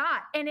 they're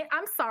not. And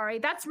I'm sorry.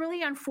 That's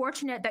really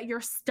unfortunate that you're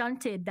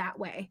stunted that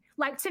way.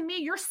 Like, to me,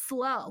 you're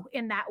slow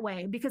in that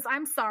way, because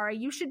I'm sorry.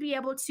 You should be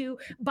able to,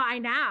 by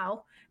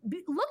now,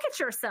 look at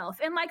yourself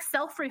and like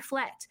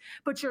self-reflect,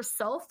 but you're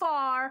so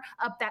far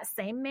up that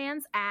same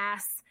man's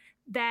ass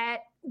that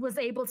was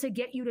able to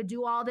get you to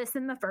do all this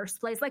in the first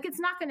place. Like, it's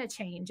not going to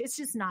change. It's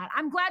just not.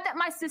 I'm glad that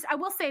I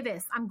will say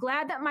this. I'm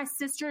glad that my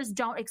sisters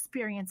don't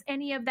experience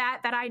any of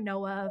that I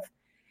know of.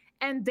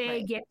 And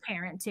they get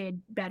parented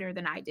better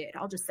than I did.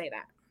 I'll just say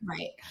that.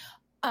 Right.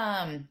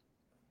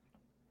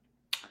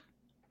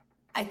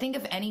 I think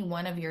if any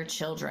one of your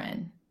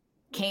children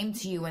came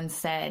to you and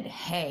said,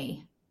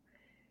 hey,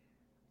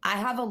 I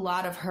have a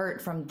lot of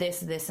hurt from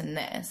this, and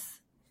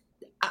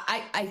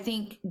I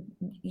think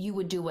you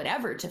would do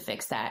whatever to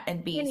fix that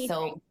and be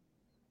anything.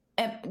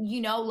 That's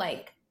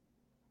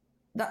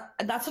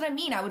what I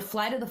mean. I would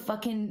fly to the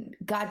fucking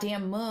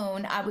goddamn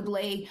moon. I would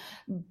lay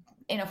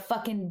in a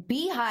fucking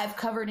beehive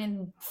covered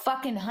in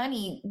fucking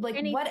honey, like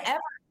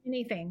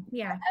anything.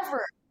 Yeah.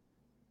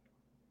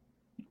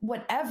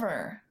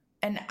 Whatever.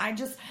 And I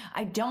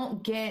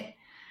don't get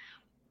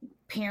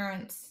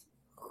parents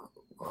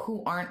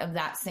who aren't of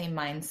that same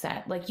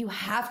mindset. Like, you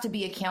have to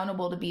be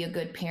accountable to be a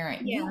good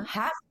parent. Yeah. You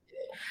have.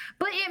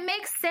 But it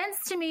makes sense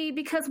to me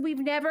because we've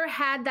never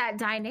had that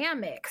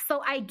dynamic.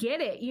 So I get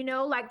it, you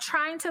know, like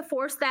trying to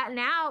force that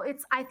now,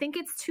 I think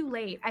it's too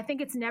late. I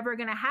think it's never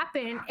going to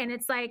happen. And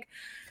it's like,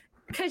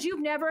 because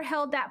you've never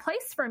held that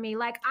place for me.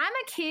 Like, I'm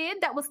a kid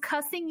that was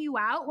cussing you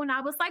out when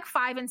I was like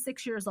 5 and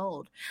 6 years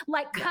old.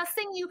 Like,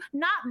 cussing you,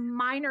 not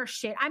minor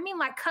shit. I mean,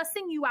 like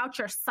cussing you out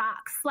your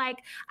socks. Like,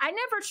 I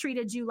never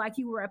treated you like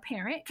you were a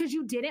parent because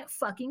you didn't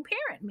fucking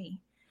parent me.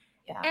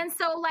 Yeah. And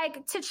so,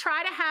 like, to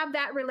try to have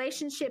that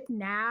relationship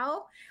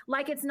now,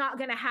 like, it's not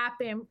going to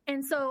happen.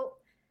 And so,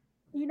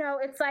 you know,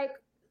 it's like,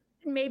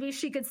 maybe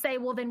she could say,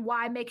 well, then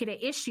why make it an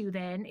issue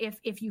then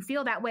if you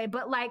feel that way?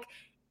 But like,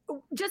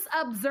 just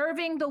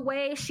observing the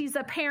way she's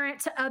a parent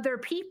to other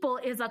people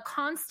is a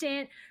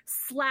constant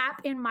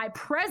slap in my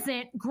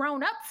present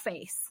grown up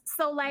face.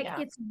 So like,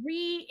 it's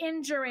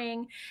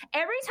re-injuring.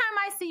 Every time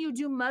I see you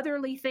do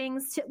motherly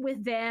things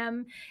with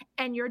them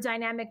and your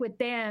dynamic with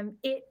them,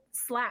 it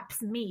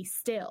slaps me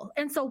still.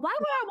 And so why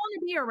would I want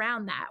to be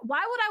around that?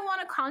 Why would I want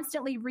to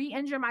constantly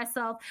re-injure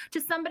myself to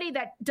somebody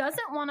that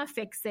doesn't want to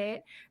fix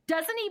it,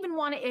 doesn't even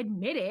want to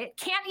admit it,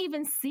 can't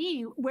even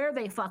see where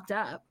they fucked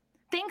up?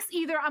 Thinks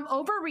either I'm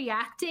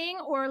overreacting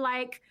or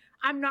like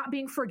I'm not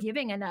being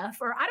forgiving enough,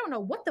 or I don't know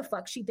what the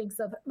fuck she thinks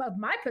of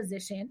my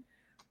position.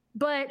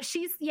 But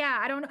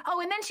I don't know.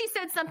 Oh, and then she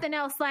said something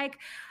else like,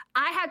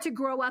 I had to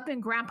grow up in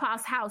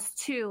grandpa's house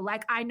too.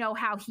 Like, I know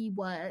how he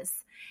was.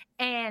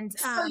 And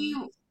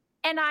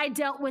and I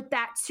dealt with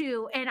that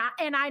too. And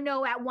I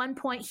know at one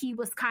point he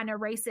was kind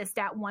of racist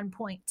at one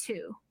point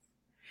too.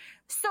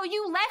 So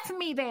you left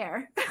me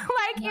there.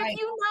 Like, if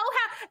you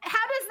know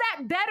how does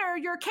that better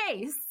your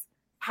case?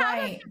 How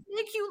does it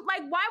make you,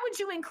 like, why would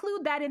you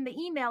include that in the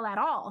email at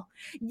all?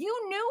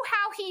 You knew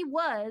how he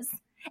was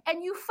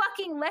and you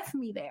fucking left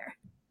me there.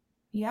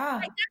 Yeah.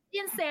 Like,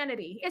 that's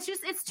insanity.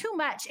 It's too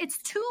much.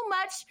 It's too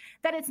much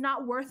that it's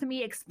not worth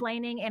me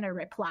explaining in a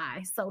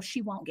reply. So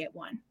she won't get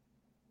one.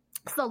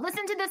 So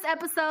listen to this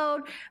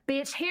episode,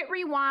 bitch, hit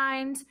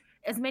rewind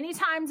as many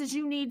times as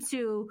you need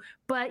to.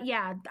 But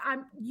yeah,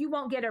 you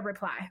won't get a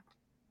reply.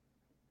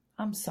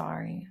 I'm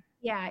sorry.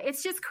 Yeah,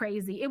 it's just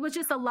crazy. It was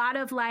just a lot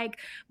of like,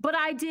 but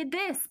I did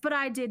this, but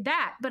I did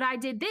that, but I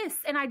did this,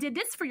 and I did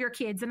this for your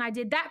kids, and I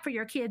did that for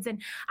your kids.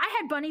 And I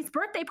had Bunny's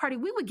birthday party.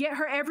 We would get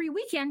her every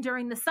weekend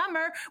during the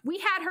summer. We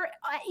had her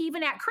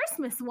even at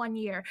Christmas one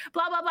year,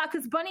 blah, blah, blah,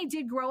 because Bunny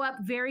did grow up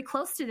very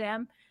close to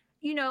them,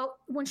 you know,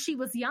 when she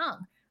was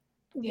young.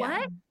 Yeah.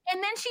 What?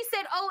 And then she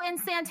said, oh, and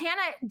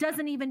Santana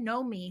doesn't even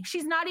know me.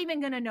 She's not even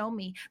going to know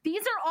me.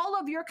 These are all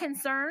of your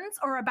concerns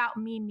are about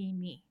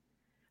me.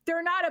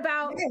 They're not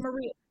about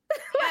Maria.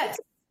 Yes.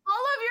 All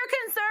of your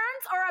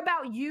concerns are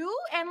about you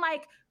and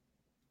like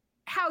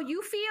how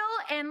you feel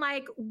and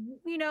like,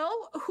 you know,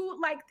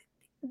 who, like,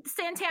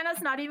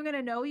 Santana's not even going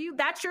to know you.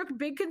 That's your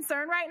big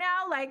concern right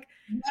now. Like,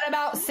 what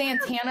about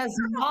Santana's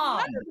mom?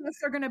 None of us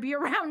are going to be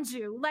around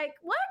you. Like,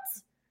 what?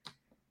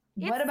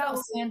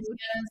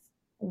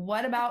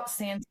 What about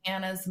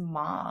Santana's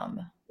mom?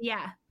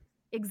 Yeah,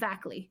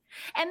 exactly.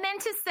 And then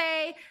to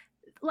say,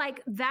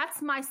 like,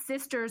 that's my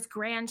sister's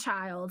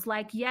grandchild.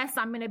 Like, yes,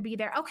 I'm going to be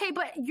there. Okay,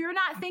 but you're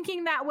not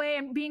thinking that way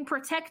and being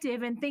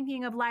protective and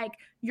thinking of like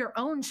your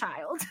own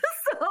child.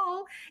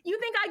 So you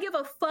think I give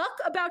a fuck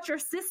about your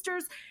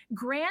sister's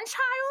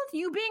grandchild?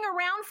 You being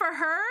around for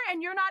her,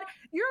 and you're not,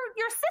 your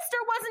sister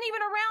wasn't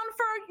even around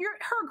for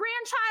her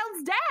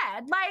grandchild's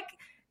dad. Like,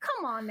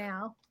 come on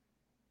now.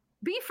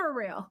 Be for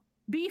real.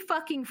 Be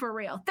fucking for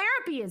real.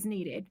 Therapy is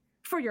needed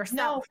for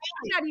yourself.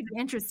 No, I'm not even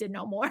interested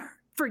no more.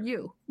 For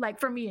you, like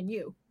for me and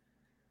you.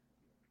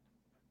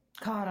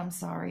 God, I'm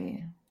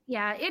sorry.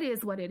 Yeah, it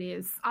is what it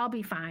is. I'll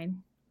be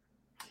fine.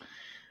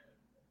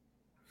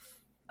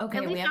 Okay.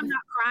 At least I'm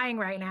not crying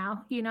right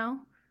now, you know?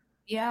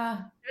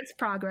 Yeah. That's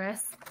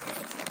progress.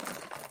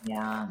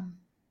 Yeah.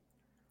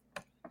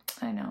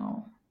 I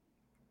know.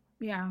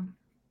 Yeah.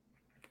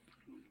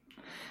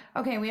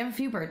 Okay, we have a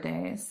few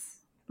birthdays.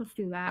 Let's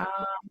do that.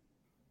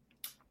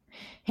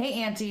 Hey,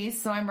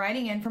 aunties. So I'm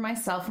writing in for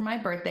myself for my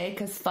birthday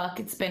because fuck,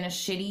 it's been a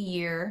shitty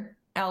year.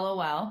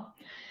 LOL.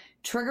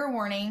 Trigger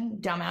warning,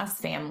 dumbass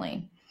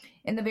family.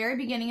 In the very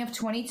beginning of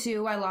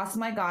 22, I lost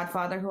my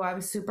godfather, who I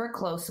was super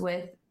close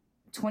with,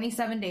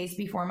 27 days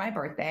before my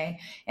birthday.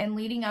 And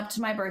leading up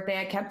to my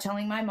birthday, I kept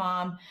telling my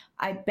mom,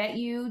 I bet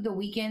you the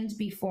weekend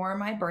before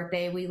my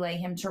birthday, we lay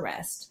him to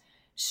rest.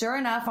 Sure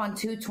enough, on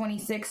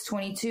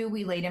 2/26/22,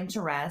 we laid him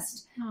to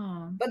rest.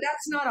 Aww. But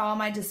that's not all.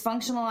 My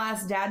dysfunctional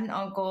ass dad and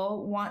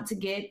uncle want to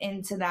get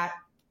into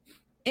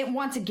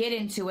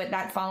it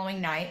that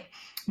following night.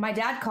 My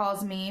dad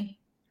calls me,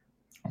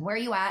 where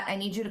you at? I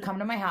need you to come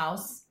to my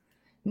house.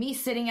 Me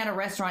sitting at a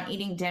restaurant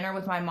eating dinner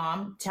with my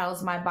mom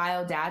tells my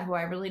bio dad, who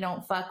I really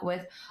don't fuck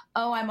with,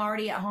 oh, I'm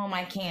already at home.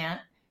 I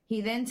can't. He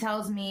then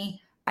tells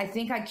me, I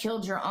think I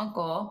killed your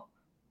uncle.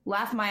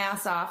 Laugh my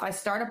ass off. I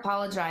start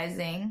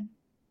apologizing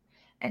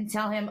and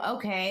tell him,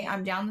 okay,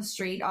 I'm down the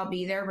street. I'll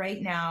be there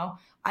right now.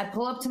 I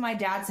pull up to my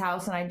dad's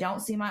house and I don't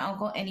see my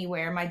uncle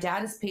anywhere. My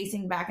dad is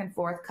pacing back and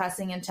forth,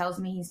 cussing, and tells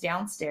me he's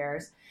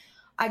downstairs.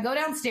 I go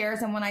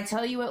downstairs, and when I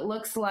tell you it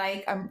looks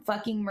like a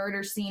fucking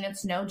murder scene,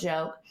 it's no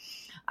joke.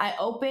 I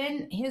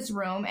open his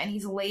room, and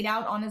he's laid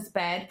out on his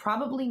bed,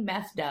 probably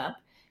methed up.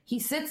 He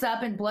sits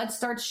up, and blood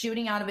starts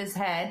shooting out of his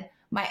head.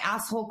 My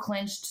asshole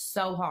clenched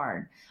so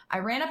hard. I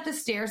ran up the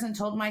stairs and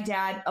told my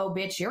dad, "Oh,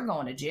 bitch, you're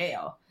going to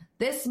jail."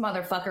 This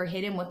motherfucker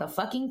hit him with a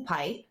fucking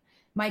pipe.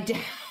 My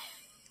dad...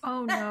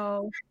 Oh,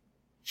 no.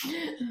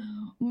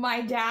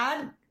 My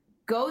dad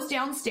goes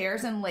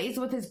downstairs and lays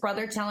with his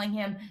brother, telling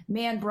him,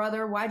 "Man,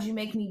 brother, why'd you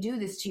make me do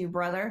this to you,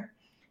 brother?"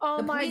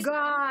 Oh, my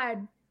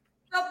God.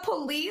 The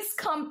police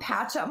come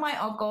patch up my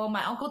uncle.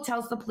 My uncle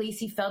tells the police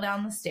he fell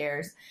down the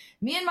stairs.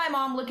 Me and my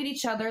mom look at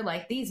each other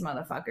like, these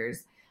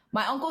motherfuckers.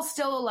 My uncle's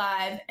still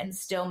alive and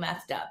still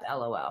messed up,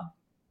 LOL.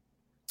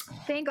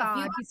 Thank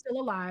God he's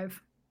still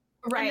alive.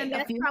 Right. And the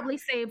meth probably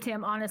saved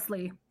him,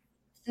 honestly.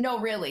 No,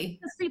 really.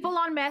 Because people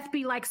on meth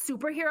be like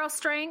superhero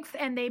strength,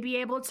 and they be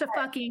able to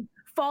fucking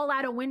fall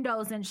out of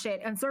windows and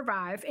shit and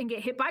survive and get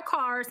hit by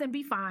cars and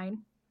be fine.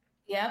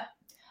 Yep.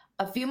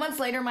 A few months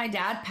later, my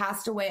dad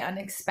passed away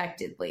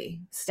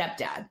unexpectedly.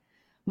 Stepdad.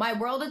 My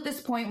world at this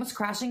point was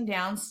crashing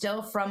down,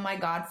 still from my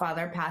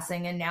godfather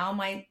passing, and now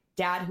my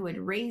dad, who had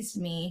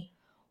raised me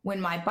when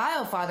my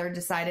bio father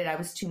decided I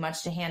was too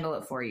much to handle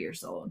at 4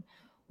 years old.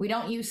 We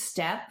don't use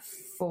step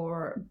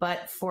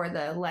but for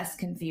the less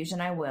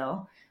confusion, I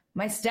will.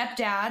 My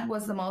stepdad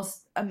was the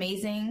most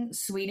amazing,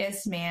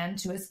 sweetest man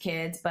to his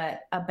kids,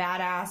 but a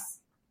badass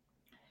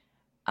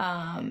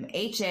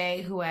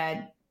HA who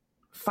had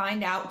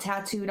 "find out"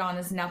 tattooed on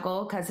his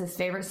knuckle because his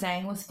favorite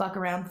saying was "fuck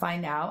around,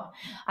 find out."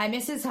 I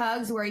miss his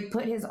hugs where he'd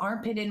put his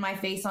armpit in my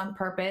face on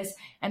purpose,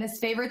 and his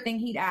favorite thing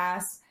he'd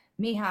ask,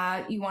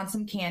 "Mija, you want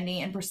some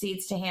candy?" and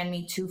proceeds to hand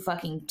me 2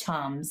 fucking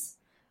Tums.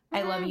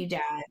 I love you,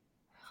 Dad.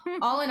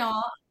 All in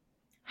all,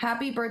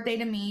 happy birthday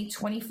to me,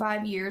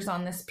 25 years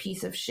on this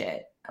piece of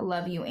shit. I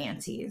love you,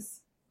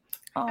 aunties.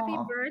 Happy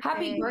birthday.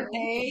 Happy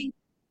birthday.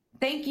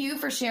 Thank you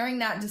for sharing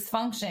that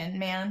dysfunction,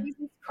 man.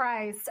 Jesus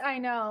Christ, I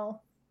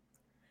know.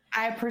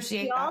 I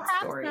appreciate We all that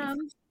have story.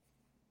 some.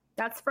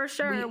 That's for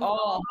sure. We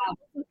all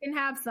can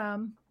have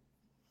some.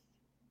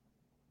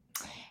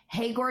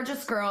 Hey,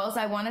 gorgeous girls.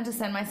 I wanted to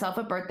send myself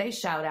a birthday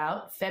shout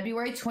out.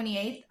 February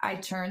 28th, I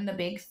turned the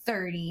big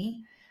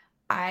 30.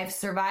 I've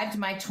survived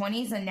my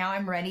 20s, and now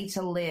I'm ready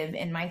to live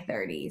in my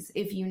 30s.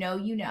 If you know,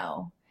 you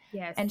know.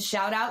 Yes. And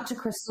shout out to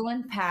Crystal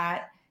and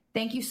Pat.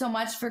 Thank you so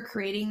much for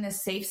creating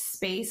this safe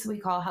space we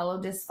call Hello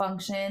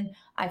Dysfunction.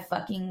 I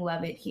fucking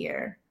love it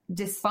here.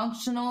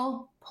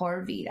 Dysfunctional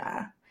por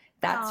vida.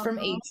 That's from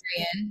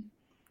Adrian.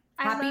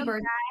 Happy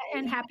birthday.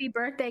 And happy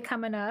birthday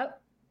coming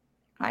up.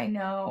 I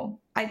know.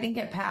 I think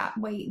it Pat.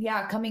 Wait,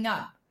 yeah, coming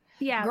up.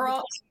 Yeah.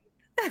 Girl,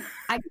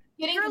 I'm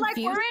getting You're confused.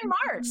 like, we're in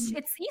March.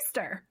 It's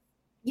Easter.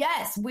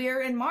 Yes,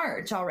 we're in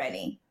March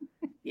already.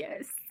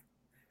 Yes.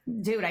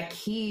 Dude, I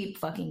keep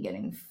fucking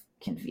getting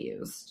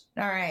confused.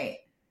 All right.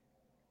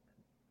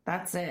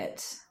 That's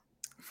it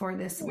for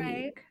this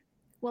week.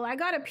 Well, I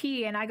gotta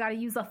pee, and I gotta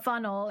use a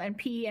funnel and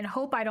pee and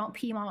hope I don't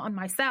pee on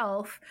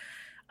myself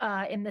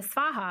in this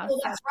faja. Oh,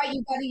 that's right.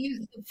 You gotta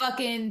use the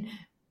fucking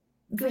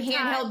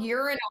handheld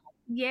urinal.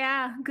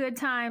 Yeah, good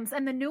times.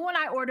 And the new one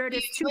I ordered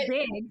is too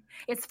big.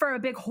 It's for a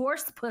big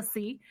horse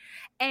pussy.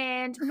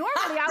 And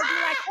normally I would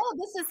be like, oh,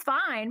 this is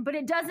fine. But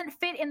it doesn't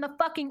fit in the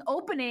fucking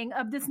opening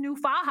of this new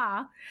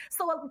faja.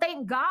 So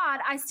thank God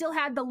I still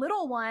had the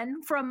little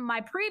one from my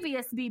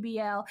previous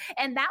BBL.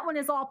 And that one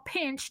is all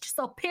pinched.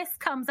 So piss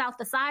comes out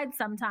the side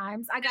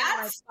sometimes. I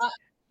got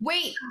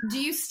Wait,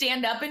 do you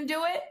stand up and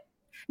do it?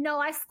 No,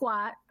 I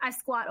squat. I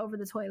squat over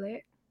the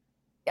toilet.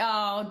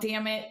 Oh,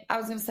 damn it. I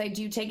was going to say,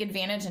 do you take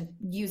advantage and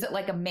use it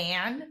like a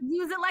man?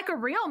 Use it like a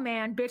real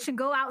man, bitch, and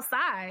go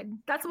outside.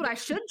 That's what I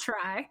should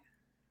try.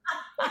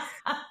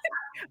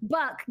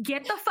 Buck,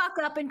 get the fuck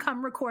up and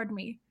come record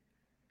me.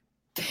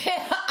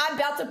 I'm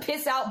about to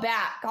piss out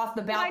back off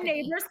the balcony. My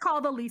neighbors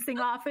call the leasing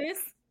office.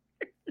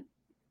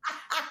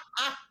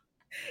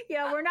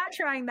 Yeah, we're not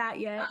trying that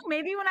yet.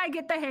 Maybe when I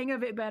get the hang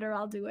of it better,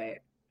 I'll do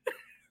it.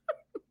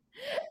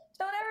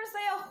 Don't ever say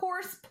a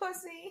horse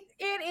pussy.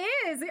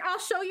 It is. I'll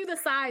show you the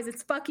size.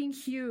 It's fucking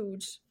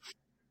huge.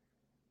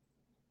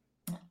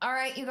 All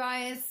right, you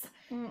guys.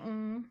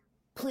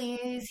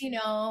 Please,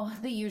 the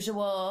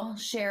usual.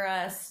 Share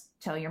us.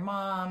 Tell your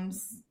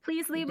moms.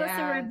 Please leave us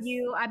a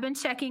review. I've been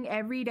checking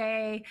every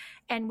day,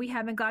 and we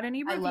haven't got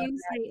any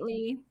reviews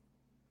lately.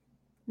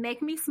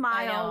 Make me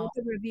smile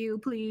with a review,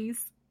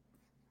 please.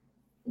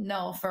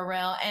 No, for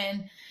real.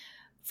 And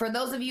for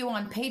those of you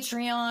on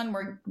Patreon,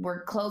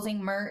 we're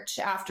closing merch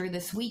after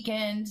this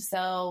weekend.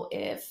 So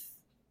if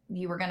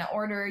you were going to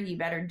order, you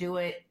better do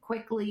it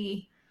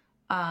quickly.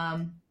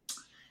 And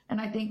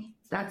I think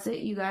that's it,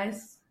 you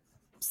guys.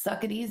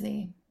 Suck it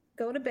easy.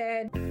 Go to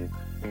bed.